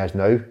Henderson he is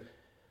now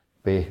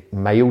by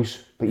miles,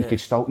 but you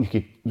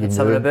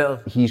Something knew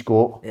about him.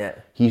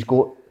 he's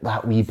got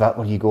that wee bit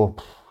where you go,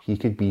 he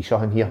could be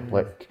something here,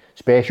 like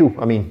special.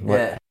 I mean,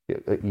 like,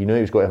 you know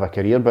he was going to have a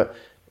career, but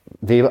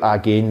they were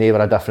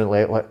a different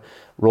level. Like,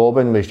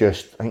 Robin was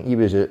just, I think he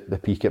was at the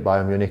peak at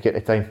Bayern Munich at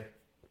the time,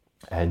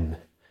 and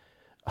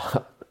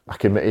I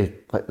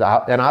committed like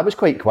that, and I was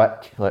quite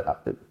quick. Like,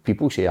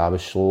 people say I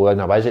was slow,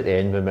 and I was at the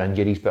end with my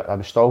injuries, but I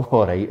was still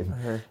all right.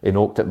 And he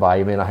knocked it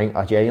by me, and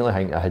I genuinely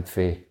think I had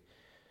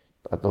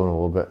I don't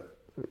know, but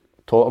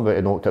talking about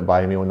he knocked it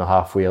by me on the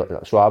halfway.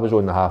 So I was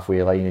on the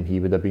halfway line, and he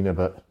would have been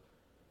about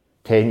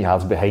 10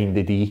 yards behind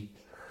the D.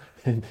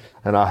 And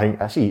I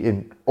think,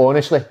 and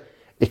honestly,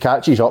 he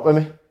catches up with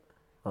me,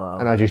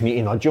 and I just need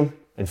to nudge him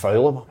and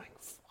foul him. I'm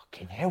like,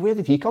 fucking hell, where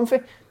did he come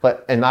from?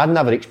 Like, and I'd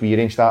never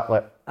experienced that.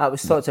 Like, that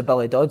was thoughts of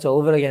Billy Dodds all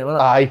over again,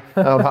 wasn't it?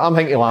 Aye, I'm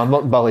thinking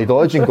Lambert and Billy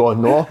Dodds and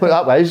going, no,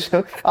 that was.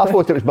 I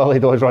thought it was Billy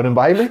Dodds running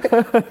by me.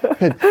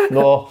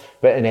 No,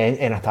 but and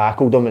I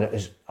tackled him, and it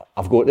was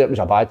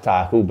a bad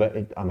tackle, but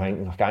I'm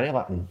thinking, I can't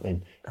let him.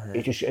 And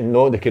he just, and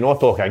no, they cannot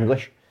talk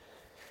English.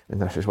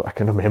 And this is what I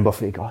can remember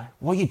from the guy.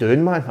 What are you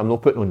doing, man? I'm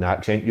not putting on the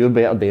accent. You're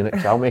better doing it,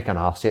 because I'll make an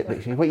arse it. But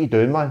he said, what are you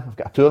doing, man? I've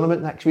got a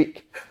tournament next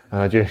week.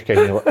 And I just kind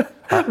of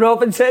like...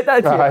 Robin said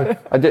that to you?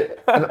 I did,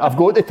 and I've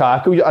got the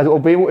tackle. I'll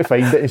be able to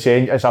find it and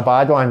say, it's a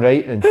bad one,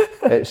 right? And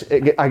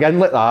again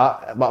like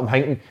that, but I'm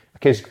thinking,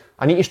 because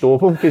I need to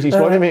stop him, because he's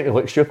going to make me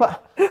look stupid.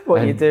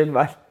 What are you doing,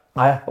 man?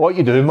 What are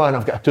you doing, man?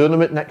 I've got a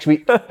tournament next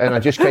week. And I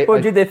just kind of...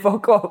 What did you do,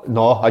 fuck off?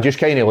 No, I just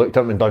kind of looked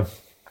at him and done...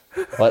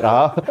 like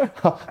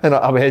that, and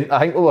I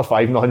think we were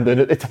 5-0 down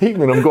at the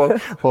time, and I'm going,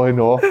 oh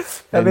no.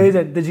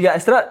 Amazing. Did you get a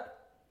strip?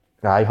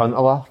 Aye,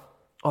 Huntelaar.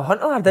 Oh,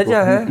 Huntelaar, did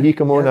you? He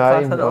came on, I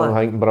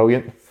think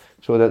brilliant.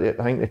 So that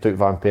I think they took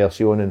Van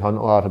Persie on, and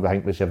Huntelaar, I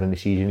think, was having the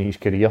season of his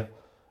career.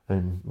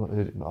 And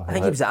I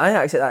think he was at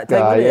Ajax at that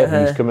time.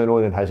 Yeah, he's coming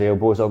on, and his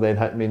elbows are then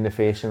hitting me in the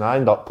face, and I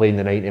ended up playing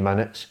the 90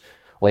 minutes,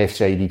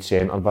 left-sided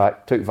centre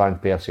back. Took Van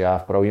Persie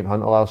off, brilliant.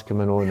 Huntelaar's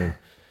coming on, and it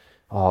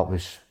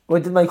was.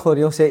 What did Michael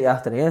O'Neill say to you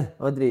after the game?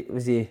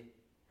 Was he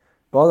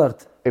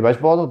bothered? He was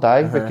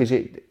bothered, because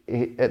he,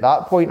 at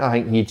that point I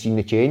think he'd seen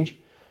the change.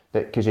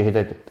 Because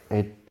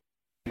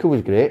Michael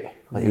was great,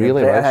 like, he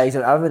really was.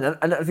 I've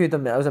interviewed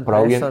him, I was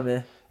impressed with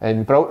him.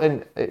 And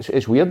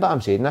it's weird that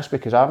I'm saying this,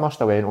 because I must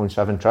have went on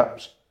 7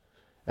 trips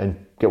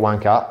and get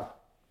 1 cap.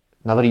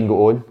 Never even got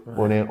on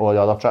all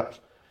the other trips.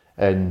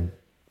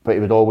 But he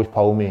would always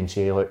pull me and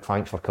say, look,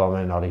 thanks for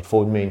coming, or he'd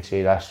phone me and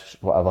say this,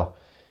 whatever.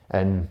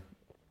 And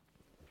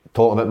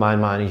talking about man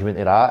management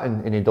of that,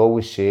 and he'd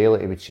always say,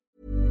 like, he would say,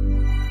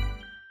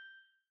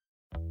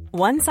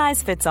 One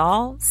size fits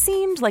all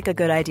seemed like a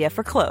good idea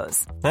for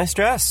clothes. Nice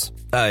dress.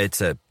 It's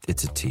a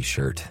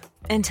t-shirt.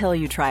 Until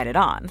you tried it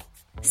on.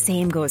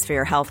 Same goes for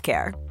your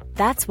healthcare.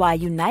 That's why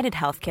United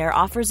Healthcare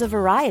offers a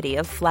variety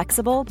of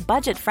flexible,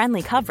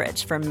 budget-friendly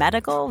coverage for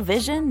medical,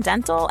 vision,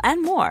 dental,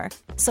 and more.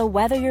 So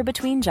whether you're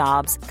between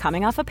jobs,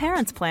 coming off a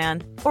parent's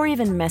plan, or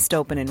even missed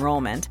open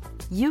enrollment,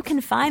 you can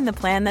find the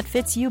plan that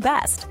fits you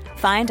best.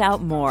 Find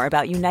out more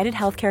about United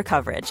Healthcare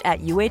coverage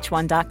at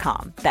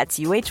uh1.com. That's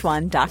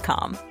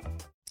uh1.com.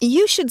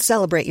 You should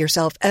celebrate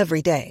yourself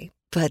every day,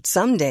 but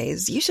some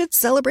days you should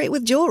celebrate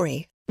with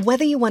jewelry.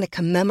 Whether you want to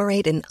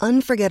commemorate an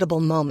unforgettable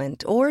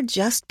moment or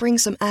just bring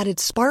some added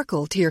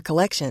sparkle to your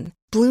collection,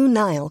 Blue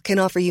Nile can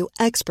offer you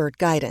expert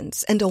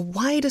guidance and a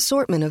wide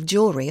assortment of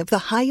jewelry of the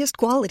highest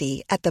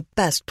quality at the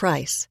best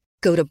price.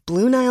 Go to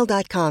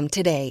BlueNile.com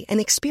today and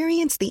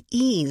experience the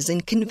ease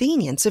and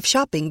convenience of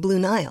shopping Blue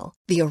Nile,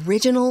 the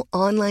original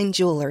online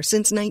jeweler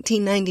since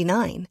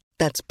 1999.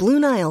 That's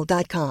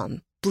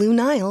BlueNile.com.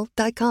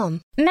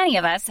 BlueNile.com. Many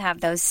of us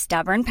have those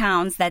stubborn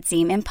pounds that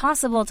seem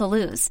impossible to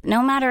lose,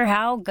 no matter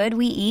how good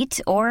we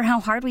eat or how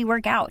hard we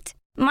work out.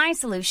 My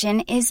solution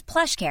is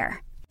PlushCare.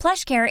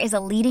 PlushCare is a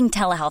leading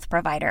telehealth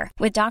provider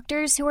with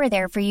doctors who are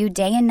there for you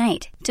day and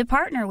night to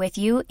partner with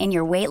you in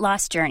your weight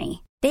loss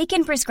journey. They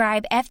can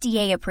prescribe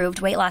FDA-approved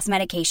weight loss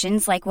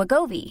medications like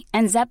Wegovy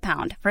and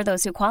Zepbound for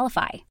those who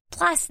qualify.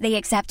 Plus, they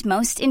accept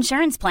most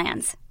insurance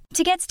plans.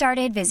 To get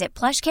started, visit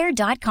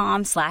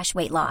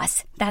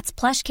plushcare.com/weightloss. That's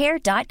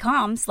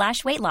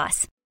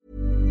plushcare.com/weightloss.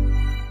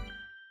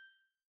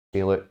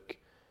 Say, look,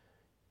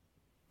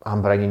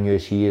 I'm bringing you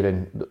here,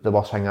 and the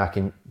worst thing I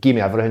can... Give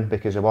me everything,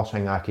 because the worst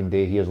thing I can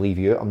do here is leave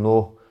you out. I'm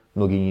not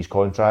giving you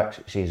contracts,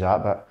 it says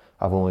that, but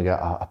I've only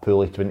got a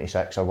pool of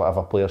 26 or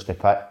whatever players to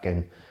pick,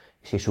 and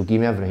he says, so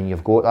give me everything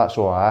you've got, that's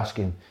all I ask.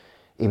 And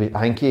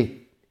I think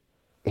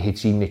he'd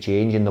seen the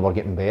change, and they were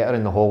getting better,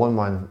 and the Holland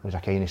one was a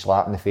kind of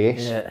slap in the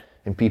face. Yeah.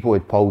 And people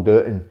had pulled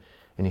out, and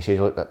he says,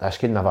 look, this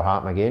can never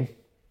happen again.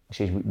 He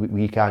says,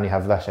 we can't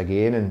have this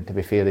again, and to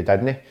be fair, they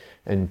didn't.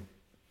 And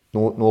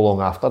no long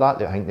after that,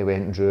 I think they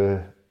went and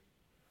drew.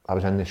 I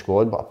was in the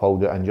squad, but I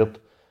pulled out injured.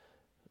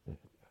 It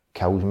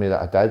kills me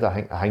that I did.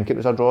 I think it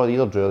was a draw. They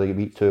either drew, they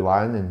beat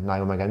 2-1, and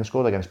Niall McGinn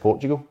scored against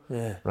Portugal.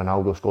 Yeah.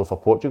 Ronaldo scored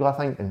for Portugal, I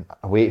think, and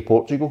away to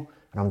Portugal.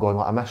 And I'm going,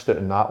 like, I missed out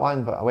on that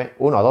one, but I went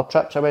on other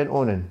trips I went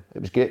on, and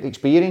it was great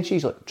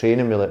experiences, like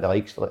training with like the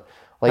likes. Like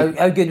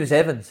how good was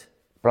Evans?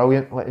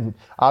 brilliant. Like, and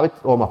I would,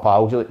 all my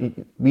pals, like,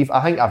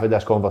 I think I've had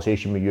this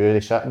conversation with you, they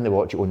sit and they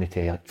watch it on the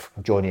telly,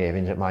 like, Johnny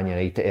Evans at Man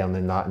United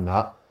earning that and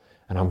that,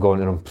 and I'm going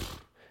to them,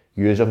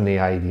 yous have no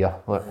idea,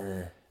 like,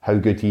 how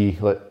good he,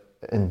 like,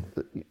 and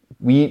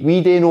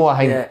we do know,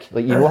 I think,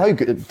 like, you know how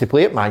good, to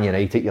play at Man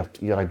United,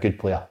 you're a good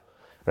player,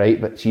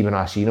 right, but see when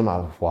I seen him, I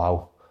was,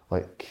 wow,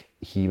 like,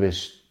 he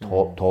was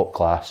top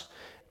class.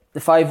 The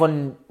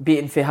 5-1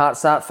 beating for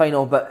Hearts that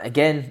final, but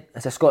again,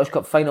 it's a Scottish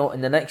Cup final,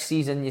 and the next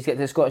season you get to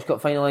the Scottish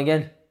Cup final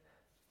again.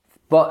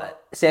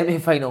 But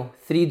semi-final,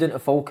 3 down to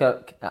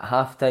Falkirk at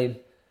half-time.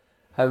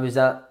 How was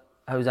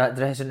that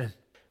dressing room?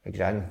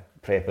 Again,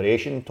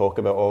 preparation, talk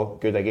about all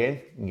good again,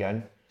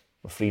 we're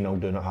 3-0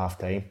 down at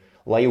half-time.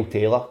 Lyle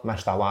Taylor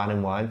missed a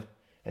 1-1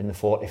 in the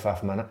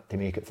 45th minute to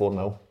make it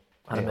 4-0.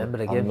 I remember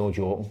the game. I'm no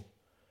joking.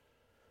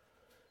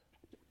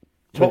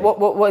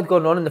 What had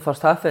gone on in the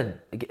first half then?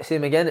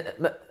 Same again,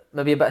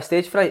 maybe a bit of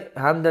stage fright,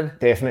 Hampden?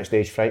 Definite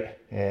stage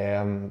fright.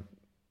 Pat,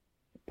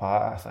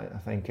 I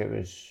think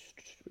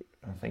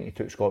he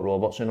took Scott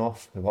Robertson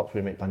off. He worked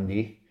with him at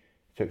Dundee. He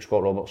took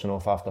Scott Robertson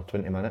off after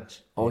 20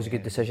 minutes. Always a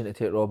good decision to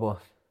take Rob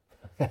off.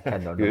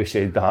 You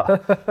said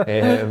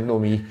that, no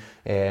me.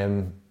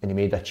 And he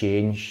made a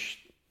change,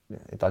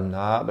 he done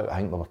that, but I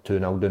think we were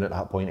 2-0 down at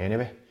that point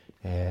anyway.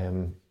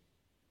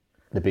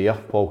 The Bear,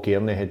 Paul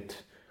Kearney had,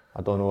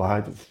 I don't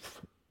know,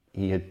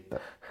 he had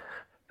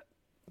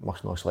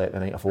must not have slept the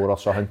night before or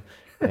something.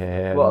 What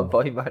a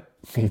boy, man.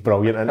 He's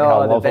brilliant, isn't he?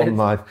 I love him,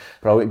 man.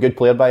 Brilliant, good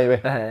player by the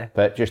way.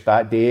 But just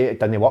that day, it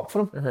didn't work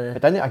for him.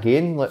 It didn't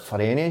again, like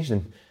for Ennis,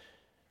 and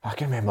I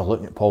can remember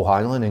looking at Paul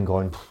Hanlon and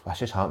going,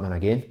 this is happening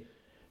again.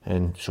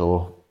 And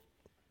so,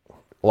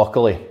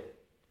 luckily,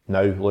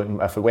 now, looking,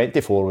 if it went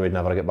to 4, we would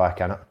never get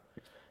back in it.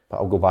 But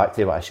I'll go back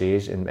to what I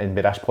says, and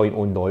by this point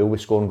on, Doyle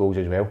was scoring goals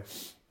as well.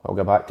 I'll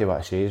go back to what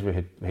I says, we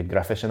had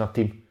Griffiths in our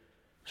team.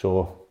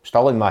 So,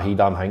 still in my head,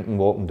 I'm thinking,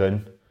 walking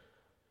down,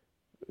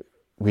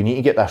 we need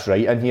to get this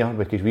right in here,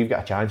 because we've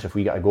got a chance if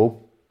we get a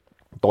goal.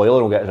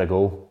 Doyle will get us a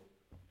goal,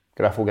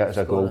 Griff will get us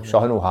a goal,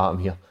 something will happen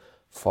here.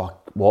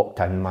 Fuck, walked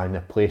in, man, the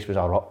place was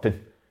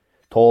erupting.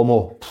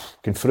 Tomo,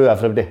 going through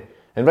everybody.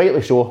 And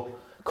rightly so,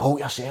 call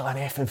yourself an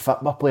effing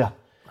football player.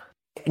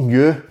 And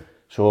you.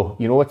 So,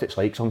 you know what it's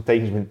like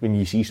sometimes when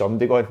you see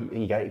somebody going,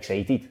 you get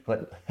excited,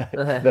 like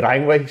the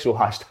wrong way. So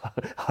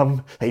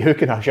I'm like, who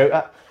can I shout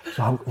at?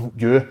 So I'm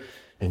you,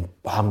 and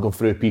I'm going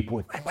through people,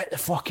 and what the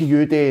fuck are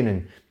you doing?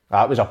 And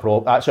that was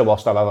that's the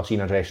worst I've ever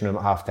seen a dressing room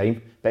at half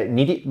time. But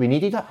we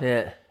needed it.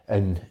 Yeah.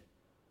 And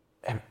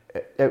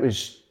it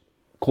was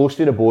close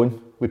to the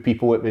bone with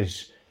people. It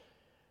was,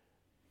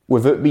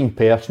 without being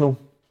personal,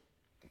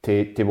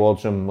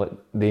 towards them, like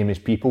them as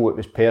people, it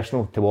was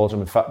personal towards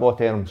them in football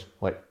terms,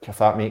 like, if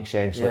that makes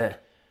sense. Yeah. Like,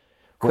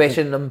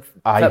 question them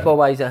football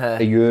wise, you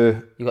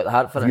got the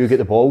heart for it. You get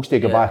the balls to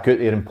go back out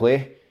there and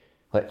play.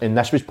 Like, and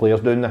this was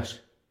players doing this,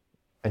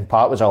 and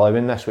Pat was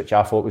allowing this, which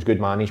I thought was good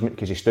management,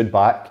 because he stood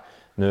back.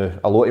 Now,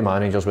 a lot of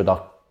managers would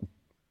have,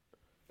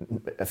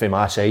 from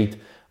my side,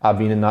 I've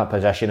been in that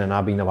position, and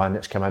I've been the one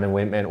that's come in and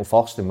went mental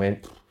first and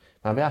went,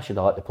 maybe I should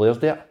have let the players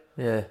do it.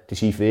 Yeah. To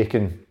see if they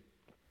can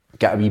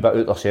get a wee bit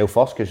out themselves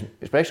first, because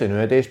especially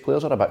nowadays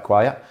players are a bit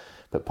quiet.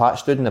 But Pat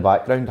stood in the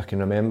background, I can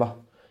remember,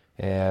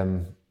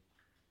 and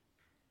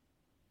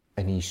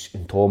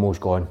Tomo's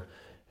gone,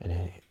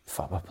 and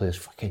football players,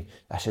 fucking,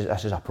 this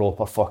is a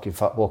proper fucking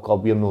football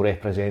club, we're not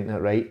representing it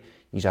right,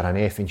 he's an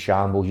effing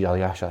shambles, he's a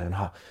yes, and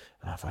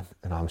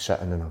I'm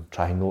sitting and I'm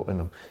trying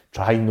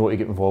not to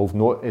get involved,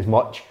 not as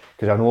much,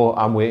 because I know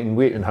I'm waiting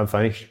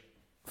him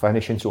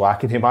finishing so I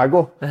can have my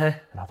go. And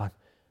I went,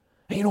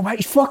 you know what,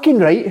 he's fucking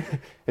right.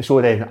 And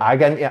so then I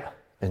get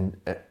into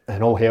it,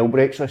 and all hell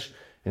breaks loose,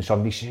 and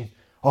somebody's saying,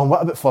 oh, and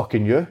what about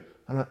fucking you?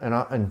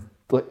 And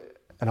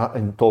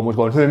Tom was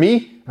going, who,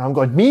 me? And I'm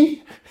going,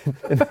 me?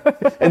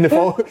 And the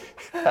fall,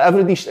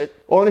 everybody's,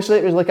 honestly,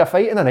 it was like a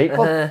fight in a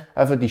nightclub.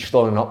 Everybody's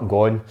standing up and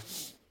going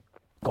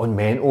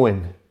mental,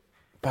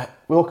 but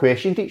we all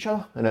questioned each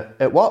other, and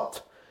it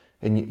worked.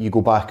 And you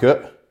go back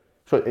out,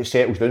 so it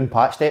settles down,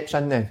 Pat steps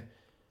in then,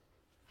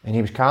 and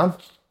he was calm.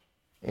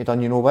 He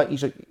done, you know what,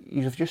 he's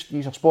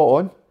a spot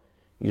on.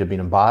 He's been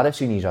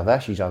embarrassing, he's a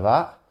this, he's a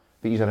that,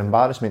 but he's an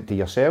embarrassment to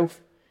yourself,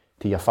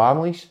 to your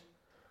families,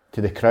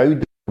 to the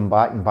crowd come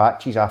back in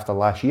batches after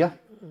last year.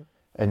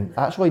 And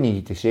that's what he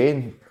needed to say.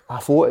 And I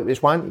thought it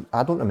was one,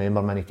 I don't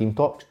remember many team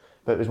talks,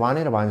 but it was one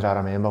of the ones I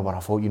remember where I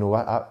thought, you know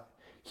what,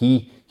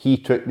 he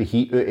took the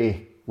heat out of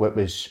what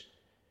was...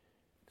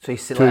 So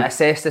he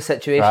assessed the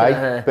situation.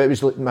 Right, but it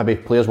was like maybe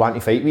players wanting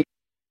to fight with,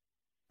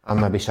 and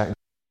maybe sitting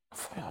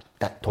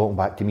talking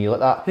back to me like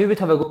that. Who would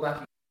have a go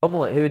back? Who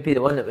would be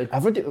the one that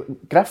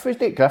would... Griff was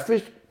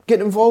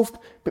getting involved,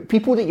 but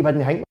people that you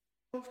wouldn't think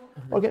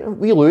were getting...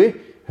 Wee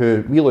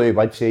Louie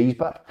would say he's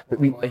but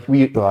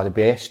we are the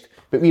best,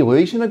 but Wee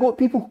Louie's gonna go at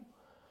people.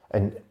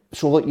 And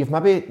so like you've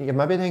maybe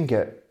then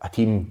get a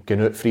team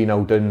going out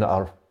 3-0 down that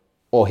are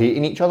all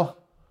hating each other,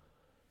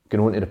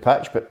 going onto the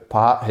pitch, but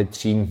Pat had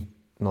seen,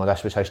 no,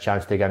 this was his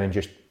chance to get in and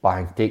just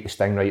bang, take the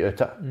sting right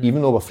out of it.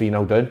 Even though we're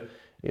 3-0 down,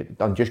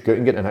 I'm just go out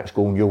and get the next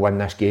goal and you'll win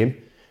this game.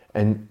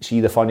 And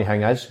see, the funny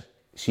thing is,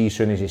 see, as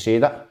soon as he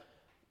said it,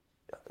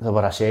 there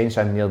were a sense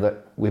in there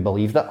that we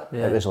believed it.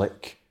 Yeah. It was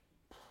like,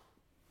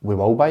 we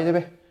will, by the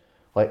way.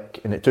 Like,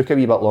 and it took a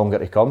wee bit longer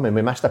to come, and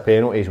we missed a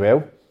penalty as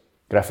well.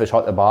 Griffiths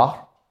hit the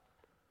bar.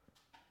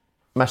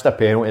 Missed a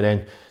penalty,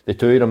 then the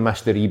two of them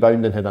missed the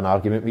rebound and had an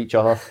argument with each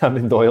other, him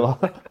and Doyle.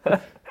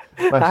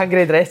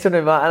 Angry dressing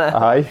room, that,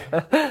 innit?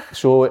 Aye.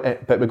 So,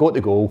 but we got the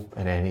goal,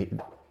 and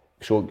then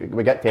so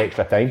we get to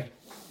extra time.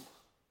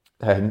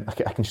 And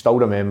I can still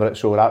remember it,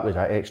 so that was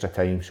at extra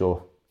time.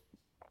 So,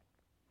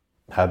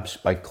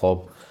 Hibs, big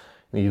club.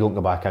 You don't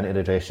go back into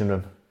the dressing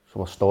room. So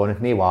we're stoning,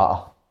 no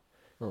water,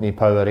 no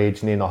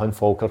Powerades, no nothing.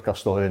 Falkirk are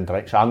stoning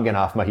drinks. So I'm getting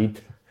off my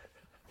head.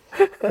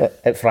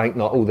 At Frank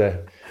Nuttall,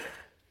 the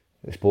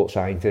sports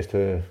scientist,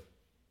 who,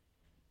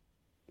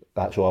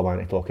 that's all I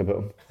want to talk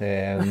about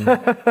him.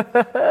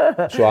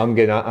 So I'm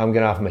getting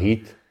off my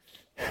head.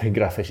 And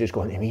Griffiths is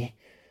going to me,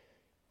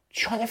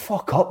 shut the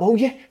fuck up, will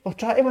you? We're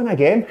trying to win a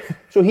game.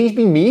 So he's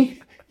been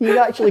me. He's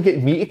actually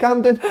getting me to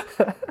calm down.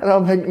 And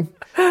I'm thinking,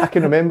 I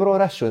can remember all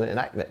this. So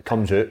that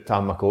comes out,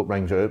 Tam McCourt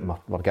brings it out, and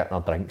we're getting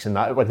our drinks and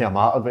that. It wasn't a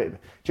matter, but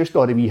just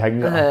all the wee thing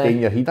that I'm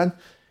getting your head in.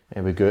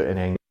 And we go out, and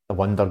then the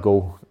wonder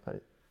goal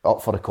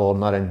up for the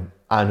corner, and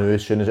I knew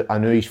as soon as I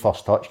knew his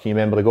first touch. Can you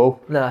remember the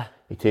goal? Nah.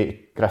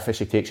 Griffiths,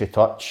 he takes a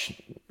touch,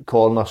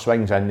 corner,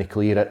 swings in, they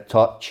clear it,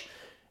 touch,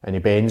 and he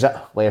bends it,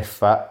 left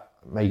foot.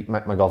 Mick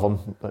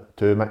McGovern,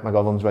 two Mick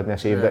McGoverns wouldn't have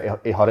saved it.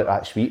 He hit it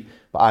that sweet,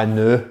 but I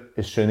knew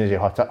as soon as he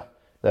hit it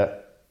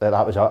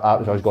that was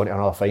us going to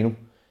another final,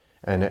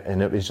 and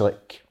it was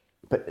like.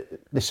 But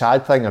the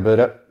sad thing about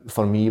it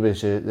for me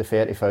was the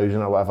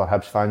 30,000 or whatever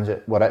Hibs fans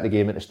that were at the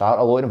game at the start.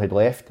 A lot of them had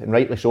left, and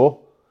rightly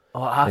so.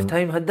 Oh, at half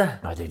time, had they?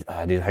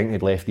 I did think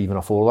they'd left even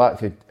before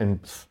that. And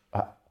if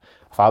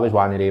I was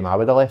one of them, I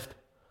would have left.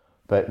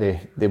 But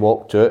they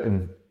walked out,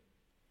 and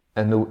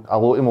a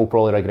lot of them will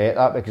probably regret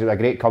that, because it was a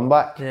great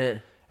comeback. Yeah.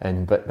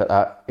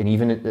 But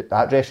even at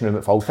that dressing room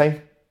at full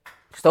time,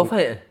 Still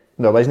fighting?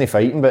 No, it wasn't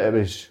fighting, but it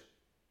was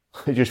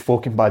just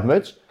folk in bad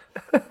moods.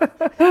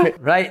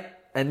 Right,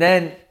 and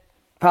then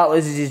Pat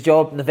loses his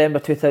job in November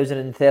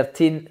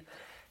 2013.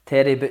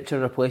 Terry Butcher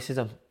replaces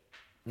him.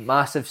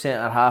 Massive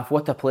centre half.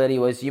 What a player he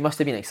was. You must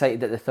have been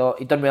excited at the thought.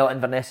 He'd done well at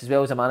Inverness as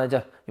well as a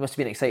manager. You must have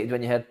been excited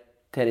when you heard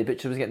Terry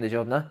Butcher was getting the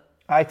job now.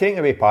 I taking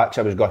away Pats,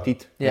 I was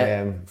gutted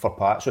for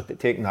Pats. So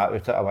taking that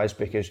out, I was,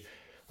 because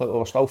look, we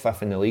were still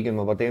fifth in the league and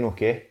we were doing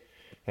okay.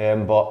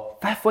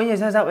 But fifth, when is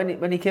that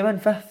when he came in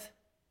fifth?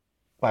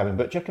 Well, when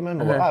Butcher came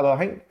in, I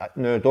think,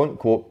 no, don't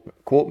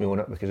quote me on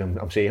it because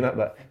I'm saying it,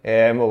 but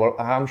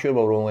I'm sure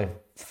we were only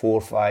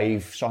 4,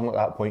 5, something like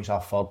that points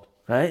off third.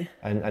 Right.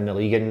 In the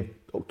league in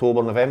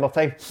October, November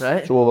time.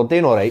 Right. So we were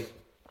doing all right.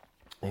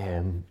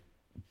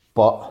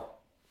 But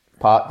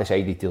Pat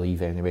decided to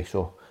leave anyway,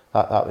 so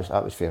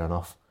that was fair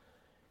enough.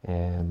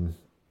 And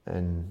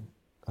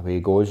away he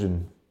goes,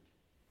 and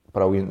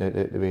brilliant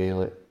the way,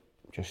 like,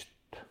 just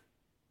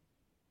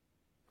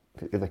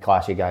the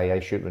classy guy,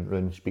 went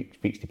round,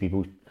 speaks to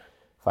people,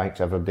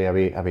 thanks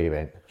everybody, away he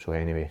went. So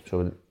anyway,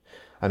 so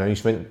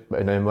announcement,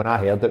 and then when I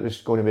heard it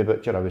was going to be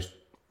Butcher,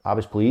 I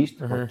was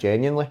pleased,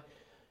 genuinely.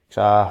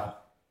 So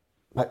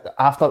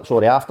after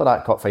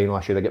that cup final,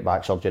 I should have got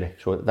back surgery.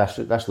 So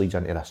this leads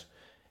into this.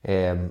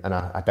 And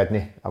I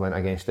didn't. I went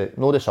against it.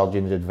 No, the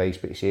surgeon's advice,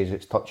 but he says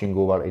it's touch and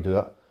go where to do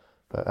it.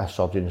 But this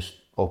surgeon's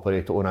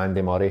operated on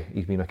Andy Murray.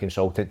 He's been a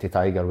consultant to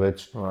Tiger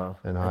Woods. Wow.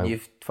 And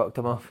you've fucked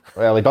him off.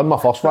 Well, he done my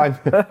first one.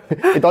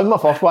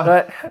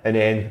 Right. And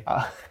then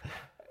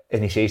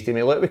and he says to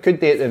me, look, we could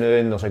do it now,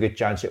 and there's a good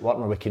chance it worked,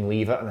 or we can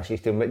leave it. And I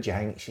says to him, what do you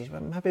think? He says, well,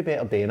 maybe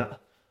better doing it.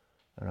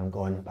 And I'm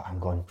going, I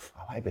want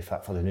to be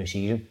fit for the new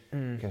season,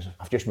 because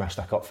I've just missed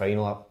a cup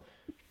final.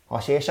 I'll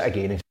assess it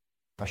again.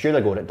 I should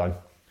have got it done.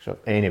 So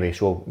anyway,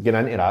 so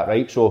getting into that,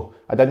 right? So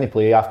I didn't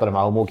play after the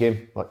Malmo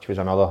game, which was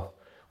another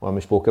one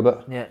we spoke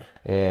about. Yeah.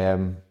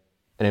 And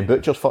then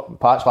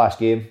Pat's last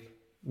game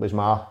was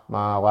my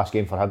last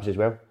game for Hibs as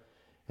well.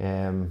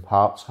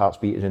 Hearts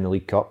beat us in the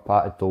League Cup.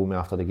 Pat had told me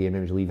after the game he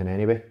was leaving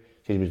anyway.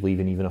 He said he was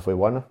leaving even if we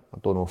won. I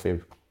don't know if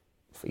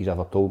he's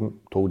ever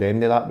told them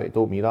that, but he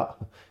told me that.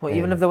 Well,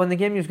 even if they won the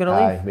game, he was going to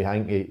leave? I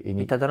think he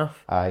did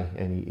enough? Aye,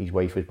 and his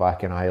wife was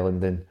back in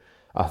Ireland, and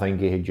I think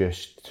he had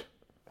just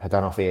had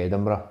enough of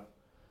Edinburgh,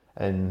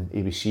 and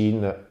he was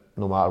seeing that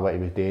no matter what he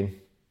was doing,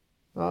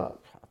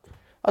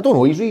 I don't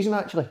know his reason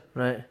actually,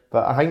 right?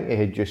 But I think he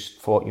had just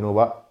thought, you know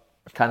what,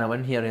 can I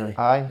win here really?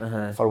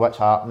 Aye, for what's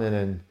happening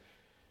and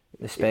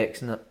the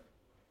specs and it.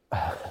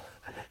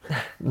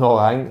 No,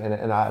 I think,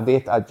 and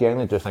I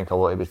generally do think a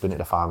lot he was doing it to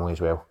the family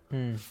as well.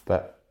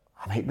 But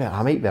I might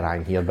be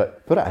wrong here,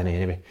 but put it in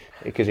anyway,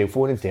 because he'll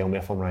phone and tell me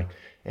if I'm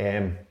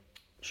wrong.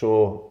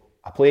 So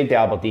I played the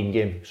Aberdeen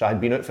game, so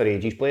I'd been out for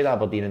ages. Played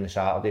Aberdeen on the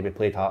Saturday, we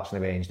played Hearts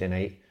on the Wednesday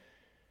night.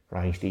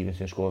 Ryan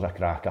Stevenson scores a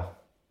cracker.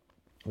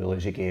 We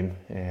lose the game.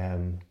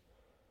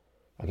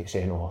 I get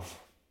sent off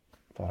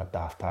for a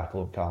daft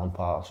tackle of Callum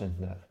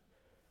Patterson.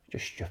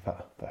 Just stupid,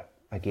 but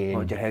again.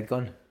 What, your head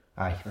gone?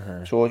 Aye.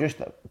 So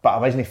but I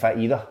wasn't fit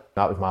either.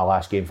 That was my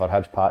last game for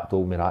Hibs. Pat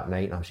told me that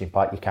night, and I'm saying,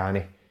 Pat, you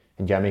can't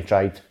And Jimmy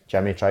tried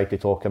to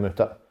talk him out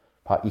it.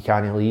 Pat, you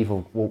can't leave,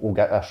 we'll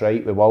get this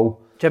right, we will.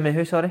 Jimmy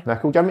who, sorry?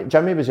 Nicol,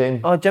 Jimmy was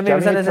in. Oh, Jimmy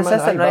was in as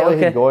assistant, right, Billy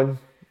okay. had gone,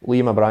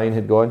 Liam O'Brien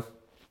had gone,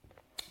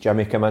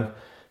 Jimmy came in,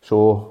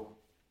 so...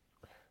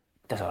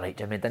 Does alright,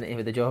 Jimmy, didn't he,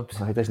 with the jobs?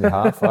 He doesn't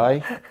half,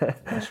 aye.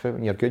 That's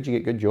when you're good, you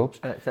get good jobs.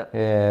 That's it.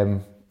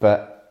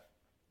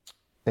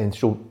 And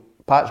so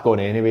Pat's gone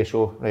anyway,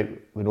 so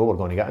right, we know we're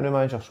going to get a new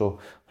manager, so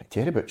like,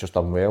 Terry Butcher's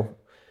done well.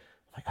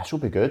 Like, this will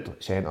be good,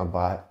 like, centre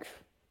back.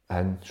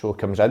 And so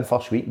comes in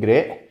first week,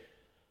 great.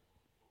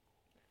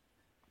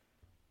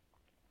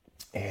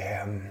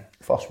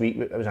 First week,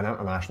 it was an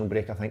international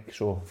break, I think,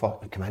 so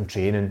come in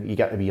training, you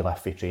get the wee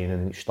lift for training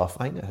and stuff.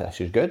 I think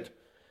this is good.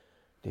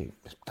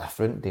 It's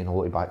different, doing a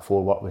lot of back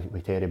four work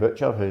with Terry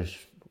Butcher, who's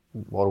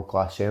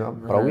world-class centre.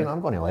 Brilliant, I'm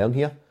going to learn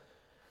here.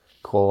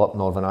 Call up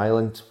Northern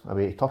Ireland,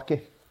 away to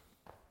Turkey.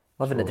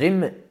 Living the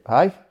dream, mate.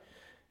 Aye.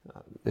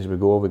 As we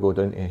go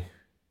down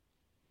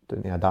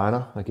to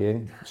Adana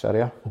again,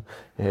 Syria.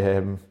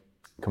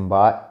 Come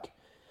back,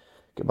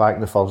 get back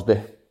on the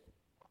Thursday.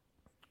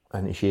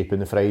 Into shape on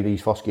the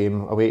Friday's first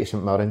game away to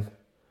St Mirren.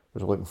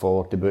 Was looking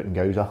forward to booting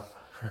Gowser.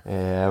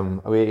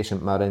 Away to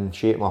St Mirren,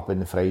 shape him up on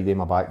the Friday,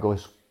 my back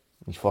goes.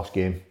 His first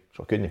game,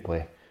 so I couldn't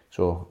play.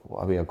 So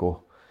away I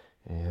go.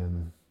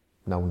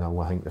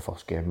 0-0 I think the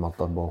first game,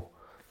 murder ball.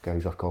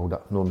 Gowser called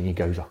it, no me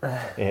Gowser.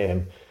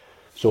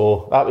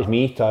 So that was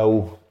me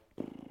till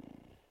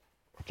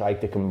I tried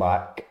to come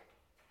back.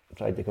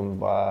 I went,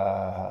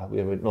 I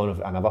went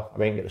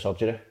and get the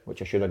surgery,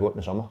 which I should have got in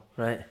the summer.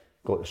 Right.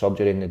 Got the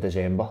surgery in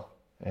December,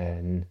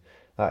 and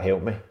that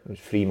helped me. It was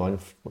 3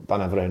 months,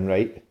 done everything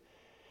right.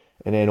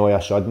 And then all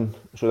of a sudden,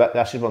 so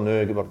this is where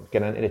now we're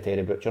getting into the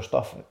Terry Butcher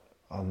stuff.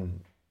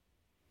 In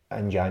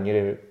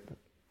January,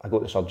 I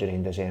got the surgery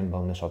in December,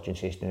 and the surgeon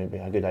says to me, it'd be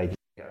a good idea to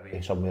get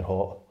away somewhere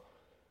hot.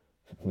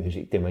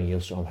 Music to my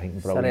ears, so I'm thinking,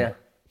 brilliant.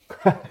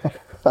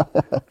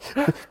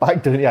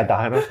 Back down to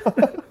Adana.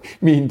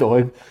 Me and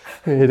Don,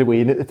 the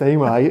Wayne at the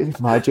time, aye, it was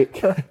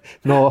magic.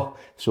 No,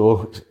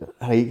 so,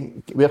 right,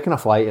 where can I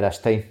fly to this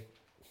time?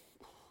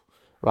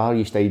 Rather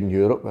you stayed in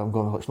Europe. I'm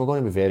going, it's not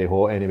going to be very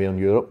hot anywhere in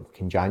Europe.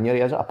 In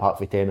January, is it? Apart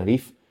from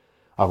Tenerife.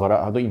 I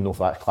don't even know if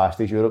that's classed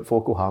as Europe.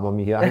 Folk will hammer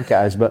me here, I think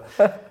it is, but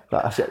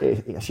I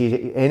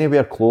says,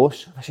 anywhere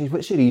close. I says,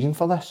 what's the reason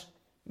for this?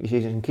 He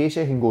says, in case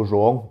anything goes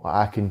wrong,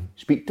 I can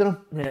speak to them.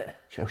 Yeah.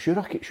 So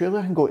surely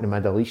I can go to the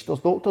Middle East. There's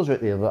doctors out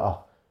there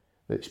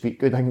that speak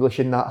good English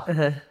and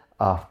that.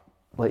 Or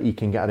like you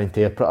can get an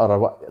interpreter or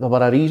what. There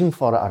were a reason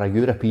for it, or a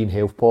European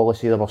health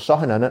policy. There was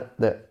something in it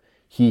that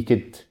he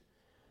could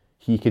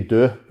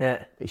do.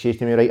 Yeah. He says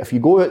to me, right, if you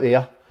go out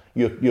there,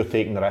 you're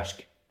taking the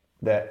risk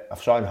that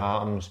if something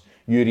happens,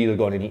 you're either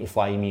going to need to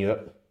fly me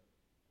out,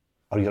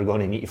 or you're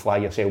going to need to fly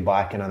yourself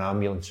back in an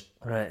ambulance.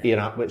 Right.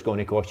 Hearing what it's going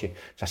to cost you.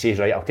 So I says,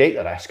 right, I'll take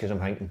the risk, because I'm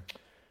thinking,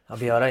 I'll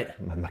be alright.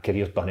 my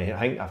career's done. I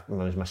think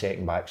when it was my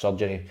second back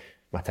surgery,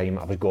 my time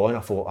I was gone, I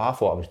thought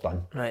I was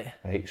done. Right.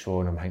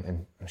 So and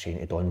I'm saying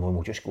to Don,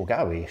 we'll just go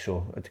get away.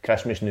 So at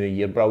Christmas, New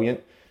Year,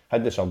 brilliant.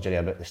 Had the surgery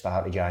about the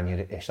start of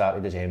January, start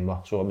of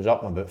December. So I was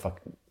up and about for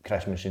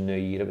Christmas and New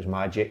Year. It was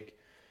magic.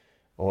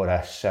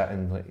 Or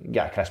sitting, like,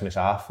 get a Christmas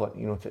off, like,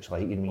 you know what it's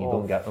like when you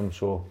don't get them.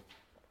 So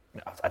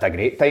I had a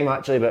great time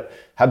actually, but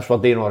Hibs were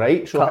doing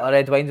alright. So couple of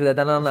red wines with a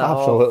dinner and that.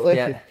 Absolutely.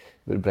 Yeah.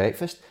 With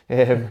breakfast.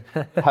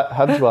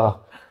 Hibs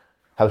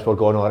were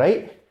going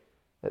alright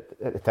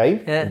at the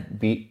time. Yeah.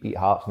 Beat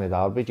Hearts in the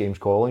derby. James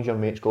Collins, your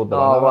mate, scored the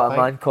winner. winner. Oh, what a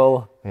man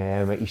call.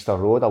 At Easter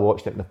Road, I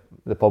watched it in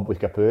the pub with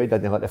Capu.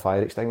 Didn't let the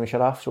fire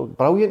extinguisher off. So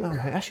brilliant. I'm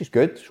like, this is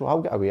good. So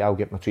I'll get away. I'll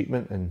get my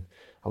treatment and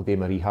I'll do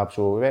my rehab.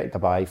 So we went to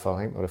Dubai for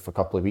a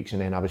couple of weeks,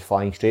 and then I was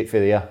flying straight for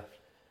there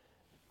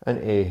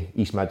into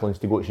East Midlands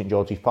to go to St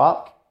George's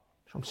Park.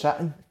 So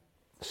I'm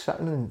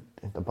sitting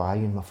in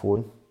Dubai on my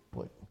phone.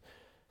 Like,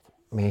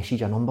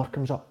 message, a number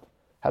comes up.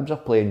 Hibs are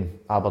playing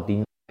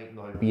Aberdeen.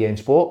 BN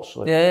Sports.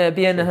 Like,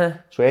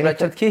 BN. So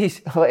Richard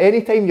Keys. Like,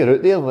 anytime you're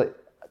out there, like,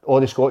 all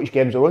the Scottish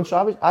games are on.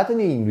 So I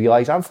didn't even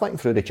realise. I'm flicking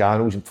through the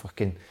channels and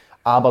fucking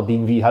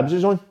Aberdeen v Hibs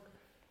is on.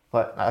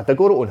 Like, I'd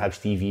go to on Hibs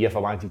TV if I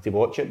wanted to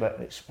watch it, but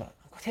it's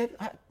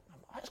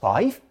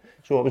live.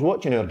 So I was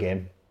watching our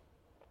game,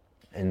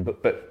 and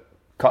but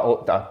cut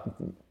up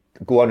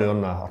go on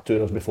or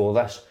 2 hours before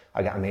this,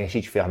 I get a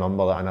message for a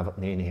number that I never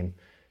knew name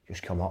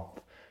just come up.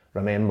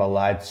 Remember,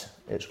 lads,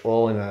 it's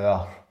all in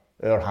our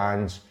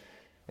hands.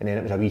 And then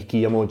it was a wee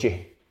key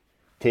emoji.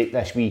 Take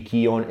this wee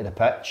key onto the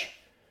pitch,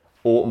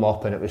 open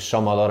up, and it was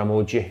some other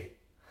emoji,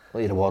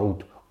 like the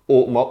world.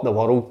 Open up the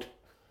world.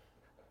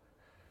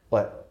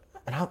 Like,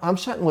 and I'm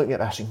sitting looking at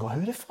this and going,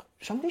 who the fuck?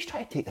 Somebody's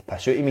trying to take the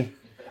piss out of me.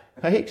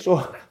 Right,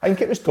 so I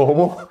think it was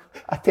Tomo.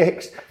 I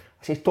text.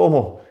 I said,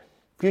 Tomo,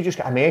 have you just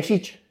got a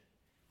message?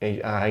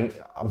 And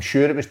I'm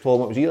sure it was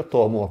Tomo. It was either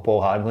Tomo or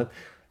Paul Hanlon.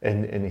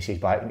 And he says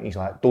back, and he's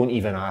like, don't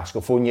even ask.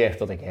 I'll phone you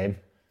after the game.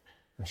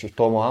 I says,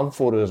 Tomo, I'm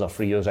 4 hours or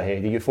 3 hours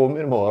ahead of you. Phone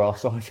me tomorrow or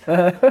something.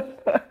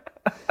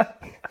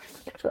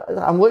 So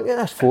I'm looking at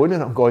this phone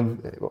and I'm going,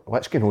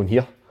 what's going on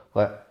here?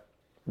 Like,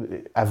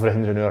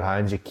 everything's in our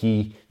hands. The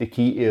key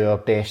to our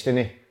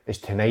destiny is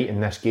tonight in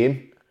this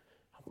game.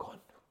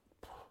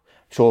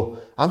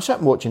 So I'm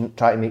sitting watching,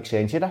 trying to make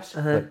sense of this,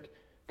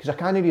 because I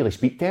can't really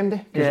speak to them,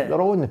 because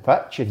they're all on the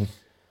pitch. And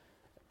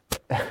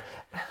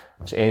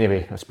so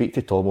anyway, I speak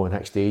to Tomo the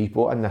next day. He's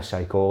brought in this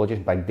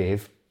psychologist, Big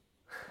Dave.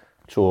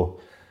 So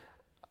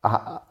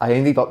I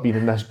ended up being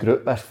in this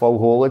group this full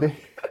holiday.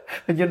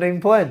 And you're not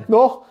even playing?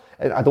 No,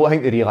 I don't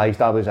think they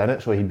realised I was in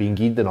it, so he'd been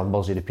given the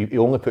numbers of the people. He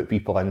only put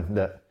people in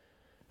that,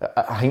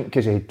 I think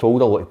because he had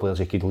told a lot of players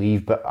he could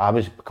leave, but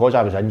because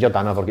I was injured,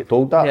 I never get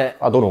told that. Yeah.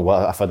 I don't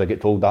know if I'd get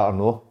told that or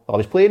no. I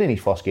was playing in his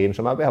first game,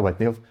 so maybe I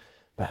wouldn't have.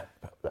 But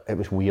it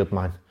was weird,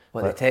 man.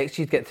 What, the text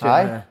you'd get through?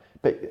 Aye,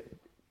 but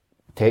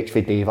text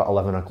for Dave at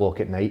 11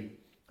 o'clock at night.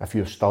 If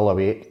you're still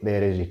awake,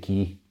 there is a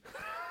key.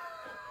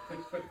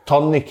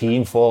 Turn the key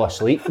and fall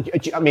asleep.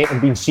 Mate, I'm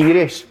being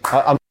serious.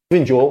 I'm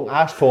even joking.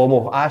 Ask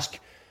Tomo, ask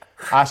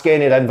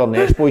any of the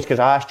Inverness boys, because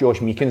I asked Josh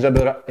Meekins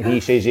about it, and he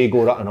says they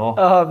go written off.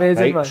 Oh,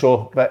 amazing, right, man.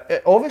 So, but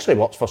it obviously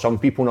works for some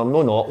people, and I'm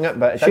not knocking it.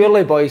 But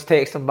surely boys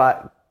text him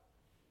back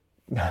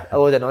a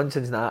load of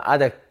nonsense now.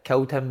 I'd have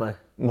killed him, man.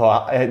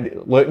 No,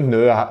 looking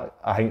now,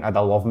 I think I'd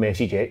have love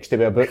message X to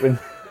be about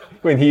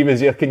when he was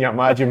there. Can you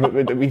imagine what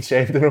would have been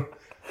sending him?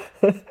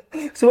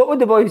 So what would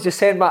the boys just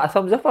send back, a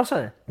thumbs up or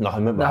something?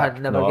 Nothing back.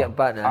 Never get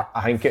back now.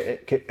 I think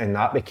it and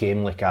that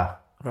became like a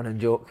running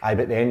joke. Aye,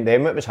 but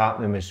then what was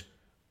happening was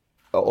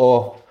it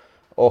all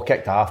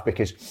kicked off,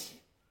 because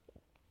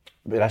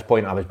at this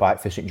point I was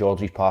back for St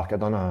George's Park. I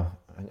done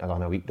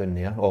a week down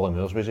there. Ollie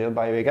Moores was there,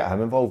 by the way, get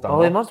him involved.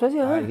 Ollie Moores was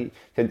he? Aye,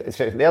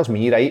 there's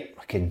me, right,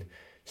 fucking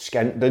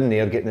skint down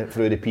there, getting it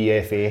through the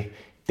PFA,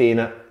 doing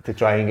it to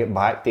try and get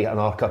back to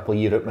another couple of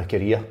years out of my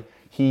career.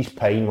 He's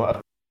paying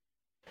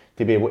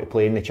to be able to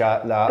play in the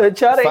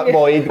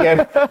football aid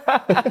game.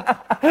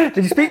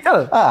 Did you speak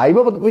to him? Aye,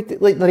 well, like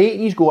the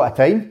 80s go at a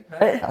time.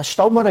 Right. It's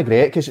still my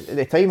regret, because at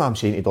the time I'm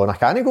saying to Don, I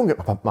can't go and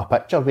get my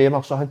picture with him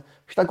or something.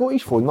 Should I go to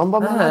his phone number,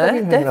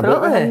 man?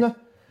 Definitely.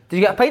 Did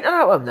you get a pint of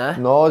that with him now?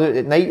 No,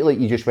 at night, like,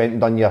 you just went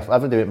and done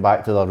everybody went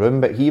back to their room,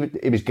 but he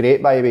was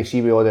great, by the way,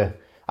 see with all the...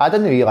 I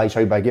didn't realise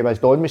how big it was.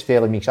 Dawn was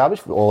telling me, because I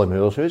was Ollie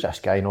Moores, who's this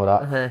guy and all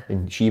that,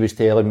 and she was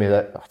telling me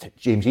that,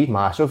 James, he's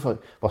massive,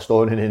 we're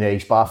standing in the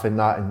ice bath and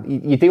that,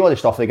 and you do all the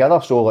stuff together,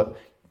 so like,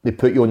 they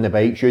put you on the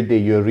bikes, you do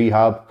your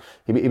rehab.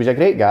 He was a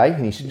great guy,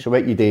 and he said, so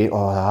what you do,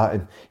 all that,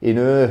 and you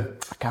know,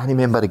 I can't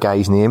remember the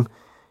guy's name,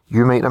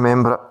 you might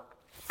remember it,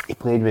 he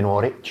played with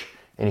Norwich,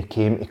 and he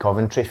came to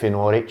Coventry for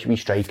Norwich, wee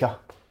striker.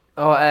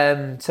 Oh,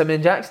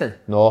 Simeon Jackson?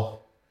 No.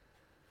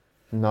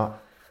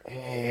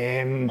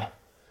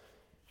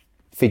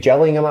 For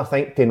Gillingham, I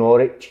think, to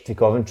Norwich, to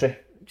Coventry.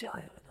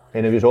 Gillingham.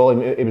 And it was all...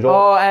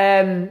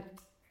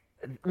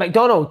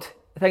 McDonald.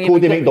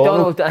 Cody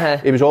McDonald.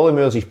 He was Ollie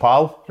Moores'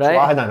 pal. Right. So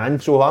I had an in,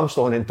 so I'm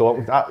standing and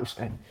talking.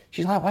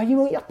 She's like, why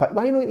you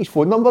not his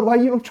phone number? Why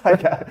you not try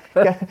to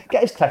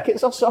get his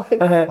tickets or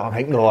something? I'm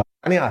like, no,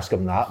 I didn't ask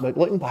him that. But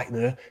looking back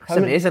now... That's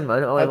amazing,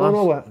 man. I don't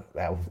know what...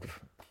 Well...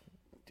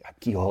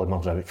 Key Ollie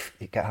Moores out,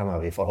 get him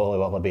away for Holly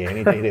Willoughby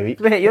any day of the week.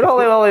 Mate, you're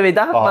Holly Willoughby,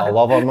 damn, man. I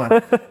love her, man.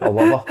 I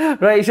love her.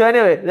 Right, so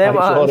anyway, then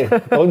sorry,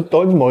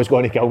 Don's Mo's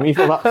going to kill me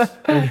for that.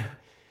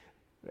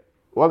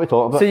 What are we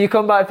talking about? So you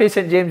come back to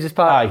St James's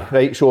Park? Aye,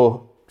 right,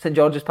 so... St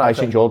George's Park? Aye,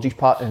 St George's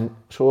Park, and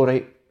so,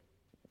 right,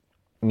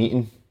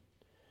 meeting.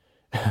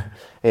 So,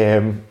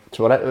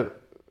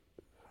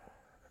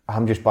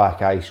 I'm just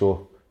back, aye,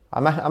 so...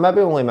 I maybe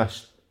only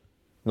missed...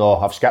 No,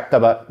 I've skipped a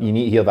bit. You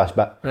need to hear this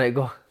bit. Right,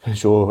 go.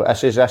 So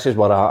this is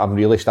where I'm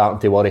really starting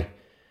to worry,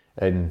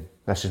 and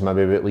this is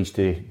maybe what leads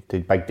to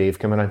Big Dave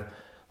coming in.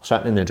 We're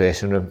sitting in the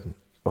dressing room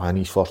on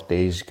his first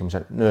days. Comes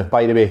in. No,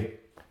 by the way,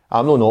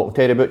 I'm not knocking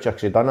Terry Butcher,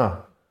 because he'd done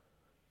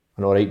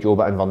an alright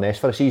job at Inverness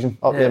for a season.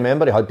 Up there,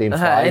 remember he had Dame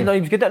Fry. I know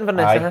he was good at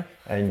Inverness.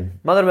 And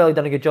Motherwell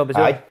done a good job as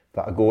well.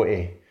 But I go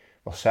to,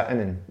 we're sitting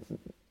and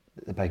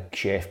the big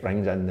chef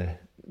brings in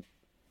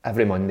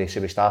every Monday. So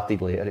we started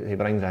later. He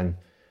brings in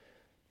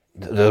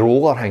the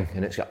roller thing,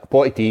 and it's got a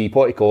pot of tea,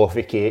 pot of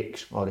coffee,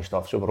 cakes, all this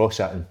stuff. So we're all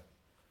sitting.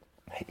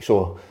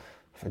 So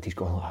he's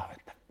going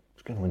like,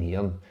 what's going on here?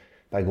 And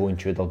big Owen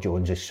Tudor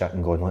Jones is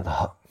sitting going like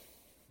that.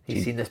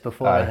 He's seen this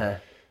before.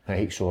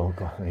 Right, so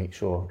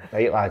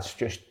right lads,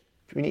 just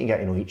we need to get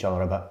to know each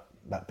other a bit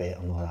better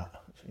and all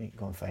that. So you're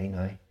going fine,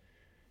 aye.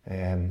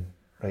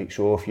 Right,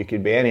 so if you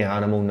could be any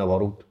animal in the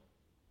world,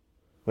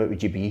 what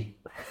would you be?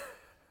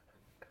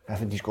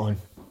 Everybody's going,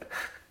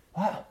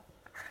 what?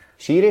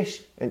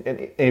 Serious?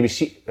 And he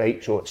was,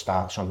 right, so it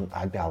starts,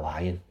 I'd be a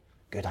lion.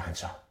 Good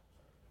answer.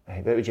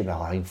 Right, what would you be a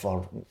lion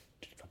for?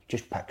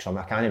 Just pick some,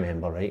 I can't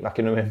remember, right? I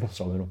can remember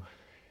some of them.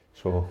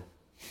 So,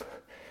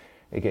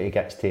 he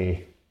gets to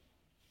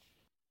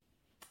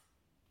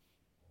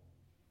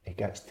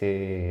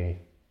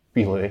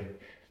Wee Louis.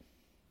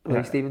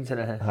 Louis Stevenson,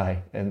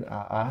 Aye, and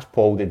I asked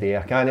Paul today,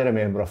 I can't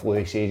remember if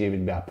Louis says he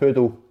would be a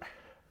poodle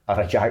or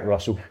a Jack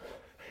Russell.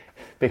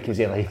 Because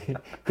he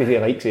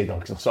likes the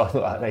dogs or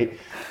something like that, right?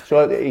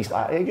 So he's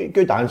like,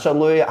 good answer,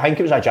 Louis. I think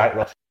it was a Jack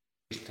Russell.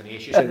 He's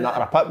tenacious and that,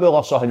 or a pit bull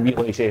or something.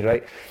 He says,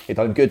 right, he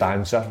done good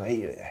answer,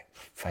 right?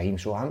 Fine.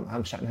 So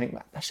I'm sitting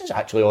thinking, this is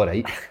actually all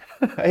right.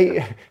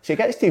 Right? So he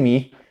gets to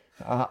me,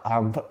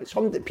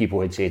 Some people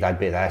would say I'd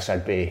be this, I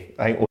think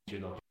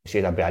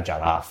said I'd be a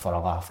giraffe for a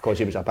laugh because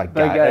he was a big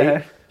guy.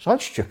 Right? So I'm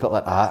stupid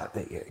like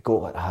that, you go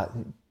like that,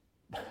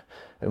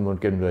 and we're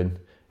going round,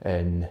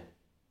 and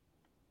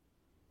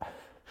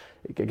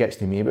it gets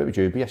to me, what would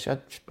you be? I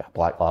said, just be a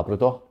black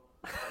Labrador.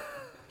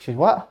 He says,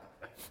 what?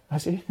 I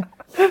say,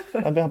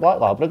 I'd be a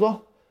black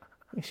Labrador.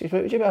 He says,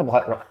 what would you be a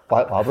black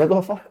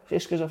Labrador for? He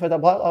says, because I've had a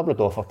black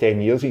Labrador for 10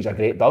 years, he's a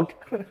great dog.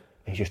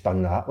 He's just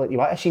done that. Like, you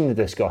might have seen the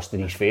disgust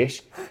in his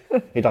face.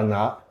 He done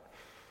that.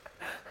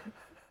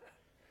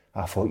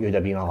 I thought you'd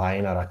have been a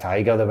lion or a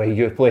tiger the way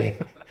you play.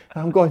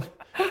 And I'm going,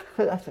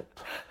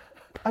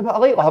 I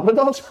like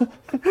Labradors.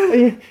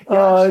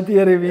 Oh,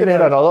 dear me. And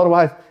then another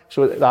one.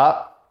 So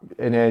that,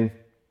 and then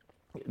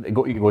he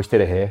goes to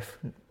the Hef.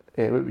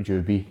 What would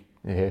you be?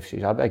 The Hef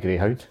says, I'd be a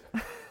greyhound.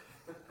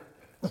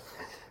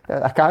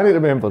 I can't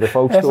remember the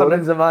full story.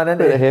 The man,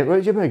 isn't Hef, what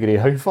would you be a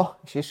greyhound for?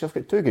 He says, I've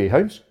got 2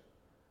 greyhounds.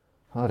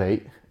 All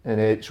right.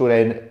 And so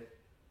then,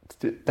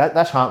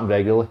 that's happened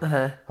regularly.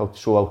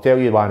 So I'll tell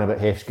you one about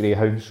Hef's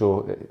greyhounds.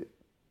 So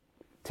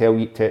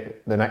the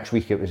next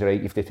week it was right,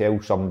 you have to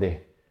tell somebody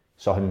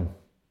something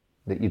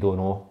that you don't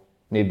know.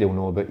 Nobody will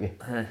know about you.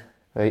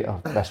 Right,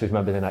 or this was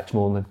maybe the next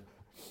morning.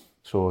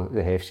 So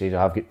the Hef says,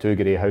 I've got 2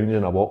 greyhounds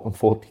and I walk them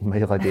 14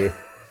 mile a day.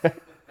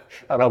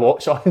 And I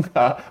walk something like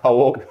that. I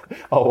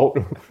walk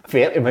them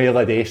 30 mile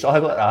a day,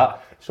 something like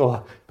that.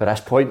 So by this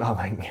point I'm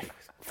thinking,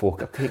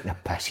 folk are taking a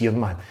piss here,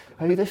 man.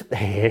 How does the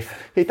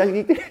Hef? He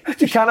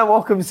can't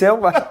walk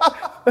himself, man.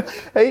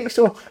 Right,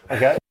 so I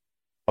get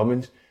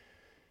Cummins.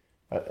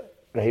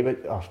 Right,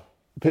 but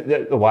put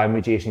the one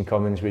with Jason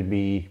Cummins would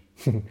be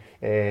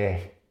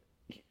it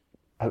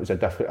was a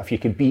different. If you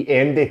could be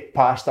anybody,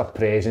 past or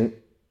present,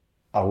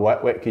 or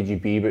what could you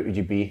be? What would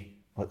you be?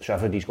 Like, so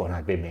everybody's going,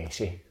 I'd be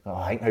Messi. Oh,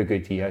 I think how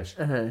good he is.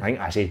 I think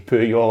I said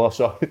Puyol or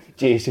so.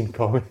 Jason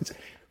Cummins,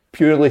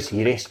 purely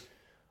serious.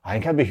 I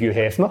think I'd be Hugh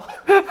Hefner.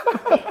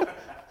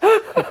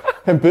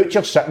 And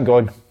Butcher's sitting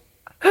going.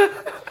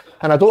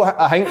 And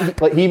I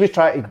think like he was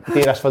trying to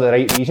do this for the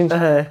right reasons,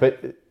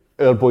 but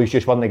our boys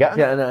just weren't getting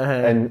it.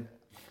 And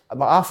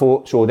but I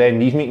thought, so then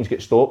these meetings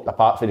get stopped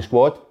apart from the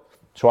squad.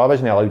 So I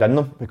wasn't allowed in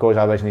them because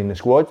I wasn't in the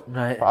squad.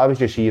 Right. But I was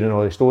just hearing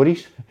all the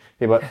stories.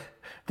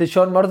 Did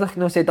Sean Murdoch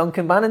not say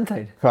Duncan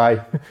Bannatyne?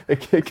 Aye.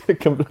 It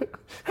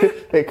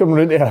come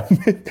round to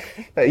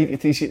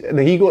him.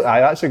 He goes, aye,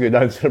 that's a good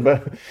answer,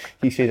 but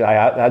he says,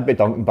 aye, that'd be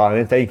Duncan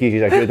Bannatyne, because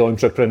he's a good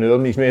entrepreneur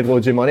and he's made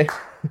loads of money.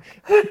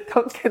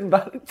 Duncan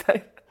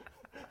Bannatyne.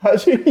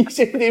 That's who he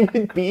said he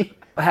would be.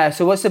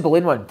 So what's the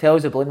balloon one? Tell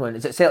us the balloon one.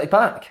 Is it Celtic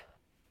Park?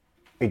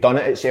 He done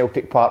it at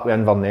Celtic Park with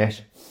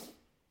Inverness.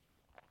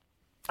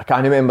 I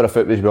can't remember if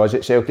it was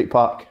at Celtic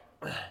Park.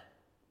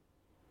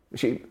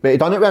 But he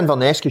done it with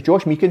Inverness because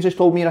Josh Meekins has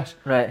told me this.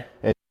 Right.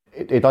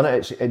 He done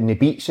it and they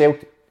beat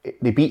Celtic.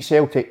 They beat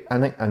Celtic. I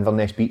think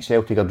Inverness beat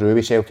Celtic or drew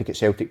with Celtic at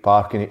Celtic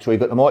Park, and so he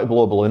got them all to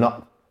blow a balloon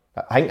up.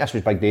 I think this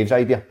was Big Dave's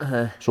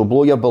idea. So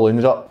blow your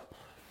balloons up,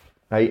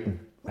 right?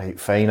 Right,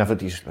 fine.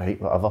 Everybody's right,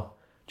 whatever.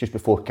 Just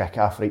before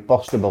kick-off, right?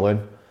 Burst the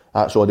balloon.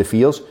 That's all the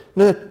fears.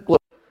 Now,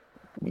 look,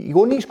 you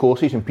go on these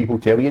courses and people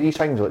tell you these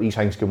things, like these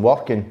things can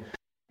work,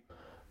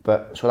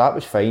 but so that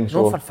was fine.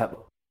 So not for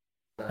football.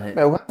 Right.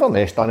 Well,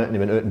 Inverness done it and they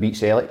went out and beat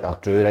Celtic or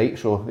drew, right?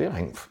 So they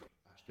think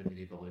that's doing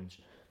the balloons.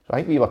 So I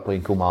think we were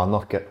playing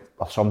Kilmarnock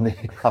or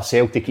somebody, or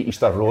Celtic at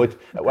Easter Road.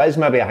 It was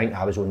maybe, I think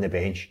I was on the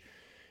bench.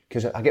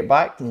 Because I get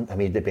back and I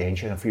made the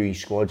bench in a few of his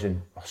squads and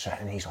we're sitting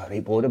and he's like,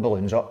 right, blow the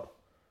balloons up.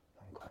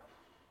 I'm going,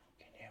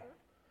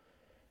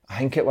 I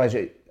think it was,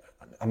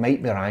 I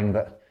might be wrong,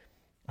 but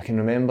I can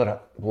remember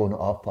it blowing it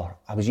up, or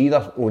I was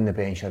either on the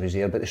bench or I was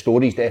there, but the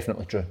story's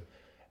definitely true.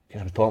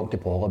 Because I was talking to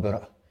Paul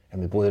about it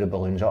and we blew the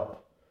balloons up.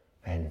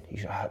 And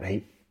he's like,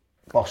 right,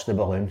 burst the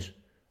balloons.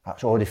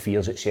 That's all the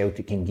fears that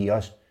Celtic can give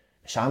us.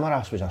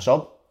 Samaras was a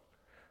sub.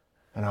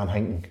 And I'm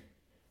thinking,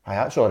 aye,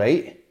 that's all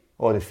right.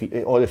 All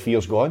the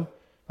fear's gone.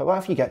 But what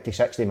if you get to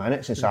 60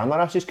 minutes and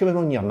Samaras is coming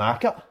on your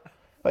knacker?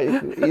 Like,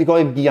 you've got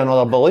to give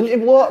another balloon to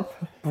blow up.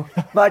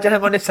 Imagine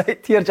him on the side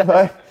here,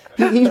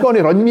 he's going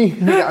to run me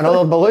and get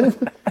another balloon.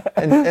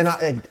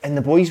 And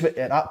the boys at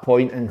that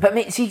point... And but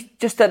mate, see,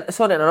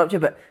 sorry to interrupt you,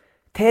 but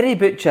Terry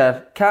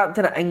Butcher,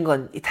 captain of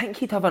England, you think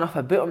he'd have enough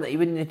about him that he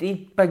wouldn't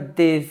need Big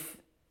Dave?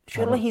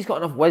 Surely he's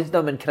got enough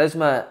wisdom and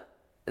charisma,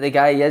 the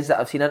guy he is, that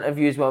I've seen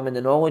interviews with him, and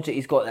the knowledge that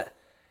he's got. That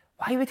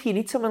why would he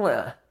need someone like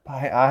that?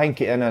 I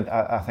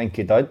think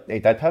he did. He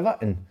did have it,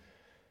 and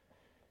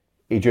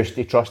he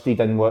trusted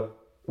in what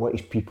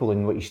his people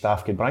and what his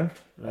staff could bring,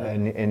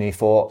 and he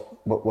thought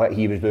what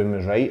he was doing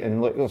was right.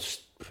 And look,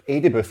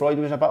 Eddie Boothroyd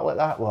was a bit like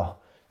that. Well,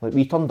 like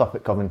we turned up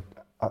at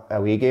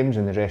away games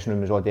and the dressing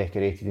room was all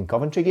decorated in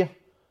Coventry gear.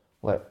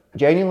 Like,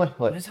 genuinely,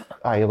 like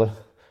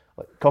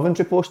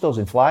Coventry posters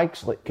and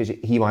flags, like, because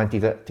he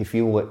wanted it to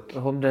feel like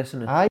the home dressing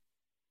room. Aye,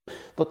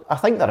 but I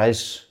think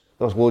there's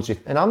loads of,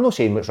 and I'm not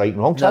saying what's right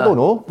and wrong, because I don't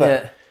know,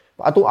 but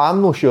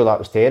I'm not sure that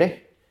was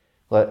Terry,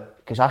 like,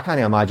 because I can't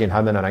imagine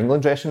him in an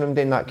England dressing room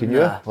doing that. Can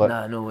you? Like,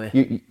 nah, no way.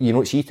 You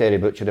don't see Terry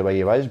Butcher the way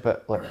he was,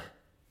 but like,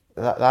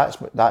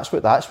 that's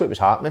what was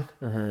happening.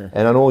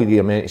 And I know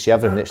you're meant to see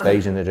everything that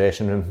stays in the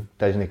dressing room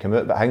doesn't come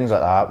out, but things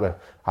like that where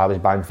I was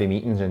banned from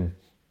meetings, and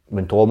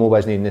when Tomo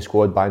wasn't in the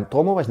squad,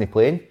 Tomo wasn't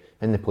playing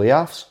in the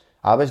playoffs.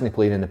 I wasn't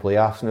playing in the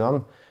playoffs.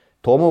 Now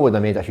Tomo would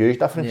have made a huge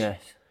difference.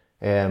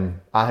 Yes.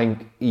 I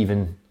think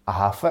even a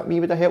half fit me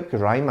would have helped,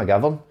 because Ryan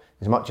McGivern,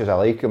 as much as I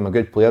like him, a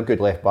good player, good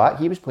left back,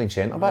 he was playing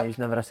centre back. He's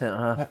never a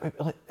centre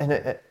half.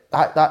 And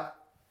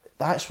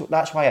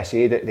that's why I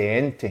said at the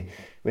end,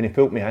 when he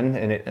pulled me in,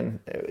 and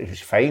it was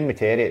fine with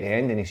Terry at the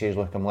end, and he says,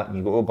 "Look, I'm letting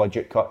you go,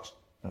 budget cuts."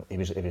 He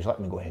was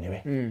letting me go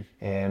anyway,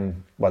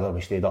 whether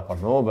we stayed up or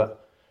no.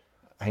 But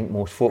I think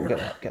most folk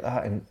get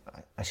that, and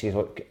I says,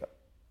 "Look,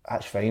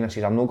 that's fine." I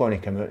says, "I'm not going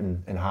to come out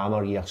and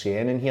hammer you or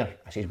saying in here."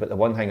 I says, "But the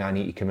one thing I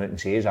need to come out and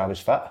say is I was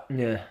fit."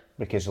 Yeah.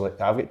 Because like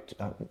I've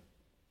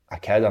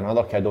got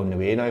another kid on the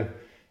way now,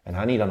 and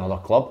I need another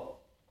club,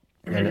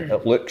 and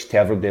it looks to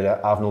everybody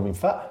that I've not been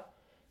fit.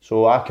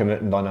 So I come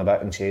out and done a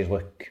bit and says,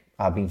 "Look,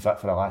 I've been fit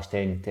for the last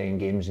 10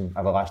 games and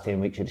the last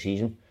 10 weeks of the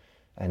season,"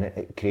 and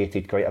it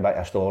created quite a bit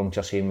of storm.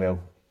 Just saying, well,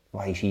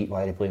 why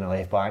are they playing a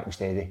left back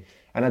instead of?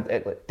 And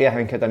do I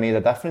think it'd have made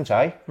a difference?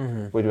 Aye.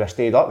 Would we have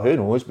stayed up? Who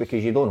knows?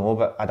 Because you don't know.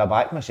 But I'd have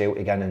backed myself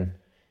again in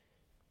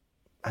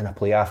a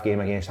playoff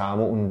game against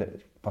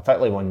Hamilton,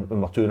 particularly when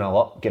we're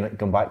 2-0 up,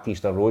 going back to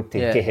Easter Road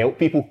to help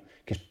people.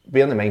 Because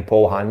bearing in mind,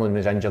 Paul Hanlon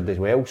was injured as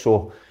well,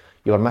 so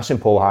you were missing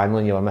Paul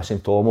Hanlon, you were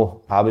missing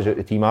Tomo. I was out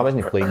the team. I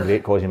wasn't playing great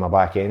because of my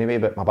back anyway,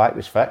 but my back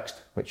was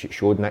fixed, which it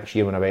showed next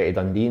year when I went to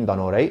Dundee and done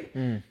all right.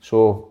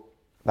 So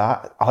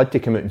that I had to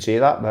come out and say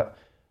that, but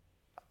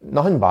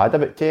nothing bad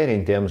about Terry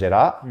in terms of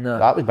that. No.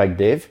 That was Big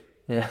Dave.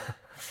 Yeah.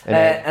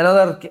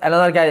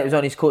 Another guy that was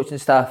on his coaching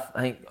staff,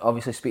 I think,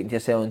 obviously speaking to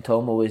yourself and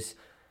Tomo, was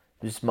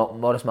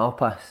Maurice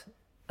Malpass.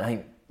 I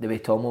think the way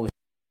Tomo was,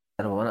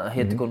 he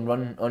had to go and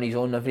run on his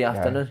own every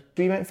afternoon.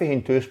 We went from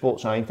having 2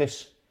 sports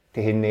scientists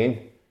to having none.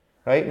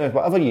 Right now,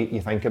 whatever you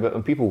think about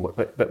them, people,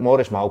 but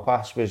Maurice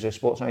Malpass was a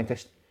sports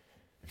scientist,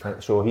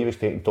 so he was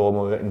taking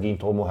Tomo out and doing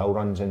Tomo hill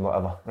runs and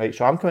whatever. Right,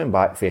 so I'm coming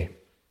back for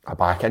a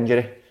back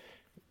injury,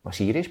 a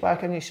serious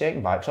back injury,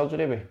 second back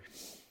surgery.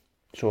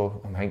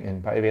 So I'm thinking,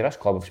 by the way, this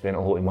club have spent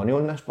a lot of money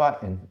on this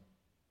back, and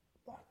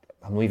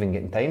I'm not even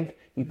getting timed.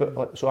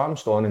 So I'm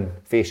standing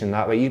facing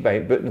that way. He's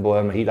putting the ball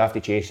in my head, I have to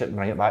chase it and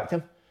bring it back to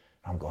him.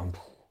 I'm going.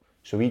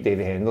 So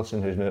Davy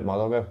Henderson, who's now at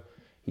Motherwell,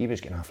 he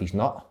was getting off his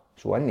nut.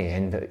 So in the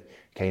end, it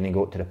kind of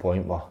got to the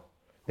point where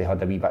they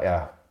had a wee bit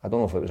of, I don't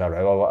know if it was a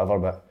row or whatever,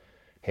 but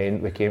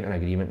we came to an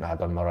agreement that I'd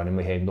done my running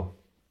with Hendo.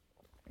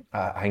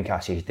 I think I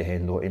said to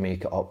Hendo to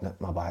make it up that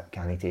my back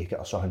can't take it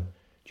or something,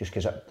 just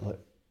because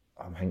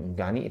I'm thinking,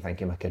 I need to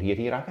think of my career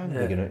here. I can't be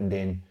going out and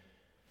doing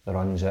the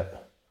runs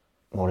that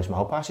Maurice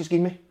Malpass has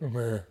given me,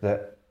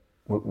 that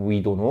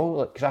we don't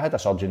know. Because I had a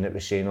surgeon that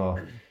was saying,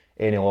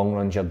 any long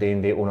runs you're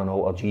doing, they on an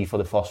Alter G for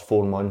the first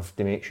 4 months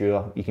to make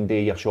sure you can do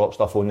your short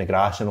stuff on the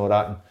grass and all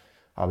that. And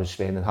I was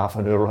spending half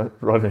an hour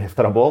running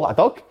after a ball at a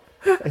dog.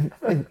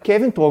 and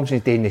Kevin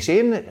Thompson's doing the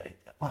same.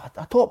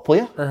 A top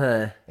player.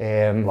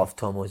 Love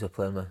Tomo as a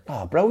player,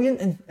 man.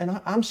 Brilliant.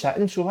 And I'm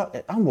sitting, so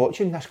I'm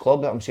watching this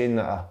club that I'm saying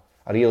that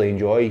I really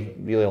enjoy,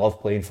 really love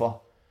playing for,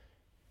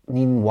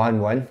 needing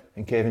 1 win,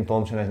 and Kevin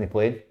Thompson isn't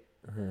playing.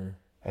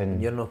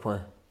 And you're not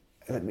playing.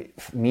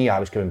 For me, I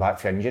was coming back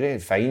for injury,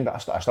 fine,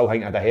 but I still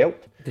think I'd have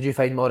helped. Did you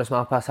find Maurice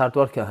Malpass hard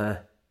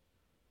worker?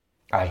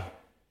 Aye.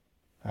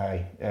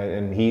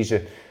 And he's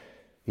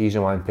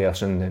the one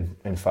person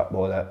in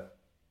football that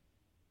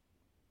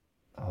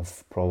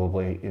I've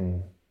probably,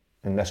 and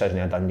this isn't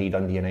a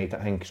Dundee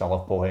United thing, because I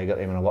love Paul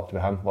Hegarty when I worked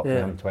with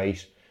him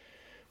twice.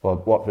 Well,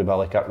 worked with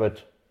Billy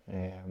Kirkwood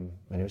when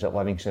he was at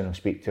Livingston. I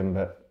speak to him,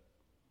 but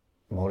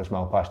Maurice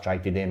Malpass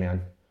tried to do me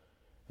in.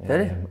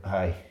 Did he?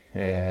 Aye.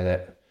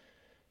 That.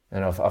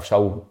 And I've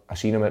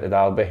seen him at the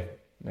Derby,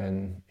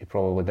 and he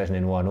probably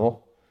doesn't know I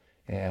know.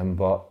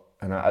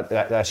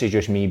 This is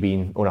just me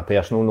being, on a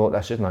personal note,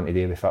 this is nothing to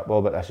do with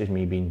football, but this is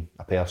me being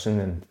a person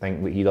and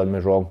think what he done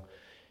was wrong.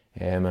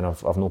 And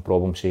I've no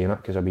problem saying it,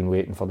 because I've been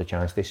waiting for the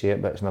chance to say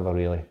it, but I've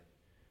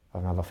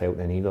never felt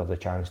the need or the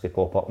chance to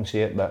pop up and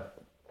say it. But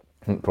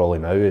I think probably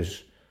now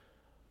is,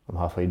 I'm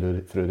halfway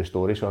through the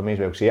story, so I may as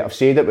well say it. I've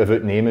said it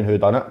without naming who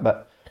done it,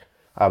 but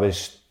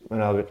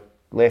when I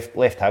left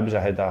Hibs,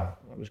 I had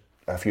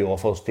a few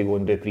offers to go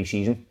and do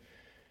pre-season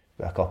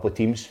with a couple of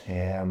teams.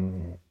 I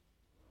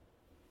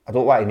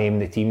don't want to name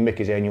the team,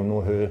 because then you'll know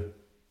who,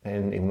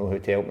 and he'll know who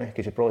to help me,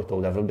 because he probably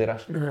told everybody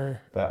this.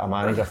 But a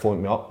manager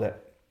phoned me up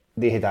that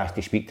they had asked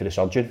to speak to the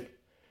surgeon,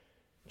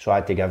 so I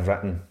had to give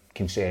written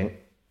consent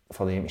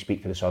for them to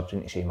speak to the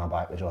surgeon to say my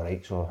back was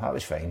alright. So that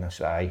was fine.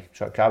 So I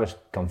was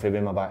comfy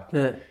with my back.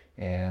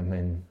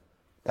 And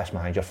this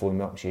manager phoned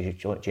me up and says,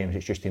 "James,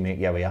 it's just to make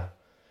you aware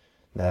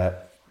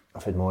that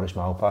I've had Maurice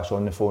Malpass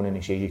on the phone, and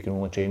he says you can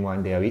only train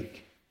 1 day a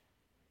week."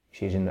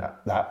 He says, and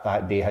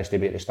that day has to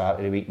be at the start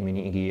of the week, and we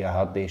need to give you a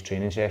hard day's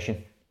training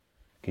session.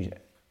 And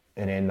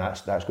then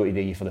that's got to do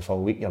you for the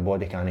full week. Your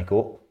body can't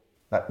cope.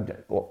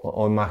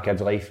 On my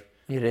kid's life,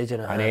 you're raging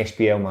an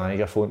SPL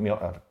manager phoned me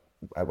up, or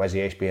it was the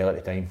SPL at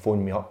the time,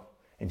 phoned me up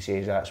and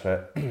says that's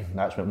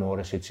what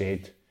Morris had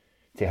said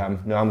to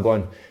him. Now I'm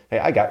going,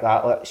 right, I get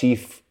that. Let's see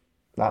if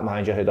that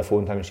manager had a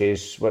phone to him and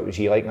says, what was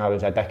he like? And I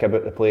was a dick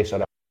about the place,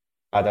 or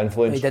I had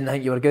influence. He didn't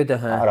think you were good,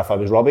 or if I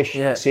was rubbish.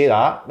 Yeah. Say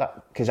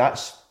that, because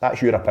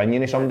that's your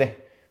opinion of somebody.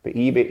 But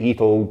he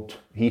told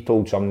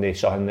somebody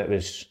something that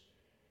was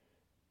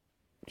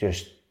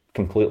just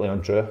completely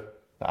untrue.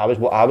 I was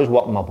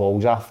working my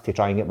balls off to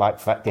try and get back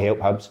fit to help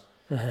Hibs,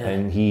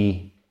 and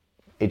he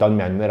done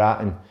me in with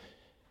that.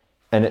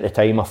 And at the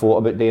time, I thought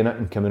about doing it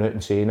and coming out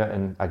and saying it,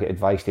 and I get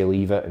advice to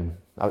leave it, and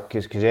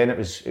because then it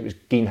was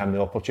giving him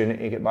the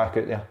opportunity to get back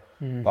out there.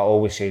 But I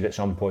always said at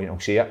some point I'll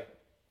say it.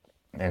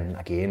 And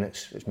again,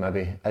 it's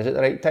maybe, is it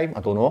the right time? I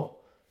don't know.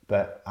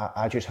 But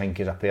I just think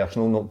as a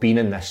personal, not being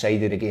in this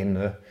side of the game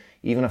now,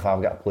 even if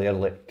I've got a player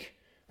like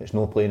that's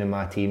not playing in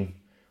my team,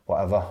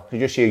 whatever, so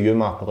just say you're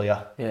my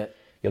player,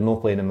 you're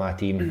not playing in my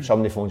team,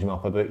 somebody phones me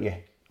up about you,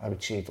 I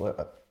would say,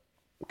 look,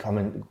 come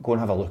and go and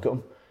have a look at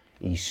him.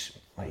 He's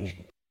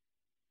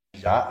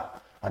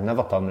that. I'd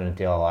never turn around and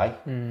tell a lie.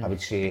 I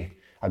would say,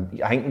 I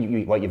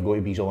think what you've got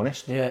to be is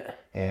honest.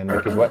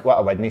 Because what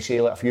I wouldn't say,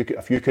 like,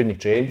 if you couldn't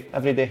train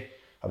every day,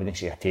 I wouldn't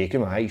say I take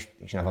him,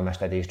 he's never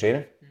missed a day's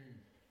training.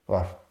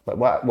 But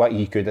what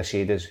he could have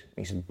said is,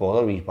 he said,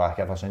 bother, he's back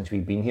ever since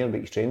we've been here, but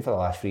he's trained for the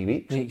last 3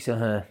 weeks.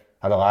 Or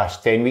the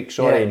last 10 weeks,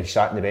 sorry, and he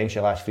sat on the bench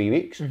the last 3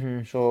 weeks.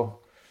 So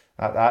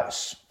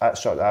that's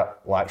sort of,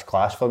 that lacks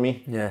class for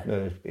me.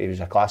 He was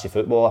a classy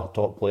footballer,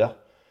 top player,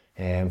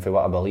 for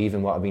what I believe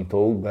and what I've been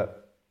told,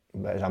 but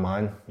as a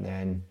man,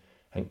 then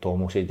I think Tom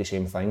will say the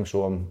same thing,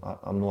 so I'm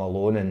not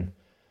alone, and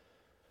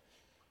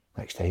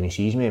next time he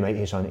sees me, he might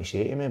have something to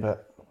say to me,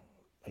 but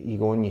you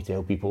go and you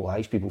tell people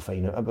lies, people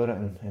find out about it,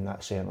 and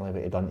that's certainly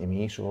what he done to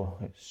me. So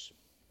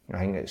I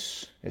think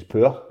it's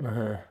poor,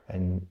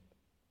 and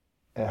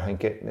I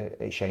think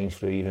it shines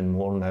through even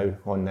more now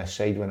on this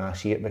side when I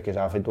see it, because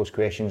I've had those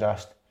questions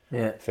asked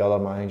for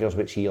other managers,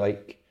 what's he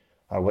like,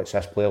 or what's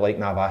this player like,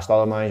 and I've asked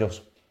other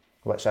managers,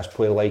 what's this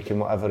player like and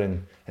whatever,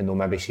 and they'll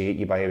maybe say to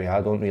you, by the way,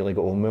 I don't really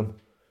get on with him,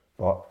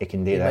 but he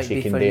can do this,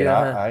 he can do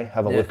that,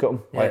 have a look at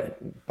him. But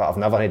I've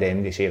never had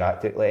anybody say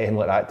that, anything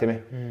like that to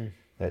me.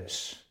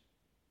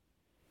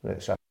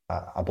 It's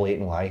a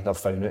blatant lie. They've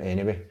found it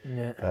anyway.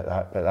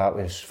 But that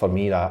was, for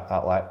me,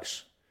 that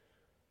lacks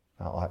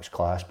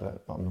class.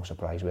 But I'm not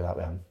surprised with that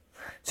with him.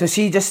 So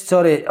see, just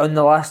sorry, on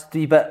the last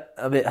wee bit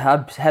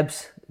about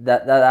Hibs,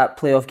 that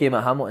playoff game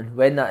at Hamilton,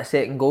 when that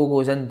second goal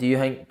goes in, do you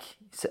think,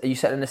 are you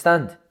sitting in the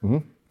stand?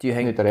 Do you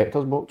think the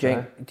director's box?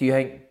 Do you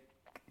think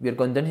we're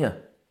going down here?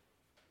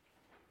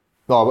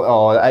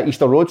 Oh, at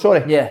Easter Road,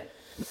 sorry. Yeah.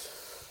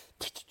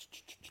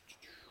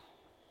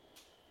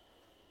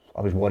 I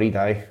was worried.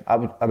 I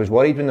was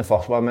worried when the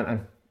first one went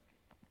in,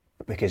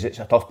 because it's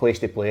a tough place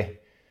to play.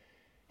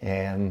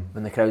 When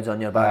the crowd's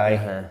on your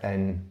back.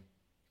 And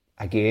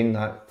again,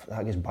 that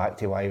goes back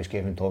to why was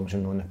Kevin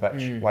Thompson on the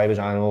pitch? Why was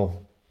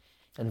Arnold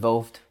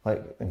involved?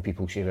 Like, and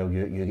people say, well,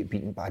 you get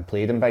beaten. But I'd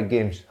played in big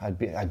games.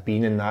 I'd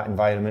been in that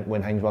environment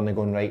when things weren't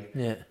going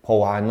right.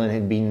 Paul Hanlon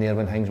had been there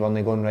when things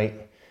weren't going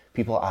right.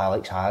 People like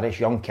Alex Harris,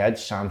 young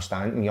kids, Sam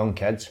Stanton, young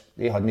kids,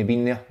 they hadn't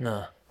been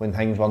there when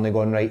things weren't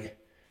going right.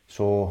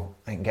 So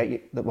I can get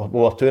you, we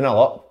were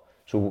 2-0 up,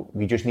 so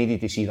we just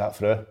needed to see that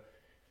through.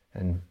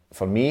 And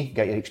for me,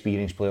 get your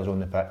experienced players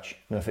on the pitch.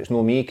 Now, if it's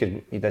not me,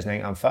 because he doesn't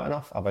think I'm fit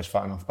enough, I was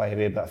fit enough by the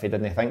way, but if he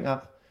didn't think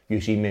that, you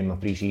seen me in my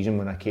pre-season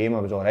when I came, I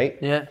was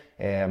alright.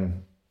 I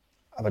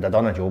would have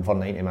done a job for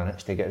 90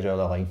 minutes to get us out of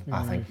the line.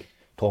 I think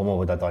Tomo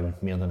would have done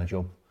more than a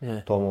job.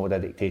 Tomo would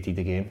have dictated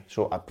the game.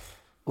 So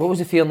what was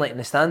the feeling like in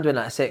the stand when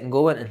that second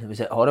goal went in?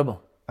 Was it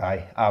horrible?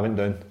 I went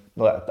down.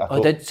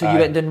 So you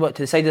went down what,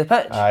 to the side of the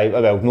pitch?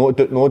 Well, no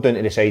down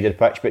to the side of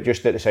the pitch, but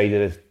just at the side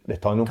of the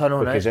tunnel.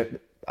 Because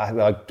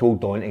I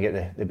told Don to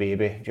get the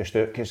baby just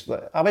out, because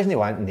I wasn't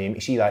wanting them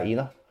to see that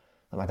either.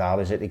 My dad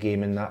was at the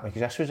game and that,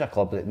 because this was a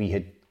club that we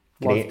had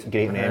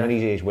great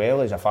memories as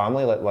well as a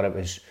family, like where it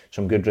was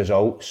some good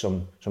results,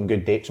 some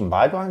good dates, some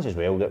bad ones as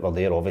well that were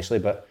there obviously,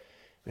 but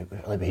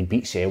we had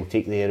beat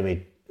Celtic there, we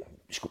had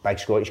big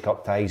Scottish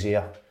Cup ties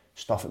there,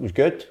 stuff, it was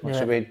good.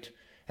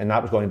 And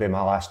that was going to be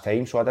my last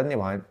time, so I didn't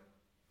want,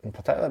 in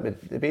particular,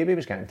 but the baby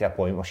was getting to a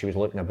point where she was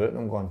looking about and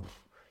I'm going,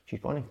 she's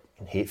going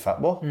to hate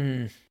football.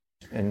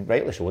 And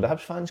rightly so, the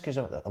Hibs fans, because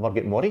they were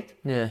getting worried.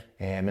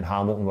 And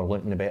Hamilton were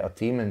looking the better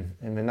team, and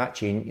when that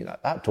changed,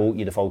 that told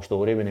you the full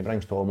story when he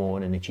brings Tom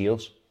on and the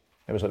cheers.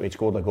 It was like we'd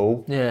scored a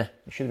goal. He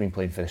should have been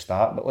playing for the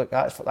start, but look,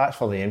 that's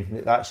for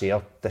them. That's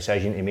their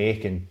decision to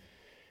make, and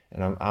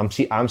I'm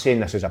saying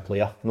this as a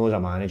player, not as a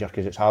manager,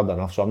 because it's hard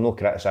enough. So I'm not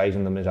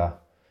criticising them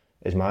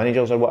as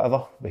managers or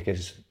whatever,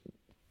 because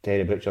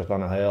Terry Butcher's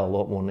done a hell of a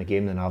lot more in the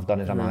game than I've done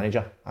as a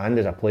manager and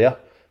as a player.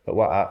 But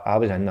I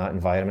was in that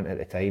environment at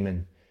the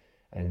time,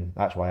 and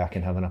that's why I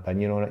can have an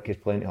opinion on it, because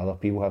plenty of other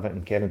people have it,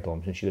 and Kevin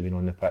Thompson should have been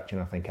on the pitch,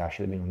 and I think I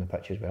should have been on the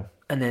pitch as well.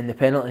 And then the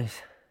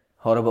penalties,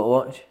 horrible to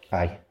watch.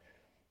 Aye,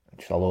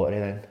 just a lottery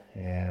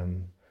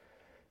then,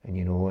 and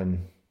you know,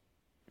 and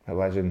it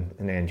was, and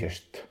then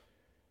just,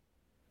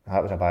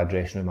 that was a bad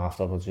dressing room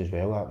afterwards as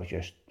well. That was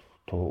just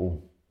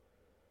total,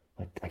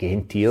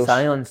 again, tears.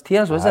 Silence,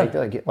 tears, was Aye,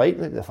 there? like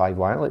the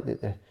 5-1, like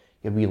the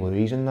wee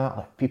Louise and that,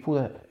 like people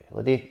that,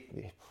 like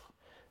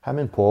him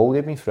and Paul,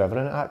 they've been through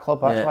everything at that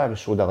club. That's why I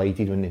was so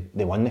delighted when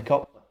they won the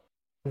cup.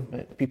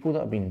 People that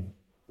have been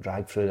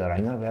dragged through the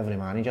ringer with every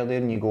manager there,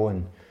 and you go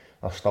and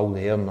they're still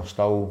there and they're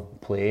still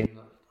playing.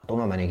 I don't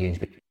know how many games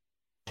between,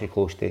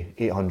 close to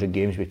 800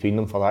 games between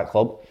them for that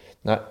club.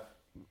 That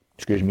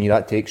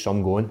takes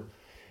some going.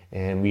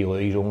 And wee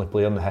Louis, only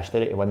player in the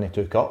history to win the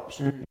 2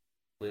 cups.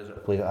 Players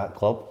that played at that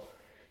club.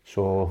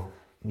 So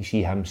you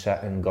see him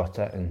sit and gut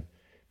it and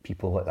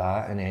people like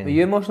that. And then, Were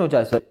you emotional,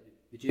 Jazz? Would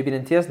you have been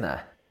in tears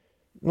now?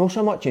 Not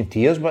so much in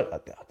tears,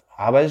 but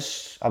I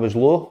was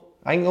low.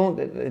 I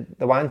think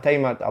the one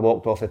time I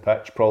walked off the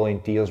pitch, probably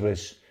in tears,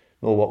 was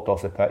no walked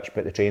off the pitch,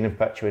 but the training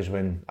pitch was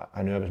when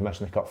I knew I was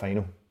missing the cup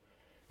final.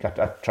 I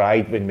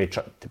tried, when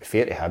to be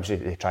fair to Hibs,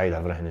 they tried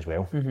everything as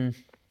well.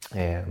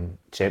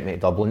 Sent me to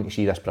Dublin to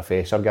see this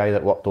professor guy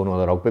that worked on all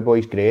the rugby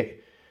boys,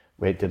 great.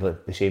 Went to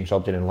the same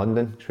surgeon in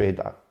London,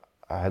 so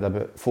I had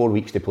about 4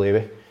 weeks to play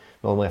with.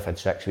 Normally if I had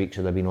 6 weeks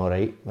I'd have been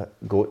alright, but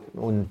go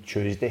on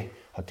Tuesday,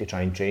 had to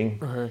try and train,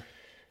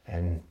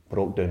 and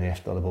broke down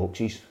after the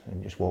boxes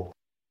and just walked.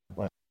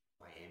 But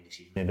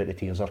the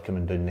tears are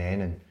coming down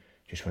then, and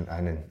just went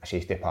in, and I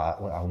says to Pat,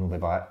 I'll not be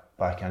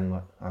back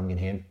in, I'm going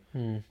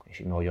home. He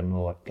said, no, you're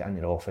not, get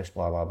into the office,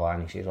 blah blah blah,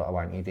 and he says, I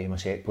want you to do my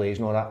set plays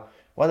and all that.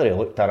 Whether he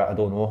looked at it, I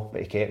don't know,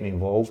 but he kept me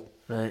involved.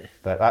 Right.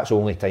 But that's the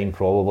only time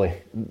probably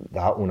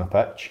that on a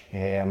pitch.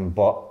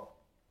 But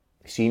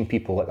seeing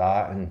people like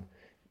that and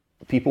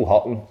people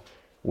hurting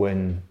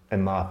when,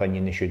 in my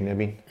opinion, they shouldn't have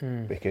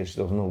been, because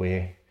there's no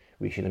way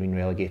we should have been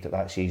relegated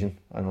that season.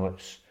 I know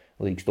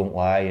leagues don't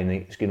lie and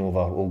it's going over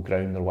old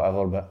ground or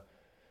whatever, but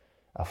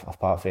if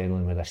Pat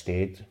Fenlon would have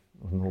stayed,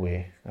 there's no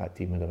way that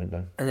team would have went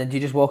down. And then did you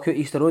just walk out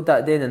Easter Road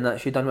that day and then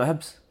that's you done with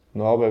Hibs?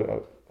 No, but I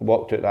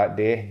walked out that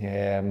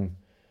day,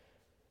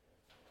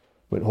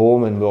 went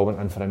home and we all went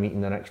in for a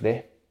meeting the next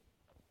day.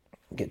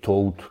 Get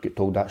told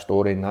that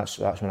story, and that's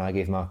when I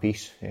gave my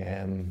piece,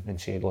 and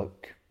said,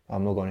 look,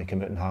 I'm not going to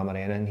come out and hammer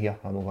anything here,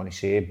 I'm not going to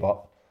say,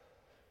 but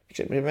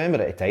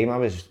remember at the time I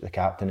was the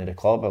captain of the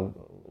club.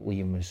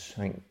 Liam was,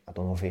 I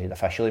don't know if he had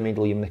officially made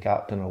Liam the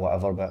captain or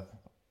whatever, but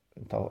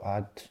until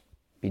I'd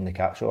been the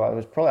captain, so I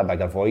was probably a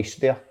bigger voice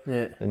there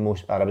than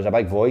most. Or I was a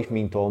big voice,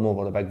 me and Tomo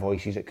were the big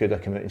voices that could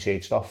have come out and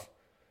said stuff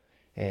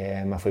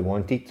if we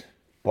wanted,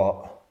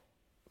 but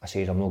I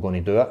says I'm not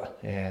going to do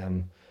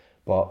it.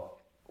 But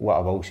what I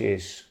will say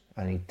is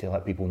I need to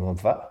let people know I'm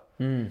fit,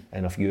 and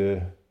if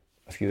you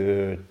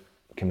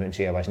come out and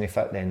say I wasn't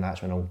fit, then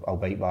that's when I'll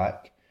bite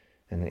back.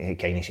 And he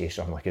kind of says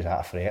something like, is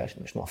that a threat?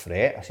 It's not a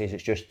threat. I says,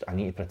 it's just, I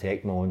need to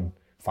protect my own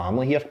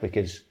family here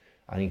because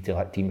I need to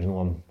let teams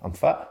know I'm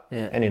fit.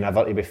 Yeah. And he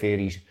never, to be fair,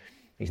 he's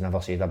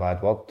never said a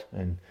bad word.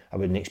 And I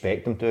wouldn't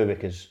expect him to,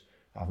 because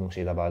I've not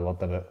said a bad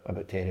word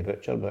about Terry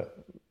Butcher, but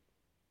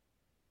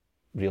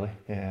really,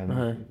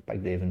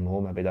 Big Dave and Mo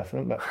may be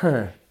different, but...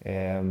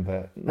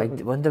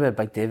 Wonder where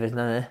Big Dave is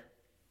now, eh?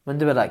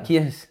 Wonder where that key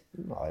is.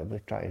 No, we're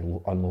trying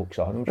to unlock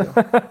something, I'm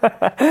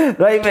sure.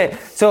 Right, mate.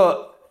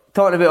 So,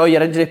 talking about all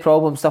your injury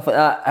problems, stuff like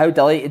that, how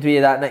delighted were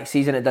you that next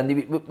season at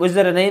Dundee? Was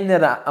there a name there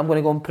that I'm going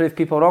to go and prove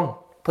people wrong?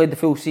 Played the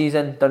full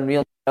season, done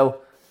real well,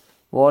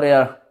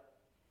 warrior,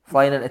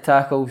 flying into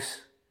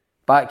tackles,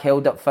 back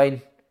held up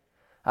fine.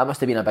 That must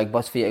have been a big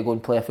buzz for you to go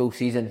and play a full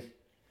season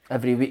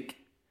every week.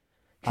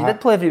 You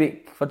did play every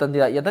week for Dundee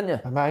that year, didn't you?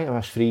 I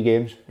missed 3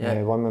 games.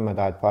 One when my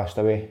dad passed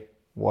away,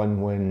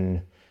 one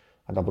when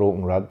I had a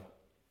broken rib,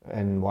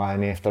 and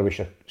one after we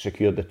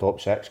secured the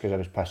top 6 because I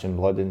was pissing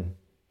blood and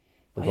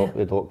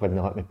the doc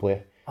wouldn't let me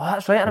play. Oh,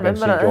 that's right, I remember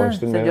that.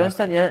 St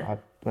Johnstone, yeah. I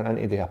went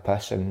in to do a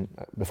piss and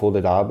before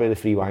the derby, the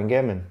 3-1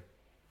 game, and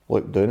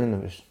looked down and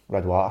there was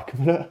red water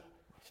coming out.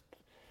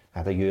 I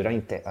had a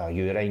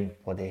urine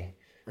bloody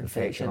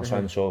infection or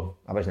something, so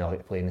I wasn't allowed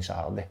to play on the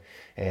Saturday.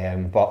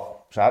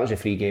 So that was the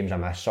 3 games I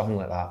missed, something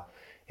like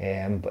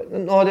that. But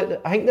no,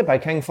 I think the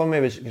big thing for me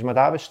was because my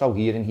dad was still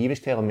here and he was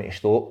telling me to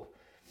stop.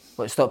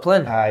 What, stop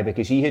playing? Aye,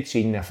 because he had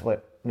seen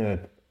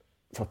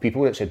for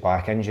people that's had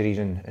back injuries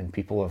and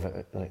people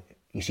have, like,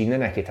 you seen the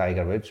neck of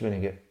Tiger Woods when he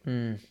get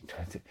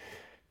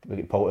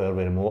pulled over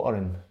with a motor,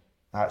 and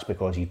that's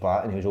because he's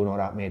back and he was on all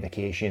that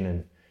medication.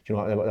 And do you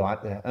know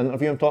what the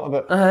interview I'm talking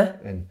about?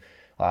 And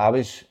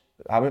like,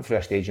 I went through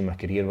a stage in my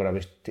career where I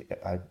was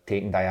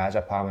taking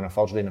diazepam on a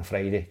Thursday and a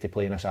Friday to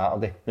play on a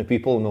Saturday. Now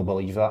people don't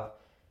believe that,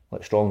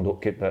 like strong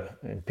don't get,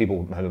 but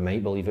people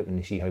might believe it when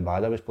they see how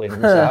bad I was playing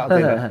on the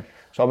Saturday. But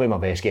some of my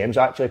best games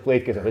I actually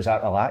played because I was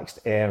that relaxed.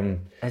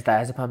 Is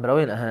diazepam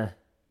brilliant?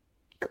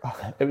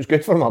 It was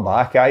good for my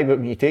back, but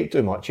when you take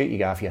too much, you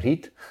get off your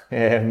head.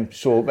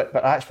 But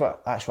that's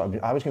what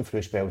I was going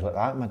through spells like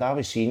that. My dad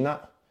was seeing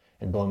that,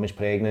 and Dawn was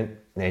pregnant,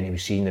 and then he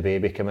was seeing the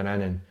baby coming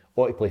in and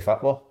wanted to play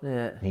football.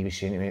 Yeah. And he was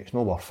saying to me, it's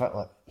not worth it.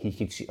 Like, he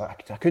could see,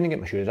 like, I couldn't get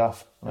my shoes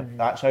off. Like,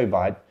 that's how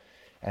bad.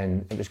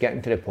 And it was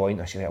getting to the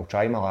point, I said, I'll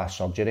try my last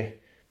surgery.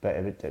 But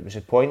it was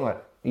a point, like,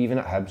 even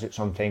at Hibs, that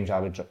sometimes I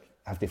would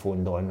have to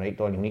phone Dawn, right,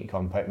 Dawn, you need to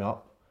come pick me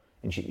up.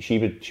 And she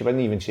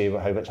wouldn't even say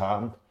how it's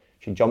happened.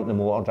 she'd jump in the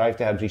motor, drive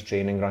to Hibs'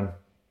 training run,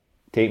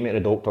 take me to the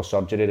doctor's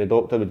surgery. The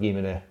doctor would give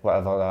me the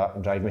whatever that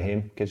and drive me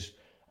home because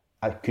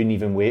I couldn't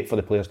even wait for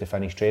the players to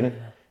finish training.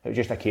 It was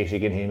just a case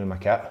of getting home in my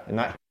kit,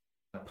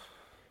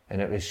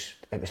 and it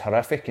was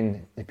horrific,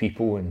 and the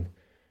people, and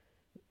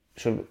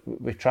so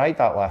we tried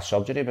that last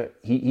surgery, but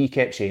he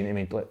kept saying to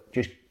me, look,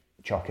 just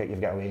chuck it,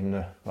 you've got away in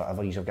the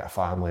whatever, you've got a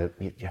family,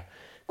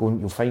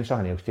 you'll find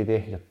something else to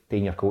do, you're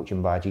doing your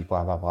coaching badges,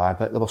 blah blah blah.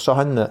 But there was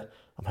something that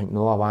I'm thinking,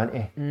 no, I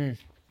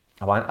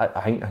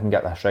think I can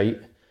get this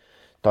right.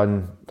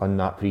 Done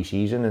that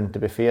pre-season, and to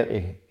be fair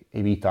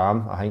to wee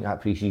Tam, I think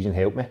that pre-season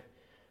helped me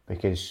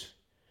because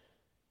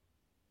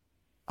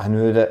I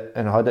knew that,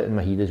 and I had it in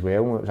my head as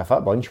well. It was a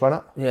fit bunch,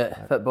 wasn't it?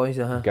 Yeah, fit boys,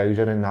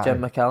 Gowser and that.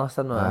 Jim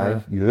McAllister, no.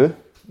 Aye,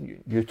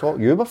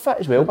 you were fit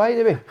as well, by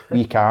the way.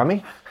 Wee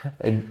Cammy,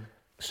 and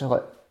so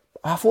like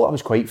I thought I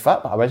was quite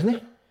fit, but I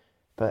wasn't.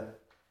 But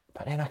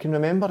then I can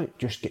remember it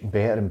just getting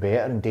better and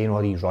better and doing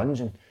all these runs,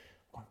 and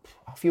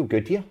I feel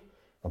good here.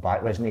 My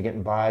back wasn't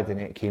getting bad, and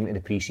it came to the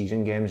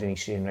pre-season games, and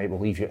he's saying, right, we'll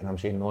leave you, and I'm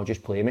saying, no,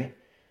 just play me.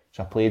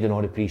 So I played in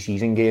all the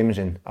pre-season games,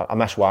 and I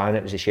missed one.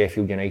 It was the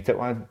Sheffield United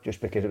one, just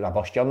because it was a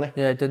bus journey.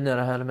 Yeah, didn't there?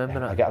 I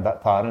remember it. I got a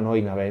bit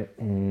paranoid, and I went,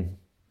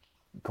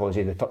 because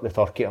of the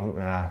turkey, I went,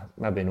 nah,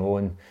 maybe no,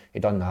 and he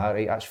done that,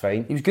 right, that's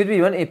fine. He was good with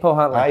you, wasn't he, Paul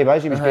Hartley?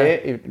 He was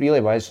great, he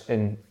really was,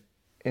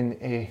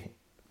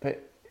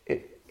 but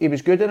he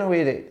was good in a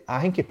way that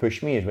I think he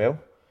pushed me as well.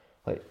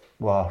 Like,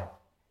 well,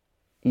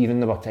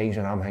 even there were times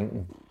when I'm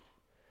thinking,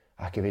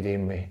 I could be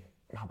doing with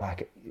my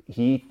back.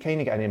 He kind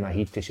of got in my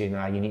head to say,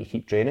 nah, you need to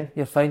keep training.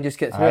 You're fine, just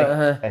get through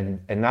it.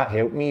 And that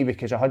helped me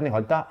because I hadn't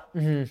had that.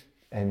 Mm-hmm.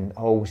 And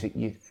always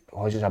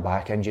as a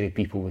back injury,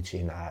 people would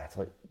say, nah, it's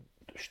like,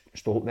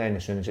 stop then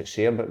as soon as it's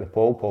there. But with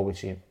Paul would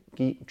say,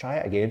 try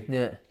it again.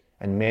 Yeah.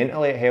 And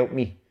mentally it helped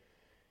me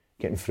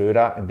getting through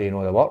that and doing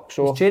all the work.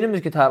 So his training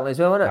was good, Hartley, as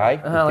well, wasn't it?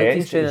 Aye, I liked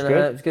his training,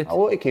 it was good. A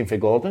lot it came from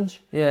Gordon's.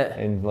 Yeah.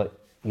 And like,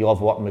 you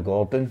love working with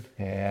Gordon,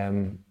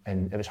 and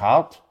it was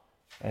hard.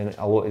 And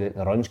a lot of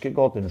the runs get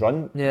Gordon's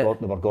run. Yeah.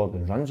 They were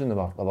Gordon's runs, and they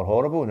were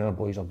horrible, and our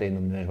boys are doing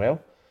them as well.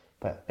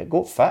 But it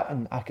got fit,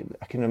 and I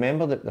can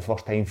remember that the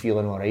first time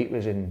feeling all right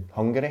was in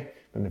Hungary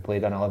when we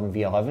played an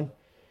 11v11.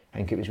 I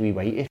think it was wee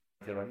Whitey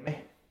to run me.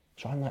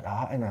 So I'm like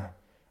that, and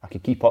I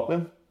could keep up with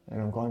him.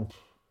 And I'm going,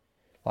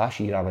 last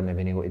year I wouldn't have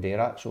been able to do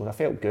that. So I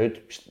felt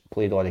good,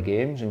 played all the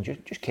games, and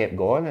just kept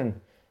going. And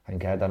I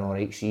think I had an all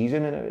right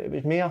season, and it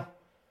was mere.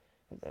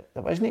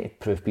 There wasn't to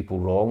prove people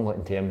wrong, like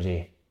in terms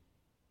of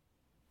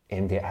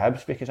MD at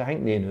Hibs, because I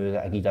think they knew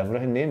that I did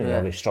everything. They knew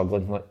I was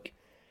struggling, like,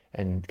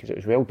 and because it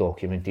was well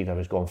documented, I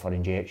was going for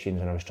injections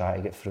and I was trying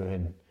to get through,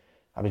 and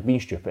I was being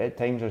stupid at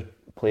times. I was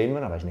playing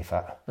when I wasn't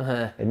fit,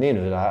 and they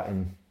knew that,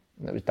 and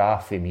it was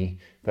daft for me.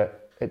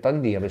 But at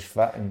Dundee, I was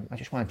fit, and I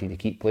just wanted to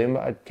keep playing.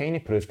 But I'd kind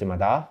of proved to my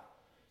dad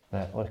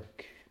that,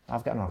 look,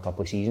 I've got another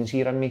couple of seasons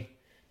here in me,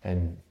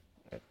 and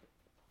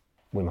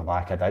with my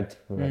back, I did.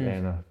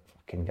 Then I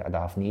can get a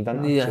daft knee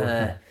done. Yeah.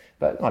 So,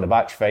 but no, the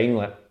back's fine.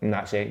 Like, and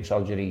that second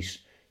surgery's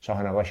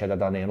something I wish I'd have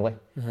done early,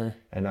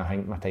 and I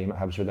think my time at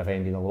Hibs would have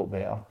ended a lot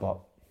better. But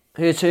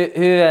who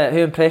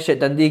impressed you at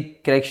Dundee?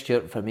 Greg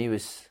Stewart for me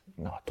was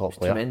top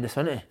player, tremendous,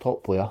 wasn't he?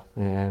 Top player.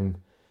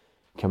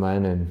 Come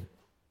in and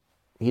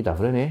he had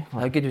everything, eh?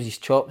 How good was his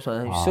chops? He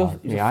was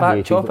a I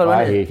fat chopper,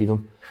 wasn't he? I hated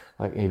him.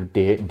 Like, he'd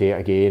do it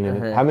again,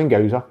 and him and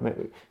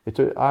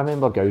Gowser. I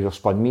remember Gowser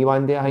spun me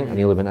one day, I think, and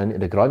he went into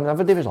the grunt, and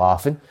everybody was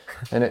laughing.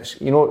 And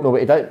it's, you know what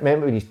he did?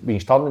 Remember when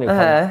he's turning,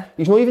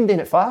 he's not even doing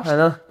it fast, I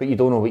know. But you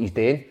don't know what he's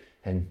doing.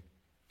 And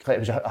it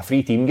was a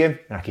free team game,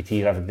 and I could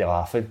hear everybody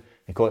laughing.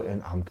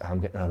 And I'm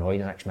getting annoyed,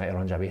 and the next minute he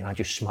runs away, and I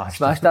just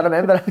smashed I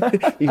remember.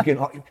 He's going,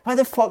 what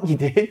the fuck you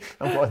doing?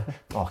 I'm going,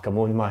 oh, come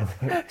on, man.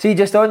 See,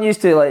 just on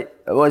used to, like,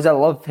 it was a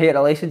love-hate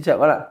relationship,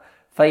 wasn't it?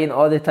 Fighting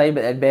all the time,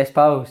 but then best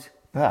pals.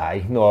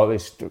 Aye, no, it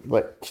was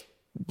like,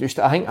 just,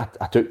 I think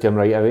I took to him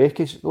right away,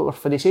 because we were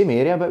for the same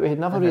area, but we had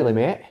never really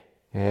met.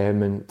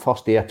 And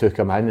first day I took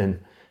him in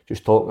and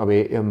just talking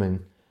about him,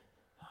 and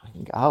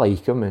I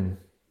like him, and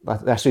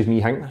this was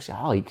me thinking,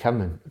 I like him,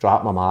 and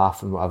drop my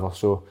off and whatever.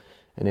 So,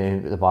 and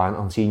then the banter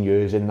and seeing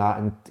yous and that,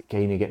 and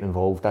kind of getting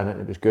involved in it,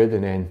 and it was good.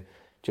 And then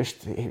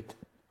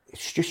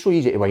it's just so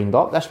easy to wind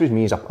up. This was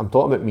me I'm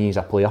talking about me as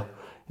a player.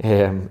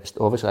 It's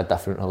obviously a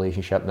different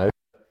relationship now.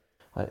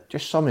 Like,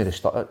 just some of the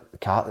stuff,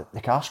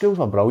 the car skills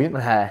were brilliant.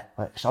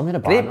 Like, some of the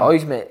great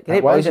boys, mate.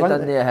 Great boys at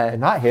Dundee.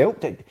 And that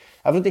helped.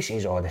 Everybody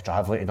says, oh, they're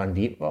travelling to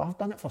Dundee. Well, I've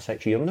done it for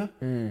 6 years now.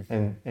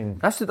 And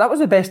that was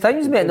the best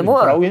times, mate, in the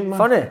motor. Brilliant, man.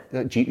 Funny.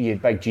 You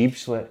had big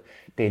Jeeps, like,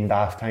 doing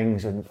daft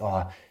things, and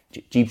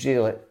Jeepsy,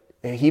 like,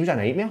 he was a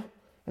nightmare.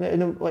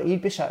 And like,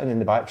 he'd be sitting in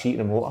the back seat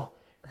of the motor,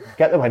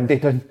 get the window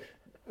down,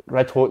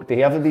 red hot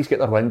day, everybody's got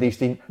their windows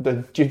down.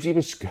 Jeepsy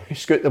would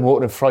scoot the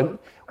motor in front,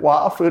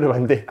 water through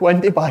the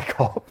window back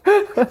up.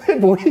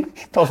 Boy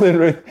turning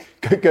around,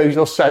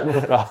 Gowser sitting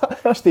like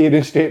that,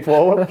 staring straight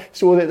forward,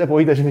 so that the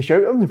boy doesn't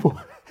shout at him. The boy.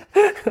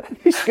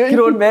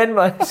 Grown men,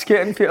 man,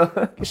 scooting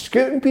people.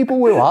 Scooting people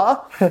with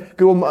water.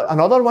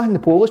 Another one, the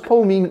Polish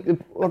Paul,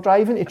 were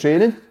driving to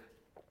training.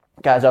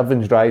 Guys,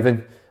 everyone's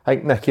driving. I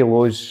think Nicky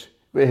Lowe's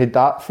we had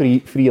that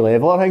free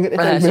leveller thing at the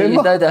time, So you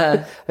remember?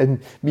 did,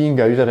 And me and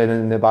Gowser are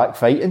in the back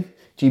fighting.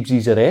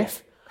 Jeebsy's the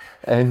ref.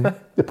 And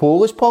the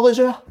Polish is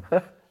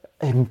there.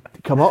 And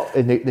come up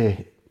and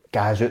the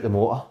guys out the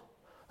motor.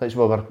 That's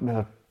where we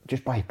were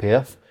just by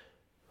Perth.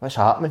 What's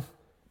happening?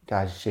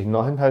 Guys saying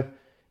nothing. How?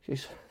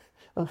 She's,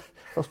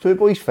 there's two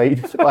boys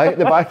fighting at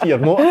the back of your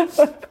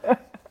motor.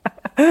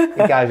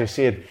 The guys are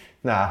saying,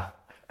 nah,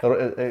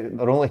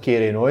 they're only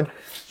carrying on.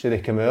 So they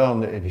come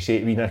out and they say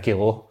to wee Nicky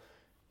Lowe,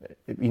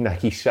 wee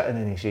Nicky's sitting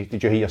and he says,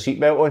 did you have your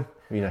seatbelt on?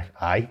 Wee Nicky,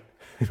 aye.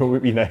 You know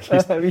what wee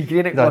Nicky's? Wee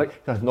Greenock boy.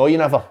 No, you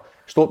never.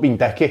 Stop being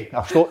dicky.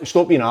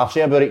 Stop being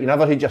arsey about it. You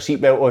never had your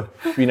seatbelt on.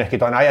 Wee Nicky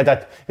done, aye I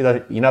did. He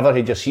did. You never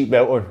had your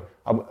seatbelt on.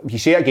 If you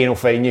say it again, I'll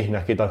fine you.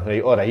 Nicky done,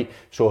 right, alright.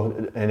 So,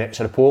 and it's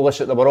the police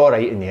that they were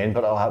alright in the end,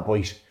 but that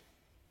boys,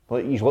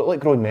 you look like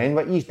grown men,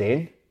 what he's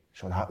doing.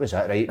 So that was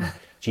it, right?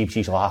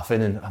 Jeebsy's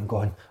laughing and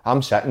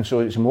I'm sitting, so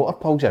it's a motor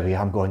pulls away,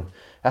 I'm going,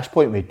 at this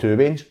point we had two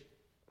banes.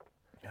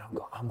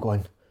 I'm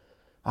going,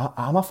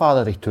 I'm a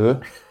father of two.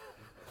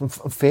 I'm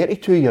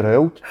 32 years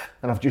old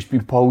and I've just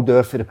been pulled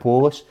over for the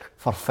police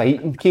for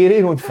fighting,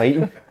 carrying on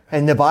fighting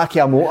in the back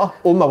of a motor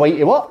on my way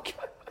to work.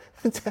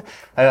 And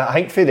I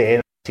think for the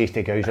end, I says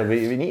to Gowser,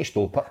 we need to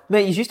stop it.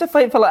 Mate, you used to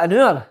fight for like an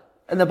hour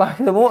in the back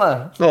of the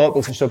motor. No, it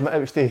was to submit, it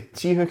was to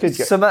see who could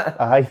get... Submit?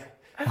 Aye.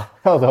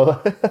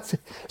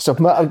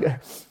 Submit.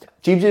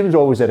 Jeebsy was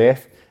always the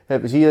ref.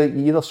 It was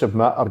either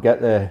submit or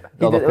get the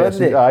other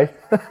person. Aye.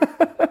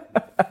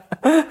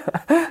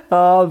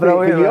 Oh,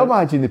 brilliant. Can you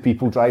imagine the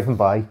people driving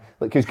by?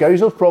 Like, because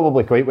Gowser's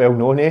probably quite well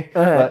known,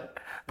 eh?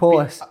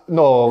 Police.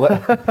 No,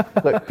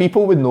 like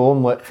people would know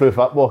him like through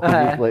football,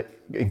 like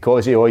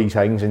because of all these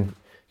things. And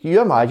can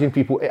you imagine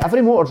people,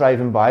 every motor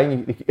driving by,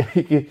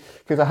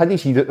 because I had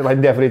his head out the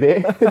window every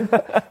day.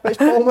 It's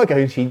Paul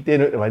McGowan's head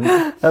down out the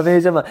window.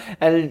 Amazing, man.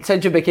 And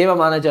since you became a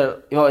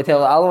manager, you want to tell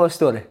the Alloa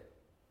story?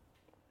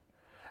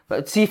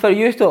 But see, for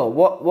you though,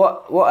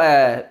 what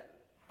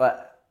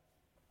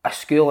a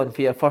schooling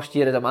for your first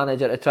year as a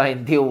manager to try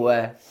and deal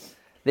with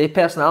the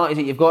personalities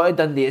that you've got at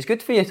Dundee. It's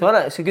good for you, isn't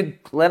it? It's a good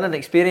learning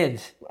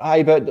experience.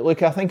 Aye, but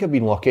look, I think I've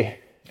been lucky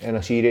in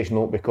a serious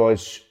note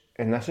because,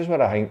 and this is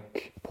where I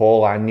think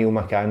Paul and Neil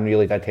McCann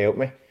really did help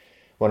me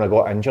when I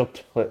got injured.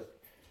 Like,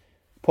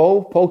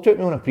 Paul took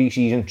me on a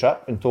pre-season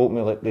trip and told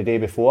me like the day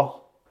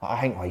before,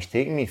 I think he's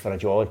taking me for a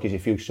jolly because he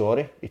feels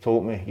sorry. He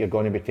told me, you're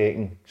going to be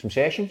taking some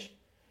sessions.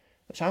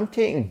 So I'm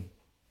taking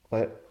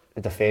like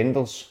the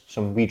defenders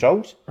some wee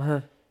drills.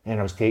 And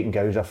I was taking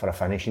Gowser for a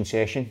finishing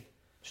session,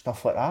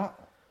 stuff like that.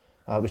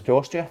 It was to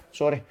Austria,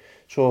 sorry.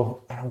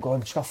 So, and I'm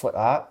going, stuff like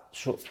that.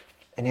 So,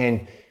 and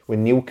then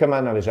when Neil came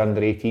in, I was under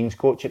 18s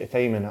coach at the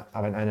time, and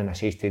I went in and I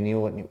says to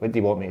Neil, what do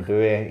you want me to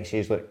do? He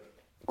says, look,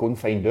 go and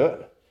find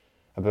out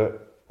about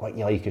what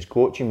you like as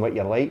coaching, what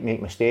you like,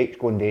 make mistakes,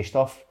 go and do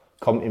stuff,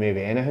 come to me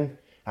with anything.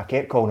 I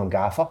kept calling him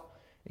Gaffer.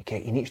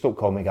 You need to stop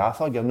calling me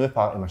Gaffer, you're no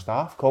part of my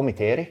staff, call me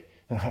Terry.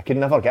 I could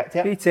never get to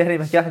it. Hey, Terry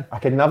McCann. I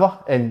could never,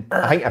 and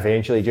I think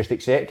eventually just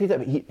accepted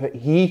it, but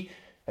he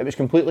it was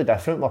completely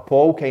different, where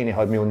Paul kind of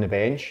had me on the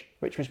bench,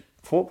 which was,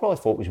 probably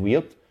thought was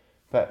weird,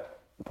 but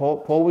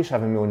Paul was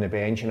having me on the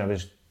bench and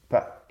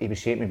he was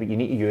saying to me, but you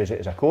need to use it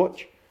as a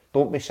coach.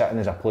 Don't be sitting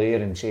as a player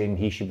and saying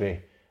he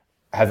should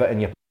have it in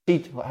your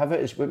seat. Like, have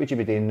it as, what would you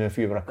be doing now if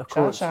you were a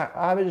coach? So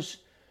I was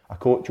a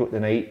coach at the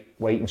night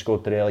Whiting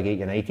scored to relegate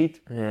United.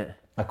 Yeah.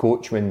 A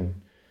coach when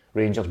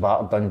Rangers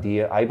battered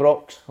Dundee at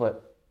Ibrox. Like,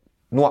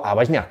 no, I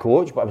wasn't a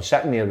coach, but I was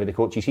sitting there with the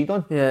coach's head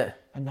on. Yeah.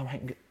 And I'm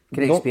like,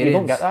 you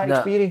don't get that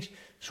experience.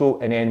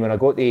 So, and then when I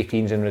got the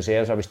 18s in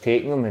reserves, I was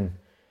taking them, and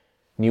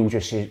Neil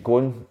just said, go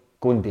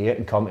and do it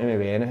and come to me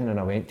with anything. And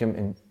I went to him,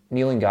 and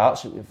Neil and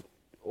Garts,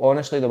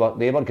 honestly, they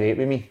were great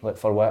with me, like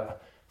for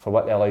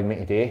what they allowed me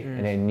to do.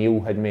 And then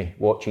Neil had me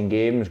watching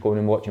games, going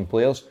and watching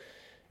players,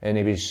 and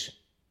he was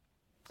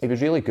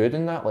really good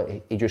in that.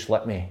 Like, he just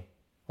let me,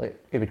 like,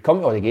 he would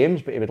come to all the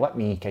games, but he would let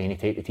me kind of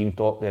take the team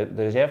talk, the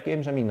reserve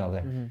games, I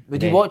mean.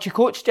 Would you watch your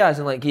coach, Jazz,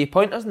 and like give you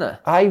pointers in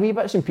that? Aye, wee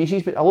bits and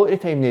pieces, but a lot of the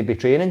time they'd be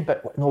training,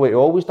 but no, what he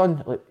always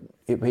done, like,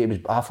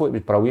 I thought it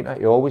was brilliant.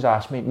 He always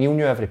asked me, Neil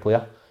knew every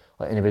player,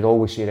 like, and he would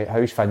always say, right,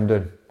 how's Finn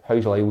doing?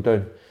 How's Lyle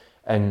doing?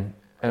 And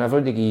I've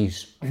already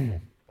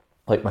given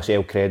like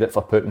myself credit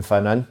for putting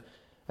Finn in,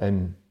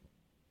 and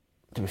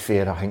to be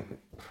fair, I think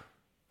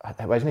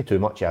it wasn't too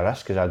much of a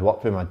risk because I'd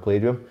worked with him, I'd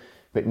played with him.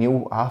 But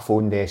Neil, I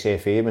phoned the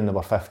SFA when they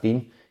were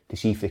 15 to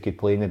see if they could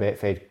play in the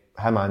Betfred,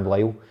 him and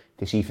Lyle,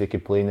 to see if they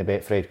could play in the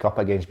Betfred Cup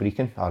against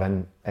Brecon,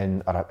 or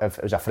if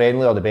it was a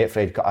friendly or the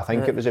Betfred Cup. I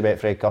think it was the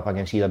Betfred Cup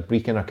against either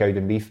Brecon or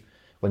Cowdenbeath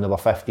when they were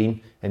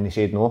 15, and they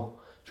said no.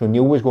 So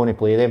Neil was going to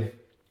play them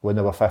when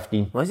they were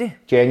 15. Was he?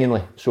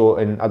 Genuinely. So,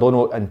 and I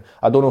don't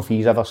know if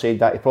he's ever said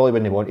that. He probably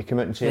wouldn't want to come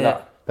out and say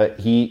that. But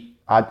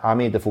I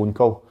made the phone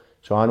call,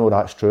 so I know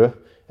that's true.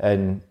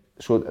 And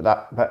so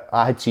but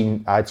I had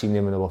seen them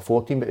when they were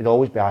 14, but he'd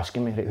always be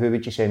asking me, right, who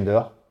would you send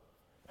out?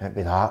 And it'd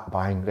be that,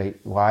 bang,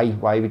 right,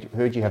 who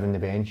would you have on the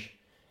bench?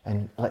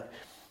 And like,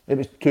 it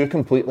was two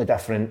completely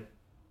different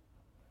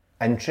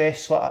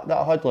interests that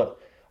I had. Like,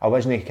 I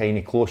wasn't kind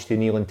of close to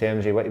Neil in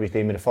terms of what he was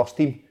doing with the first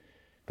team,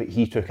 but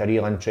he took a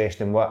real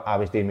interest in what I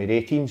was doing with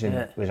 18s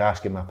and was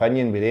asking my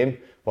opinion with them,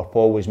 where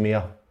Paul was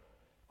more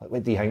like,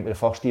 what do you think with the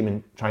first team,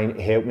 and trying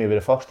to help me with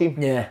the first team.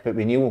 Yeah. But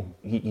with Neil,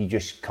 he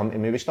just come to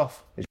me with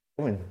stuff.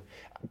 And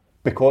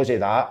because of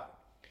that,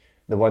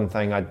 the one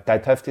thing I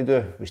did have to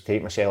do was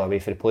take myself away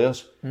from the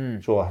players.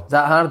 So Is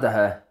that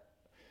hard,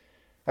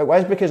 it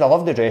was, because I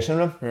loved the dressing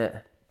room. Yeah.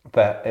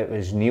 But it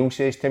was Neil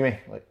says to me,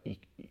 like,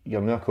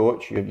 you're not a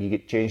coach, you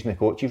get changed in the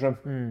coaches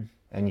room.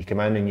 And you come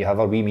in and you have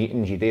our wee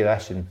meetings, you do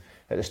this. And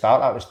at the start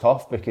that was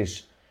tough,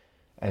 because,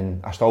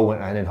 and I still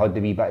went in and had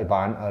the wee bit of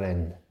banter,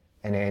 and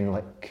then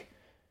like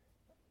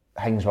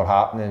things were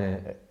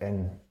happening,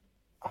 and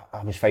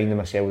I was finding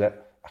myself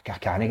that I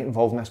can't get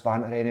involved in this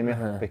banter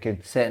anymore. Because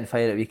setting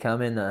fire at wee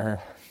Cam in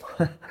that.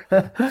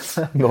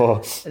 no,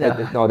 I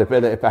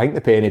think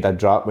the penny did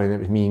drop when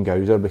it was me and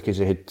Gowser, because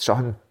it had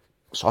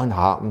something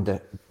happened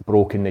that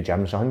broke in the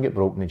gym. Something got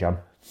broke in the gym,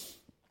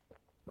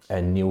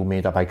 and Neil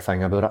made a big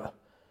thing about it,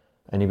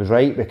 and he was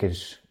right,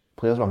 because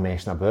players were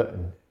messing about,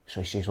 and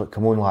so he says, look,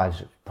 come on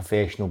lads,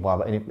 professional, blah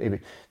blah. And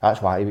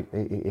that's why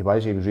he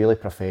was really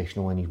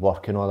professional, and he's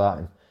working all that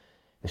and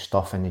the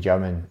stuff in the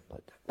gym, and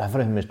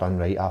everything was done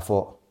right, I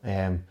thought.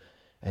 And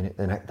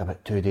then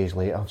about 2 days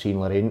later, I've seen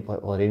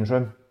Lorraine's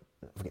room.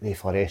 I've got the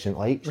fluorescent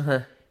lights.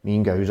 Me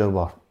and Gowser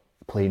were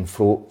playing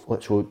throat,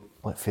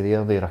 for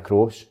there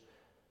across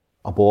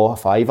a ball, a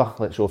fiver.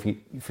 So if you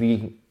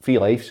three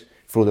lives,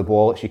 throw the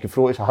ball, so you can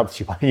throw it as hard as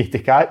you want to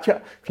catch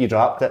it. If you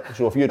dropped it,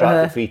 so if you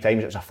dropped it 3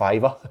 times, it's a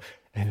fiver.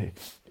 And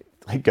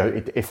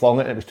he flung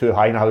it, and it was too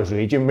high, and I was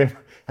raging with him.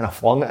 And I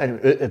flung it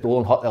and out the door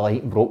and hit the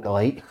light and broke the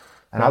light.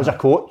 And I was a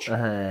coach.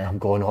 I'm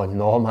going, oh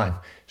no, man.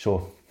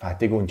 So I had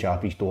to go and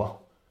chap his door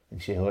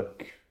and say,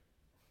 look,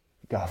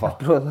 Gaffer.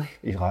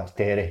 He's like, it's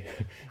Terry.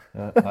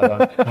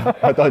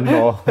 I don't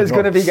know. It's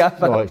going to be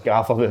Gaffer. No, it's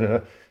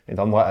Gaffer. He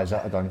done, what is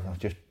it? I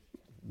just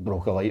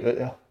broke a light out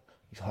there.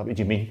 He's like, what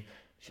do you mean?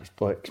 He's just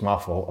like, it's my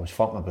fault, I was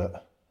fucking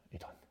about. He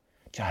done,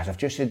 Jazz, I've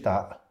just said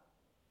that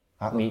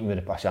meeting with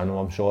the pass, I know,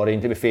 I'm sorry.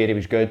 And to be fair, he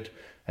was good.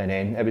 And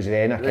then it was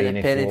then I kind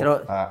of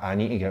thought, I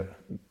need to get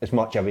as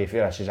much away from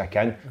this as I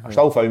can. I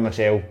still found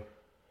myself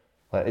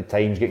like, at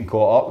times getting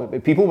caught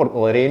up.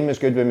 Lorraine was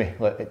good with me.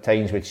 Like, at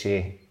times would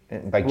say,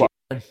 big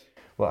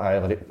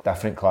like,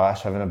 different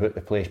class, having about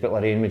the place, but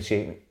Lorraine would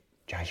say,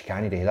 Jazz, you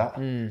can't do that.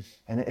 And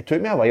it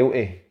took me a while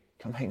to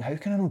come thinking, how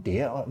can I not do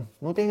it? Like, I'm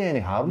not doing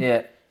any harm.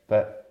 Yeah.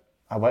 But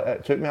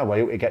it took me a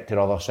while to get to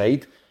the other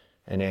side,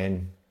 and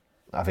then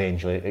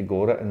eventually I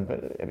got it.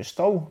 But it was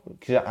still,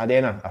 because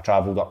I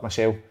travelled up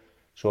myself.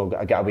 So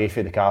I got away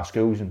from the car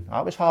schools, and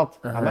that was hard.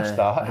 I missed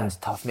that. It's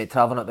tough, mate,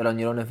 travelling up there on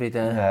your own every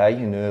day. Yeah,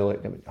 you know,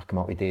 like I come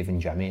up with Dave and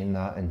Jimmy and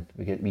that, and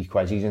we get wee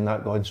quizzes and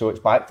that going. So it's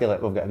back to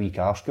like we've got a wee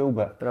car school,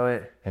 but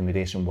brilliant. And we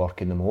do some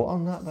work in the motor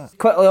and that. But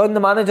quickly on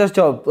the manager's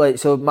job, like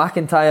so,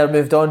 McIntyre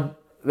moved on.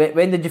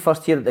 When did you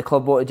first hear that the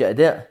club wanted you to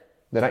do it?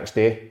 The next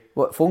day.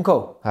 What, phone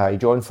call? Aye,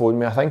 John phoned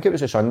me. I think it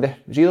was a Sunday.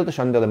 It was either the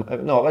Sunday.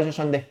 No, it was a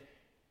Sunday.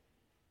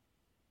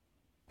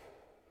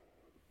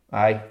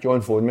 Aye,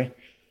 John phoned me.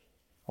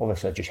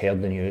 Obviously, I just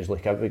heard the news.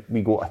 Like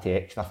we got a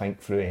text, I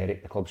think, through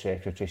Eric, the club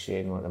secretary,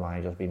 saying like the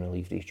manager's been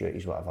relieved of his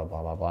duties, whatever,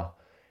 blah blah blah.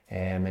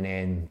 And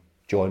then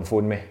John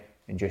phoned me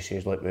and just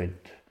says, "Look,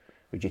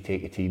 would you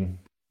take the team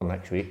for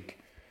next week?"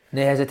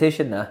 No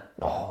hesitation, nah.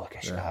 No, like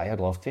I said, I'd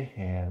love to.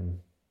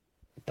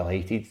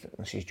 Delighted.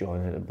 I says,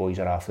 John, the boys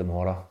are off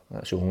tomorrow.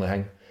 That's the only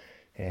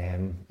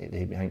thing.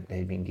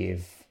 They've been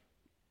gave.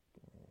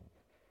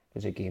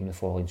 Was it game the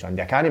following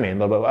Sunday? I can't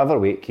remember, but whatever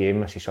way it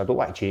came, I said, I don't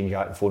want to change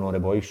that and phone all the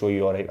boys, so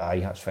you alright?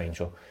 Aye, that's fine.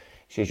 So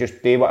he says,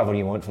 just do whatever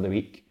you want for the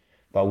week,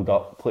 build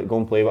up, go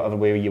and play whatever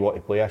way you want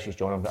to play. I says,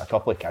 John, I've got a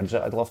couple of kids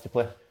that I'd love to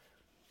play.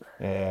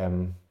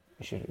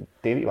 He says,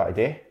 do what you want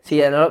to do.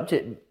 See, I interrupt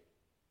you.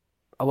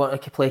 I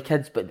want to play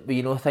kids, but were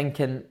you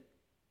thinking,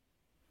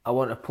 I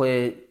want to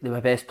play my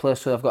best players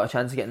so I've got a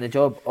chance of getting the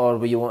job, or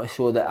will you want to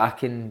show that I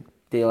can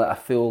do like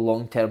a full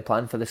long-term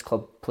plan for this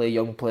club, play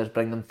young players,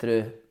 bring them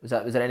through? Was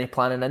there any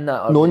planning in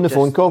that? Or no, in the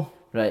phone call.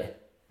 Right.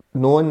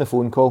 No, in the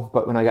phone call.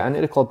 But when I got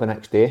into the club the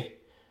next day,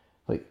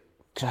 like,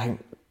 cause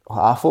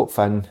I thought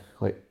Finn,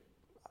 like,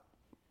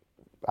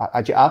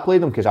 I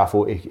played him because I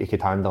thought he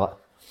could handle it,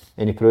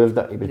 and he proved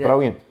that he was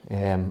brilliant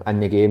in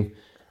the game.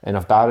 And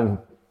if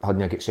Darren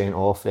hadn't get sent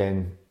off,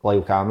 then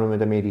Lyle Cameron would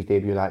have made his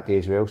debut that day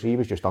as well. So he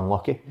was just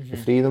unlucky. The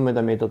three of them would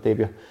have made their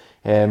debut.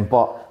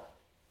 But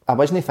I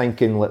wasn't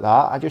thinking like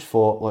that. I just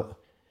thought, look,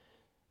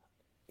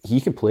 he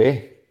could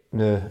play.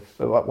 Now,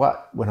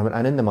 when I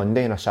went in the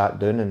Monday and I sat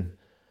down and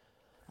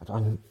I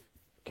didn't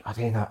get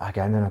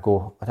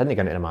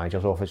into the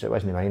manager's office, it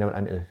wasn't mine. I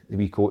went into the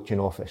wee coaching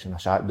office and I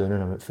sat down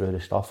and I went through the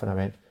stuff and I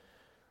went,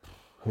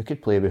 who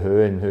could play with who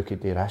and who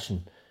could do this?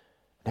 And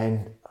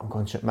then I'm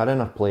going, St Mirren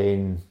are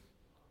playing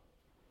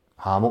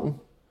Hamilton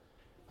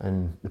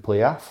in the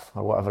playoff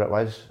or whatever it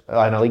was, in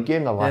a league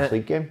game, their last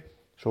league game.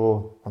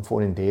 So I'm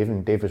phoning Dave,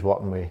 and Dave was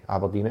working with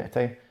Aberdeen at the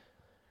time.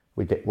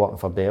 We did working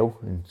for Dell,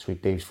 and so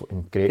Dave's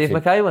great. Dave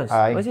Mackay was?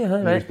 Aye, was he? He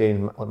was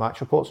doing like,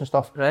 match reports and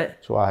stuff. Right.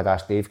 So I had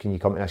asked Dave, can you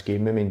come to this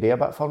game with me and do a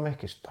bit for me?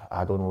 Because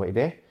I don't know what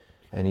to do.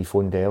 And he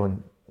phoned Dell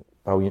and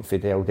brilliant for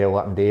Dale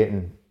let him do it,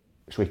 and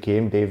so he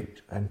came, Dave,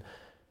 and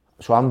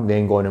so I'm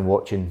then going and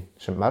watching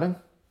St Mirren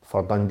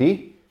for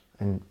Dundee,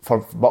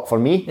 but for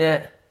me,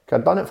 Yeah.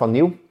 I'd done it for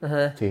Neil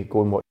to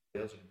go and watch,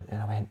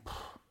 and I went,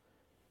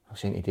 I was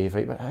saying to Dave,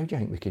 right, but how do you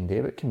think we can do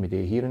it? What can we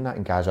do here and that?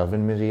 And Gaz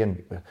Irvin was here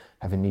and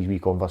having these wee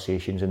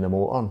conversations in the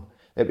motor. And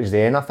it was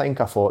then I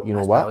think I thought, you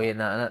know what? Brilliant,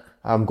 that, innit?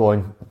 I'm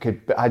going,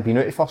 I'd been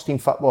out of first team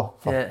football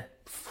for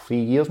 3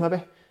 years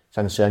maybe,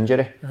 since the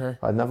injury.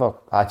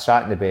 I'd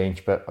sat on the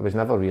bench, but I was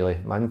never really,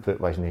 my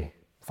input wasn't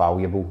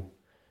valuable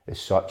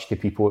as such to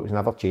people. It was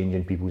never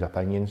changing people's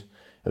opinions.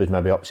 It was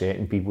maybe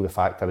upsetting people the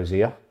fact I was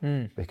there,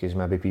 because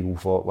maybe people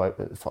thought, what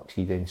the fuck's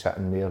he doing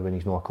sitting there when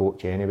he's not a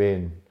coach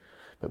anyway?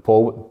 But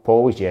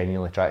Paul was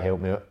genuinely trying to help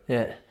me out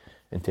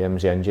in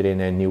terms of injury,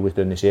 and then Neil was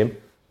doing the same.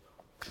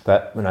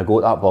 But when I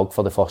got that bug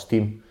for the first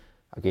team,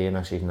 again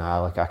I said,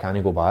 nah, like I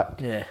can't go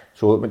back. Yeah.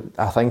 So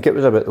I think it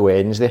was about the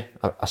Wednesday,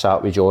 I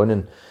sat with John,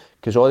 and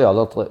because all the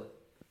other, like,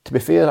 to be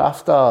fair,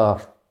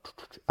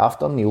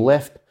 after Neil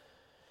left,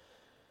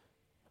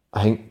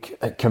 I think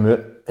it came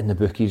out in the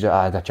bookies that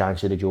I had a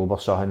chance of the job or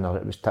something, or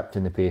it was tipped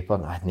in the paper,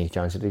 and I had no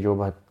chance of the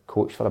job. I had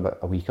coached for about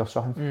a week or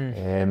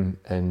something,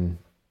 and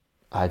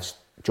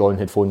John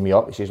had phoned me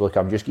up. He says, look,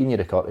 I'm just giving you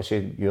the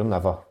courtesy, you're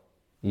never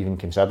even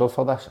considered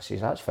for this. I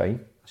says, that's fine.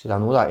 I said, I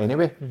know that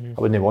anyway. I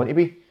wouldn't want to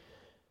be.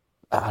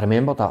 I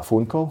remembered that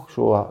phone call.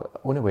 So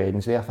on a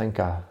Wednesday, I think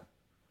I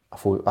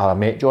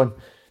met John.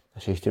 I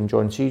says to him,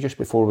 John, see, just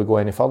before we go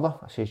any further,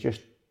 I says,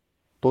 just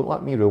don't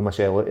let me rule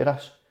myself out of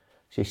this.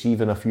 I says,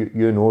 even if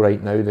you know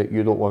right now that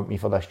you don't want me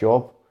for this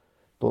job,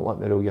 don't let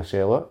me rule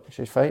yourself out. He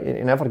says, fine. He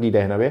never gave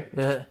anything away.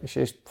 Yeah. He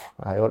says,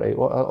 aye, all right,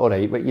 what are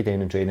you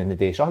doing in training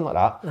today? Something like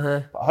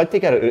that. But I had to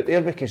get it out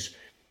there because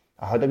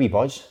I had a wee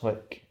buzz.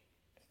 Like,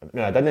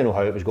 I didn't know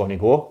how it was going to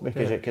go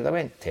because it could have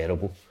went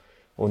terrible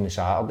on the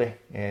Saturday.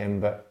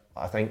 But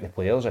I think the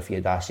players, if you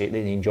had asked it,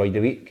 they enjoyed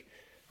the week.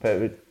 But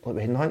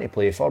we had nothing to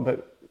play for,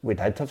 but we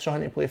did have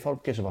something to play for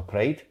because of our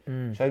pride.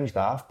 Sounds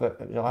daft, but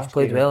it was the last You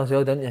played game. well as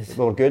well, didn't you?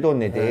 We were good on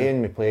the day,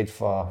 and we played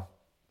for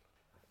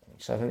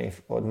 70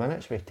 odd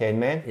minutes with 10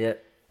 men. Yeah.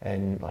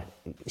 And like,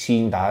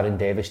 seeing Darren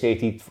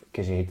devastated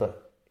because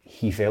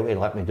he felt he'd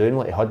let me down,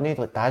 like he hadn't.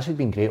 Like, Daz had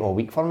been great all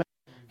week for me,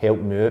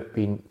 helped me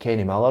out.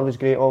 Kenny Miller was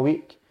great all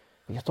week.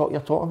 You're talking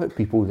about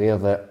people there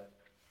that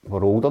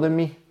were older than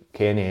me,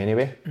 Kenny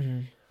anyway,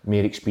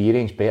 more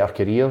experience, better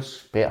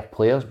careers, better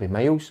players by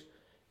miles,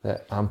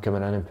 that I'm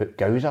coming in and put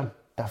Gowser,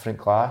 different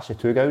class, the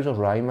two Gowsers,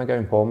 Ryan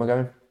McGowan, Paul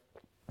McGowan,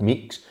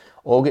 Meeks,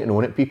 all getting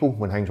on at people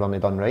when things weren't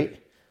done right.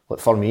 Like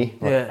for me,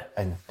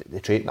 and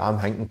the trait that I'm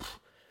thinking,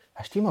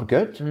 this team are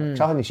good.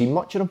 Like, I hadn't seen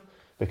much of them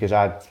because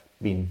I'd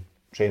been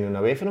training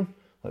away from them,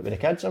 like with the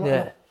kids or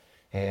whatever.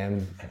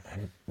 And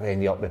we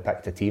ended up, we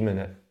picked a team, and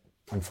it,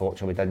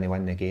 unfortunately we didn't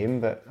win the game,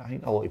 but I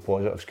think a lot of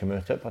positives come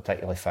out of it,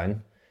 particularly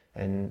Finn.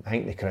 And I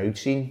think the crowd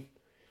seen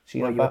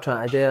what you were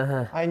trying to do,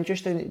 huh? And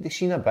just they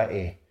seen a bit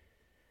of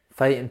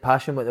fight and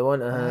passion, what they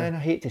want. And I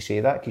hate to say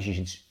that because you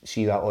should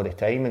see that all the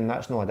time, and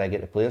that's not a dig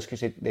at the players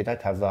because they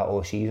did have that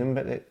all season,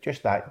 but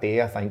just that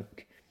day I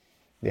think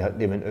they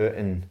went out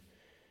and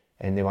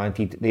they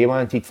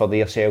wanted for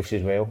themselves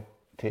as well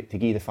to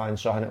give the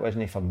fans something. It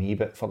wasn't for me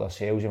but for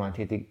themselves.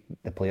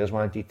 The players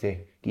wanted to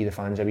give the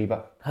fans a wee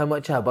bit. How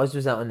much of a buzz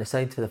was that on the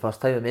side for the first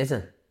time?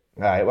 Amazing.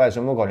 Aye, it was.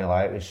 I'm not going to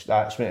lie.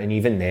 And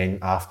even then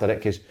after it,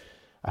 because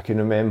I can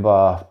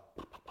remember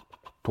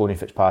Tony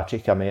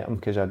Fitzpatrick, I met him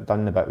because I'd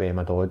done a bit with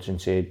my Dodds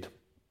and said,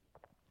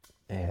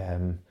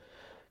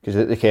 because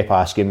they kept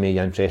asking me,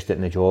 you interested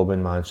in the job,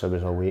 and my answer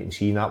was, I'll wait and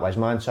see, and that was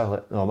my answer.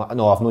 Like, no,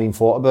 I've not even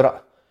thought about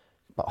it,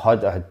 but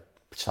I had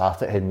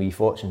started having wee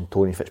thoughts, and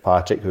Tony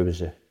Fitzpatrick, who was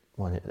the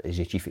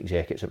chief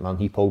executive at Man,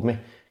 he pulled me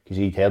because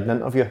he'd heard an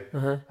interview,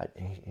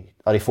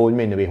 or he phoned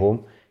me on the way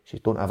home. He says,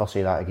 don't ever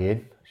say that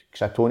again,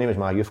 because Tony was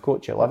my youth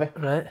coach at Livy.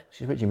 Right. He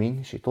says, what do you mean?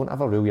 He says, don't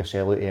ever rule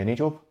yourself out of any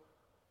job.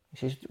 He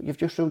says, you've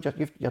just ruled,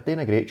 you're doing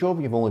a great job,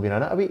 you've only been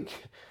in it a week.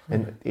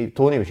 And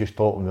Tony was just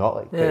talking me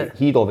up. But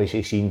he'd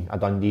obviously seen a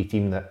Dundee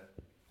team that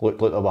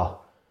looked like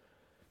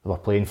they were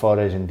playing for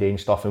us and doing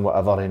stuff and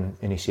whatever, and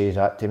he says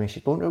that to me. He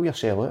says, don't rule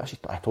yourself out. I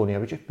said, Tony, I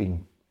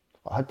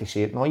had to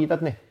say it. No, you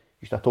didn't.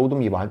 He said, I told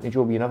him you want the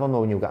job, you never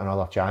know when you'll get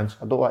another chance.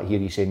 I don't want to hear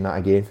you saying that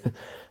again. And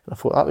I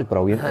thought that was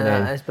brilliant. And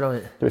then, that is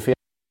brilliant. To be fair,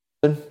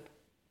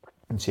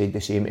 and said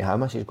the same to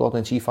him. I says,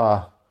 Gordon, see if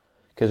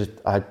because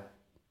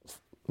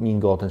me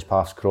and Gordon's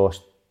paths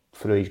crossed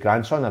through his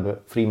grandson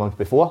about 3 months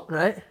before.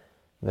 Right.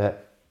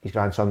 That his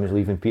grandson was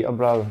leaving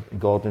Peterborough, and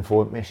Gordon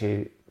phoned me and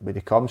said, would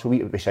he come? So we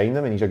signed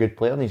him, and he's a good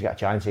player, and he's got a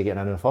chance of getting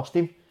into the first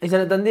team. He's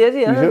in at Dundee, is he?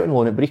 He's out on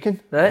loan at Brecon,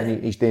 right?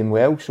 And he's doing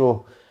well.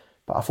 So,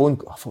 but I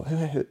thought,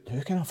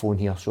 who can I phone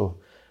here? So,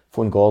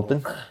 phoned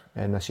Gordon,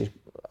 and I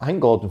think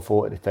Gordon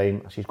thought at the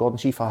time, I says, Gordon,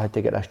 see if I had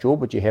to get this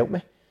job, would you help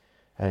me?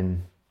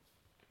 And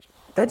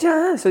did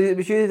you? So it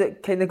was you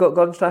that kind of got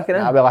Gordon tracking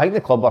in? Well, I think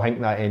the club were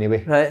thinking that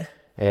anyway. Right.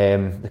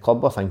 The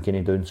club were thinking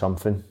of doing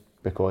something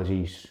because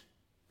he's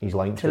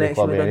linked to the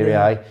club anyway.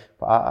 Aye.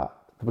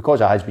 But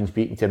because I had been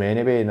speaking to him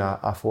anyway, and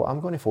I thought I'm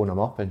going to phone him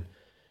up and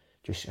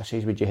I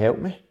says, would you help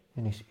me?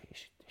 And he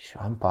He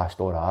said, I'm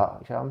past all that.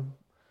 He said,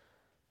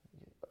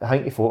 I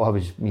think he thought I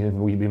was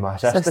be my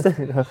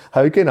assistant.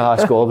 How can I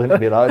ask Gordon to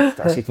be that?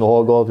 I said,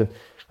 no, Gordon.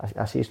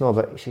 I said, no,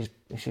 but he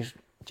says,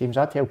 James,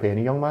 I'd help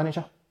any young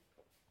manager.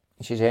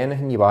 He says,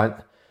 anything you want,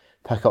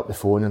 pick up the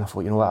phone. And I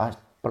thought, you know what,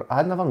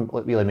 I'd never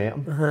really met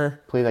him.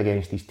 Played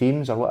against his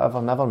teams or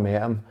whatever, never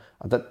met him.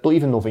 Don't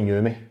even know if he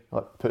knew me,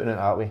 like, putting it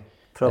that way.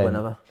 Probably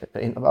never. I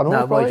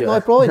know,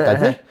 he probably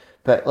didn't.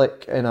 But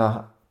like,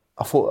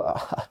 I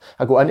thought,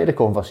 I got into the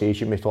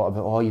conversation, we talked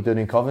about, you're doing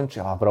in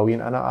Coventry,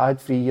 brilliant, and I had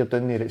 3 years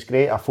down there, it's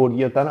great, I 4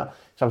 years done it.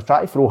 So I was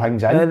trying to throw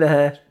things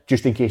in,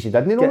 just in case he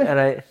didn't know me.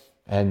 Right.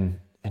 And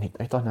he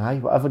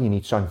done, whatever you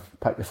need, son,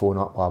 pick the phone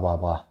up, blah, blah,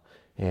 blah.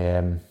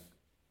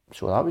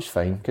 So that was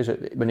fine, because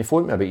when he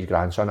phoned me about his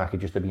grandson, I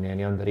could just have been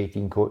any under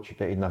 18 coach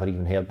that he'd never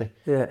even heard of.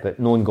 Yeah. But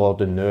knowing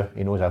Gordon now,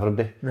 he knows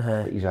everybody.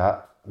 But he's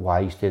that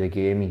wise to the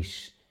game, and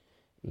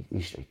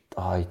he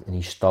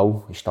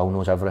still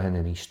knows everything,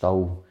 and he's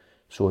still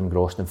so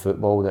engrossed in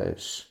football that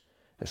it's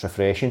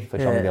refreshing for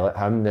somebody like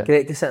him.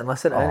 Great to sit and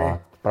listen, isn't it?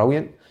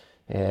 Brilliant.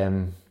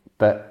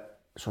 But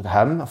so to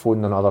him, I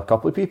phoned another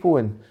couple of people,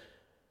 and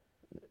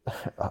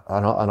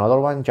another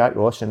one, Jack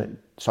Ross, and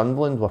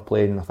Sunderland were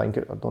playing, I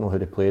don't know who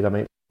they played, I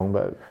might be wrong,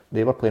 but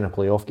they were playing a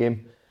playoff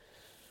game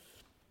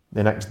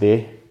the next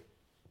day,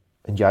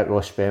 and Jack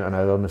Ross spent an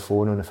hour on the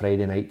phone on a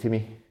Friday night to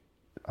me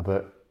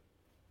about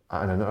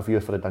an interview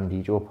for the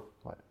Dundee job,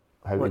 like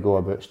how to go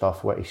about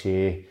stuff, what to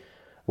say,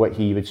 what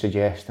he would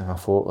suggest. And I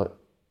thought, like,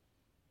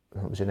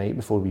 it was the night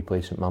before we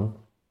played St Mirren,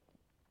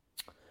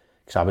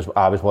 because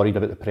I was worried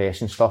about the press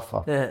and stuff.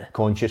 I'm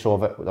conscious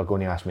of it. They're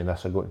going to ask me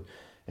this,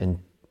 and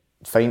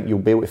you'll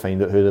be able to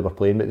find out who they were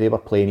playing, but they were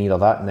playing either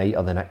that night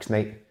or the next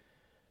night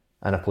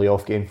in a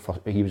playoff game.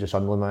 He was a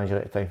Sunderland manager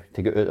at the time,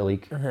 to get out of the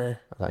league. I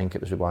think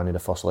it was one of the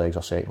first legs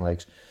or second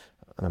legs,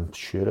 and I'm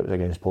sure it was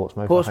against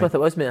Portsmouth. It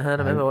was, mate. I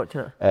remember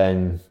watching it.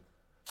 And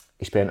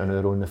he spent an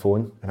hour on the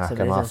phone, and I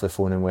came off the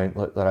phone and went,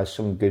 look, there is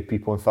some good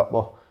people in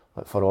football,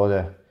 like, for all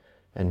the,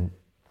 and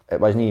it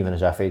wasn't even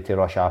as if I had to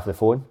rush off the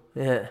phone.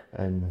 Yeah.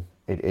 And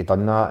he'd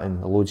done that,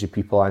 and loads of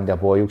people, Andy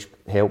Boyle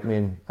helped me,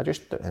 and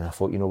I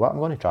thought, you know what, I'm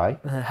going to try.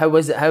 How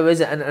was it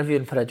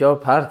interviewing for a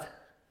job? Hard?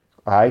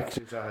 Aye,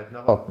 because I had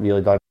never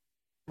really done.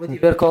 Would you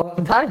wear collar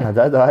and tie? I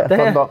did, I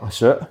turned up my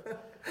suit.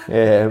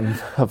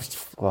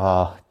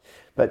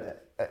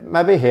 But it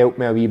maybe helped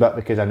me a wee bit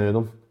because I knew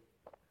them.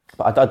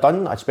 But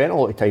I'd spent a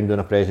lot of time doing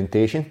a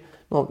presentation,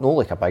 not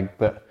like a big,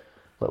 but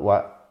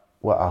like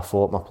what I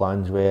thought my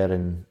plans were,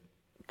 and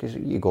because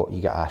you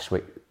get asked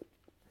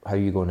how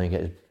you going to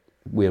get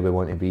where we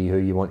want to be, who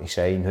you want to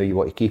sign, who you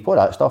want to keep, all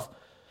that stuff.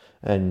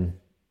 And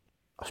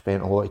I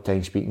spent a lot of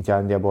time speaking to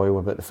Andy Boyle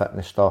about the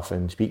fitness stuff,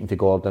 and speaking to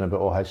Gordon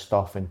about all his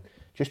stuff, and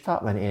just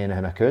tapping into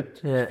anything I could.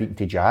 Speaking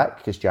to Jack,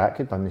 because Jack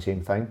had done the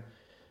same thing,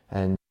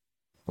 and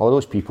all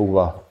those people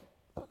were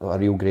a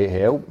real great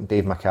help.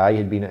 Dave Mackay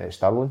had been at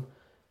Stirling.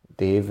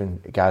 Dave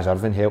and Gaz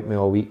Irvin helped me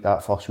all week,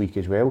 that first week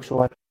as well,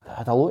 so I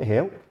had a lot of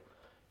help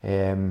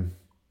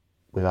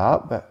with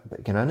that,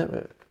 but getting in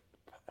it,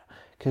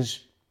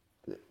 because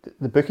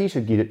the bookies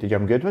had given it to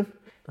Jim Goodwin,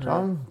 so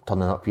I'm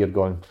turning up here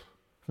going,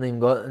 not even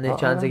got any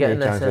chance of getting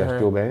this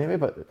job anyway.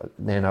 But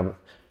then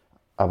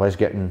I was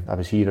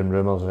hearing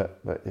rumours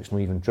that it's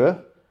not even true.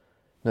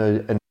 Now,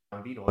 and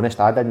I'm being honest,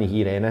 I didn't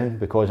hear anything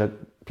because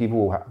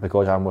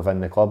I'm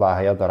within the club,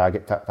 I heard, or I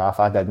get tipped off,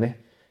 I didn't.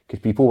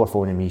 Because people were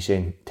phoning me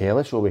saying, tell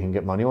us so we can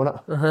get money on it.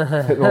 Like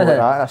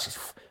that.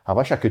 I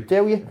wish I could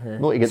tell you.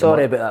 Not to get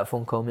Sorry about that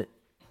phone call, mate.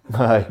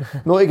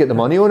 Not to get the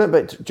money on it,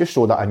 but just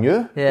so that I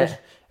knew. Yeah.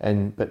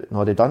 But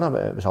no, they done it,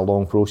 but it was a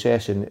long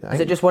process. And is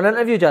it just one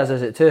interview, Jazz, or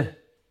is it two?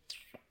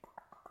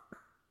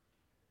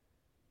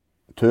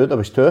 There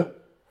was two.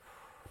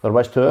 There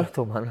was two.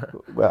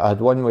 I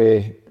had one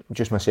with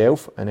just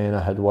myself, and then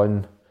I had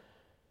one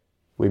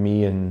with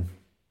me and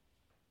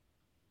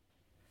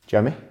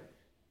Jimmy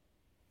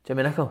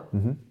Nichol?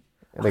 Mm-hmm.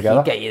 He'd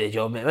get you the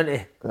job, mate, wouldn't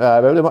he?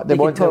 Well, they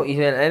want to talk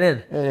you in.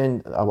 And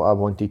then I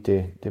wanted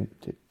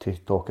to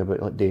talk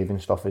about like Dave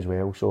and stuff as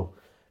well, so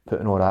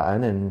putting all that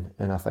in,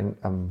 and I think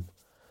in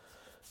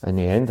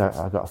the end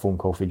I got a phone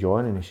call from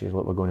John, and he says,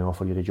 look, we're going to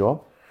offer you the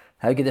job.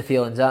 How good the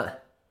feeling's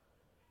that?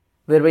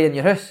 Where were you in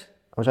your house?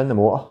 I was in the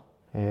motor.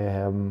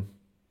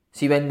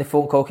 See, when the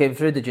phone call came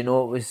through, did you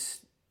know this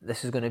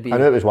was going to be? I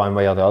knew it was one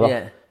way or the other.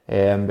 Yeah.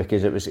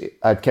 Because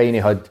I'd kind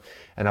of had,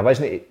 and I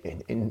wasn't,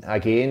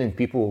 and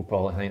people will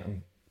probably think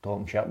I'm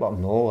talking shit, but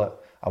I'm not. Like,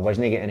 I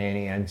wasn't getting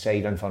any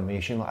inside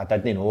information. Like, I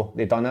didn't know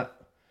they'd done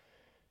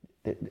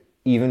it.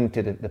 Even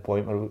to the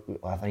point where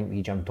I think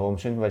Jim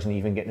Thompson wasn't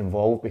even getting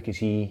involved because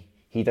he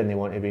didn't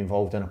want to be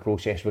involved in a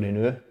process where he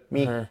knew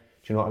me. Do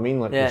you know what I mean?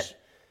 Like, yeah.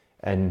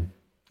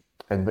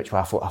 And which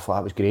I thought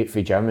that was great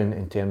for Jim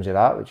in terms of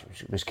that, which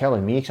was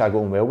killing me because I got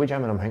on well with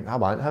Jim, and I'm thinking I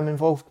want him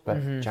involved,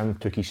 but Jim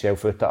took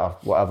himself out of it or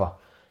whatever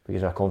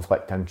because of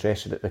conflict of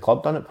interest. So the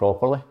club done it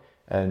properly,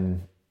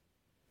 and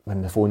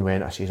when the phone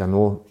went, I says, I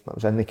know, I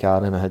was in the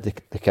car and I had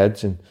the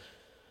kids, and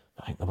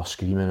I think they were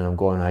screaming, and I'm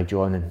going, hi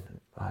John, and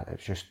it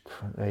was just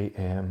right.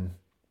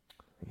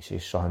 He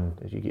says, son,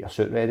 did you get your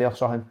suit ready or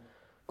something?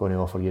 going to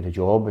offer you the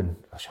job, and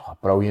I said, oh,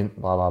 brilliant,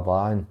 blah blah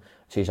blah, and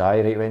he says,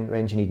 aye, right,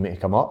 when do you need me to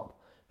come up?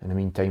 In the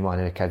meantime, one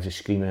of the kids is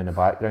screaming in the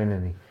background,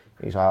 and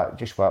he's like,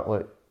 just what,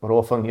 look, we're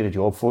offering you the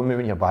job, phone me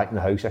when you're back in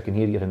the house, I can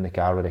hear you in the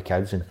car with the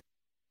kids,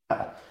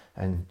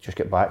 and just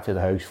get back to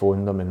the house,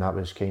 phoned them, and that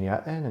was kind of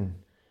it then, and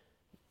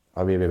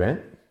away we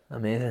went.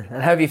 Amazing.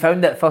 And how have you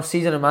found it, first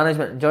season of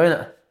management, enjoying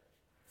it?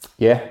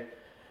 Yeah,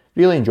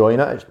 really enjoying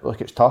it.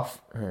 It's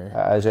tough.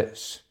 It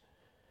is.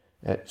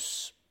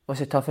 It's. What's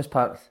the toughest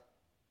part?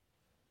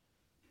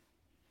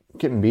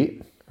 Getting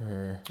beat.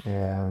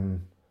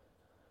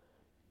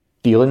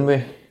 Dealing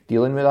with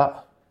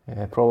that,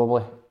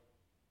 probably,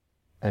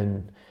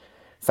 and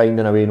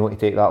finding a way not to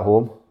take that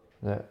home.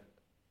 That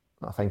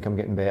I think I'm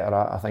getting better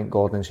at. I think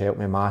Gordon's helped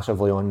me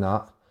massively on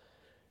that.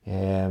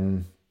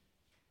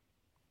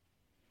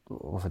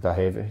 We've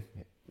had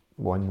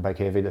one big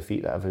heavy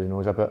defeat that everybody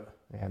knows about.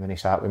 And he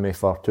sat with me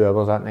for 2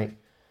 hours that night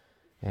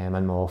in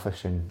my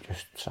office and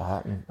just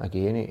sat, and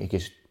again he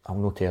goes, I'll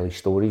not tell his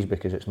stories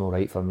because it's not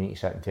right for me to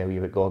sit and tell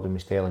you what Gordon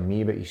was telling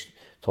me, but he's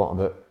talking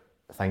about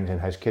things in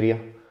his career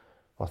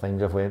or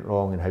things have went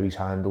wrong and how he's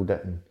handled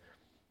it and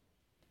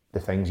the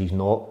things he's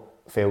not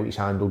felt he's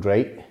handled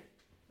right,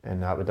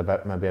 and that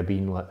would maybe have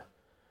been like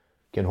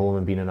getting home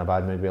and being in a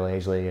bad mood with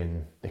Leslie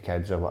and the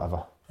kids or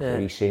whatever. Yeah.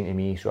 He's saying to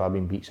me, so I've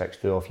been beat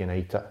 6-2 off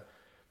United,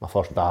 my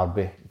first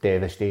derby,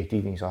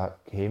 devastated, and he's like,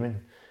 hey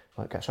man,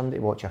 like, get somebody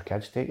to watch your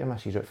kids, take your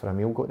missus out for a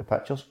meal, go to the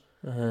pictures.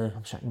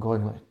 I'm sitting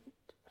going like, has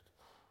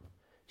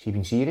he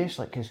been serious?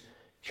 Like, cause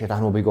should I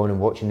not be going and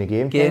watching the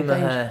game 10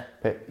 times?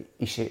 But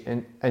he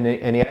said, and he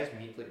is,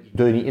 like, you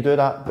do need to do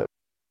that, but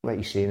what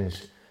he's saying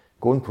is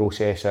go and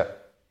process it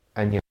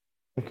in your,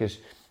 because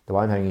the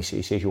one thing he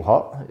says you'll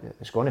hurt,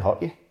 it's going to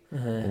hurt you,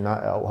 and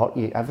that it'll hurt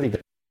you every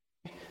day.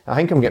 I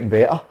think I'm getting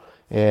better,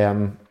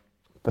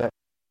 but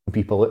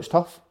people it's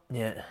tough.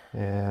 Yeah.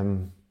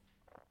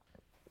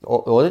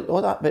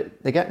 All that,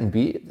 but the getting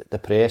beat, the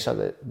press,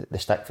 the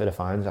stick for the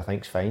fans, I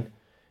think's fine.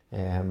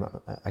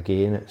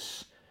 Again,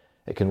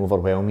 it can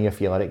overwhelm you if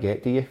you let it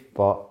get to you,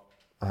 but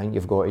I think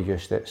you've got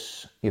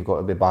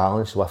to be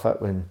balanced with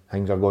it. When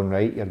things are going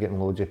right, you're getting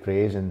loads of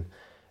praise and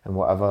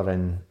whatever,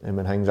 and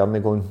when things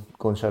aren't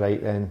going so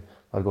right, then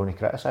they're going to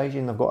criticise you,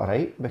 and they've got a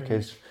right,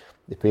 because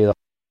they pay their.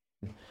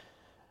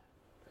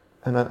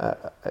 And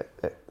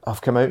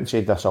I've come out and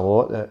said this a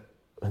lot, that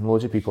and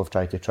loads of people have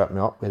tried to trip me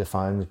up with the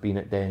fans being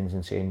at Dens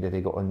and saying, did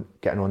they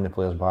getting on the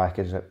players' back?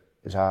 Does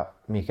that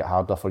make it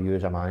harder for you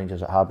as a manager?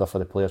 Is it harder for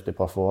the players to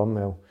perform?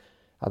 Well,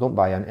 I don't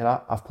buy into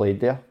that. I've played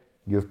there.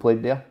 You've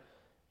played there.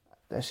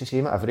 It's the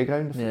same at every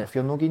ground. If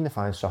you're not giving the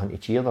fans something to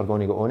cheer, they're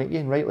going to go on at you,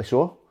 and rightly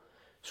so.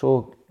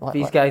 So if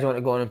these guys want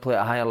to go on and play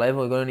at a higher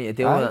level, they're going to need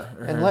to deal with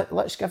it. And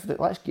let's give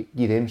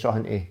them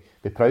something to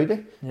be proud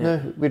of.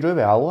 Now, we drew with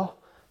Alloa,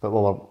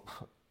 but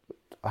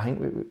I think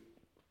we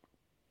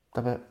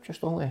about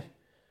just only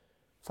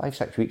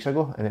 5-6 weeks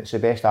ago, and it's the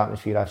best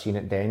atmosphere I've seen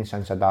at Den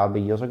since a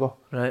derby years ago.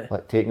 Right.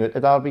 Like taking out the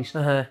derbies,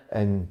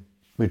 and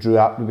we drew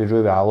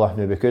with Alloa.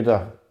 Now we could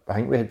have, I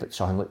think we had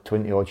something like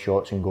 20 odd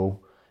shots in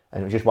goal,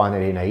 and it was just one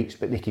of the nights.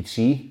 But they could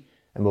see,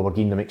 and we were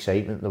giving them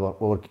excitement. We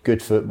were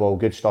good football,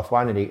 good stuff.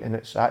 One of the, and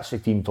that's the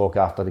team talk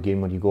after the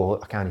game when you go,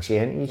 I can't say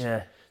anything.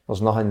 Yeah.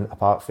 There's nothing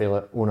apart from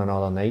like, on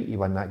another night you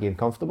win that game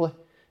comfortably,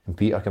 and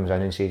Peter comes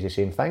in and says the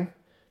same thing.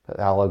 But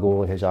the Alloa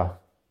goal is a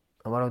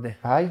world day.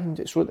 Aye,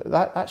 so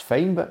that's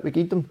fine, but we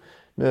gave them.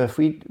 Now, if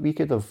we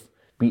could have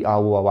beat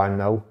Alloa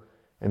 1-0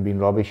 and been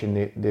rubbish, and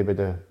they would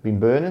have been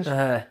booing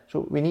us.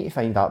 So we need to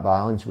find that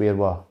balance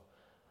where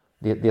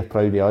they're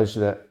proud of us,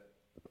 that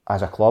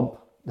as a club,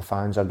 the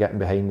fans are getting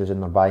behind us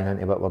and they're buying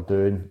into what we're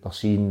doing. They're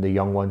seeing the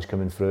young ones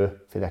coming through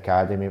for the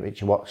academy,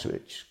 which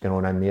going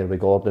on in there with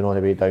Gordon all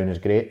the way down is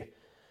great.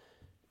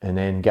 And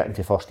then getting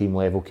to first team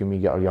level, can we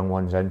get our young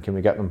ones in? Can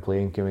we get them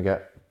playing? Can we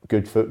get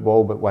good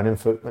football, but winning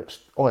football,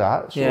 all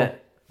that. So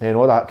then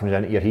all that comes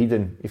into your head,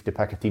 and you have to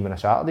pick a team on a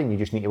Saturday, and you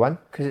just need to win.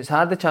 Because it's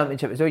hard, the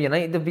Championship as well.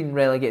 United have been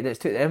relegated. It's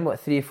took them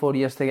 3 or 4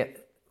 years to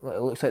get. Well,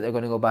 it looks like they're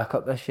going to go back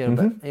up this year,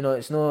 but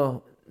it's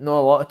no a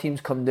lot of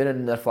teams come down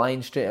and they're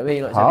flying straight away.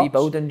 It's Hearts. A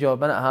rebuilding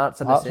job, isn't it?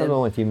 Hearts are the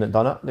only team that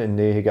done it. Then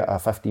they got a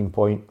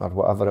 15-point or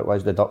whatever it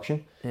was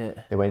deduction. Yeah.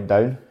 They went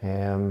down,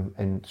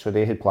 and so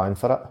they had planned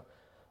for it.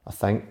 I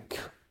think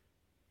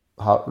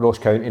Ross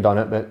County done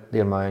it, but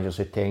their managers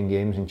had 10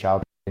 games in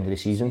charge. End of the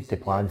season to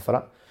plan for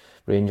it.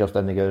 Rangers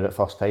didn't get it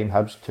first time.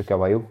 Hibs took a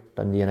while.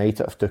 Dundee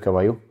United took a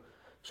while.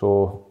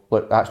 So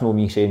look, that's not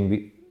me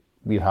saying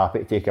we're happy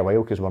to take a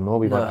while, because we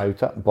went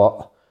out it,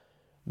 but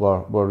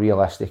we're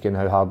realistic in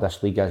how hard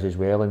this league is as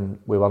well, and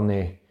we were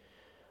under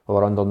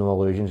no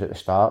illusions at the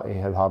start of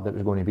how hard it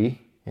was going to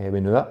be. We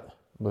knew it.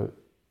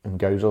 And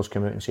Gowser's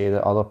come out and said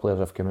that, other players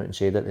have come out and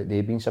said that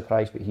they've been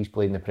surprised, but he's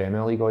played in the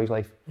Premier League all his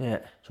life. Yeah.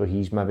 So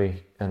he's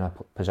maybe in a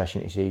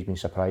position to say he's been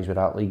surprised with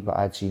that league, but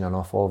I'd seen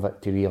enough of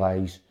it to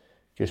realise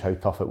just how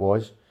tough it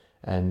was.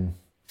 And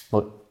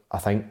look, I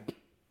think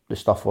the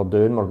stuff we're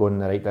doing, we're going in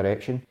the right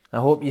direction. I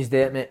hope you do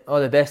it, mate. All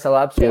the best, I'll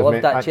absolutely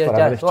love that.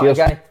 Cheers,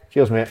 Jack.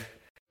 Cheers, mate.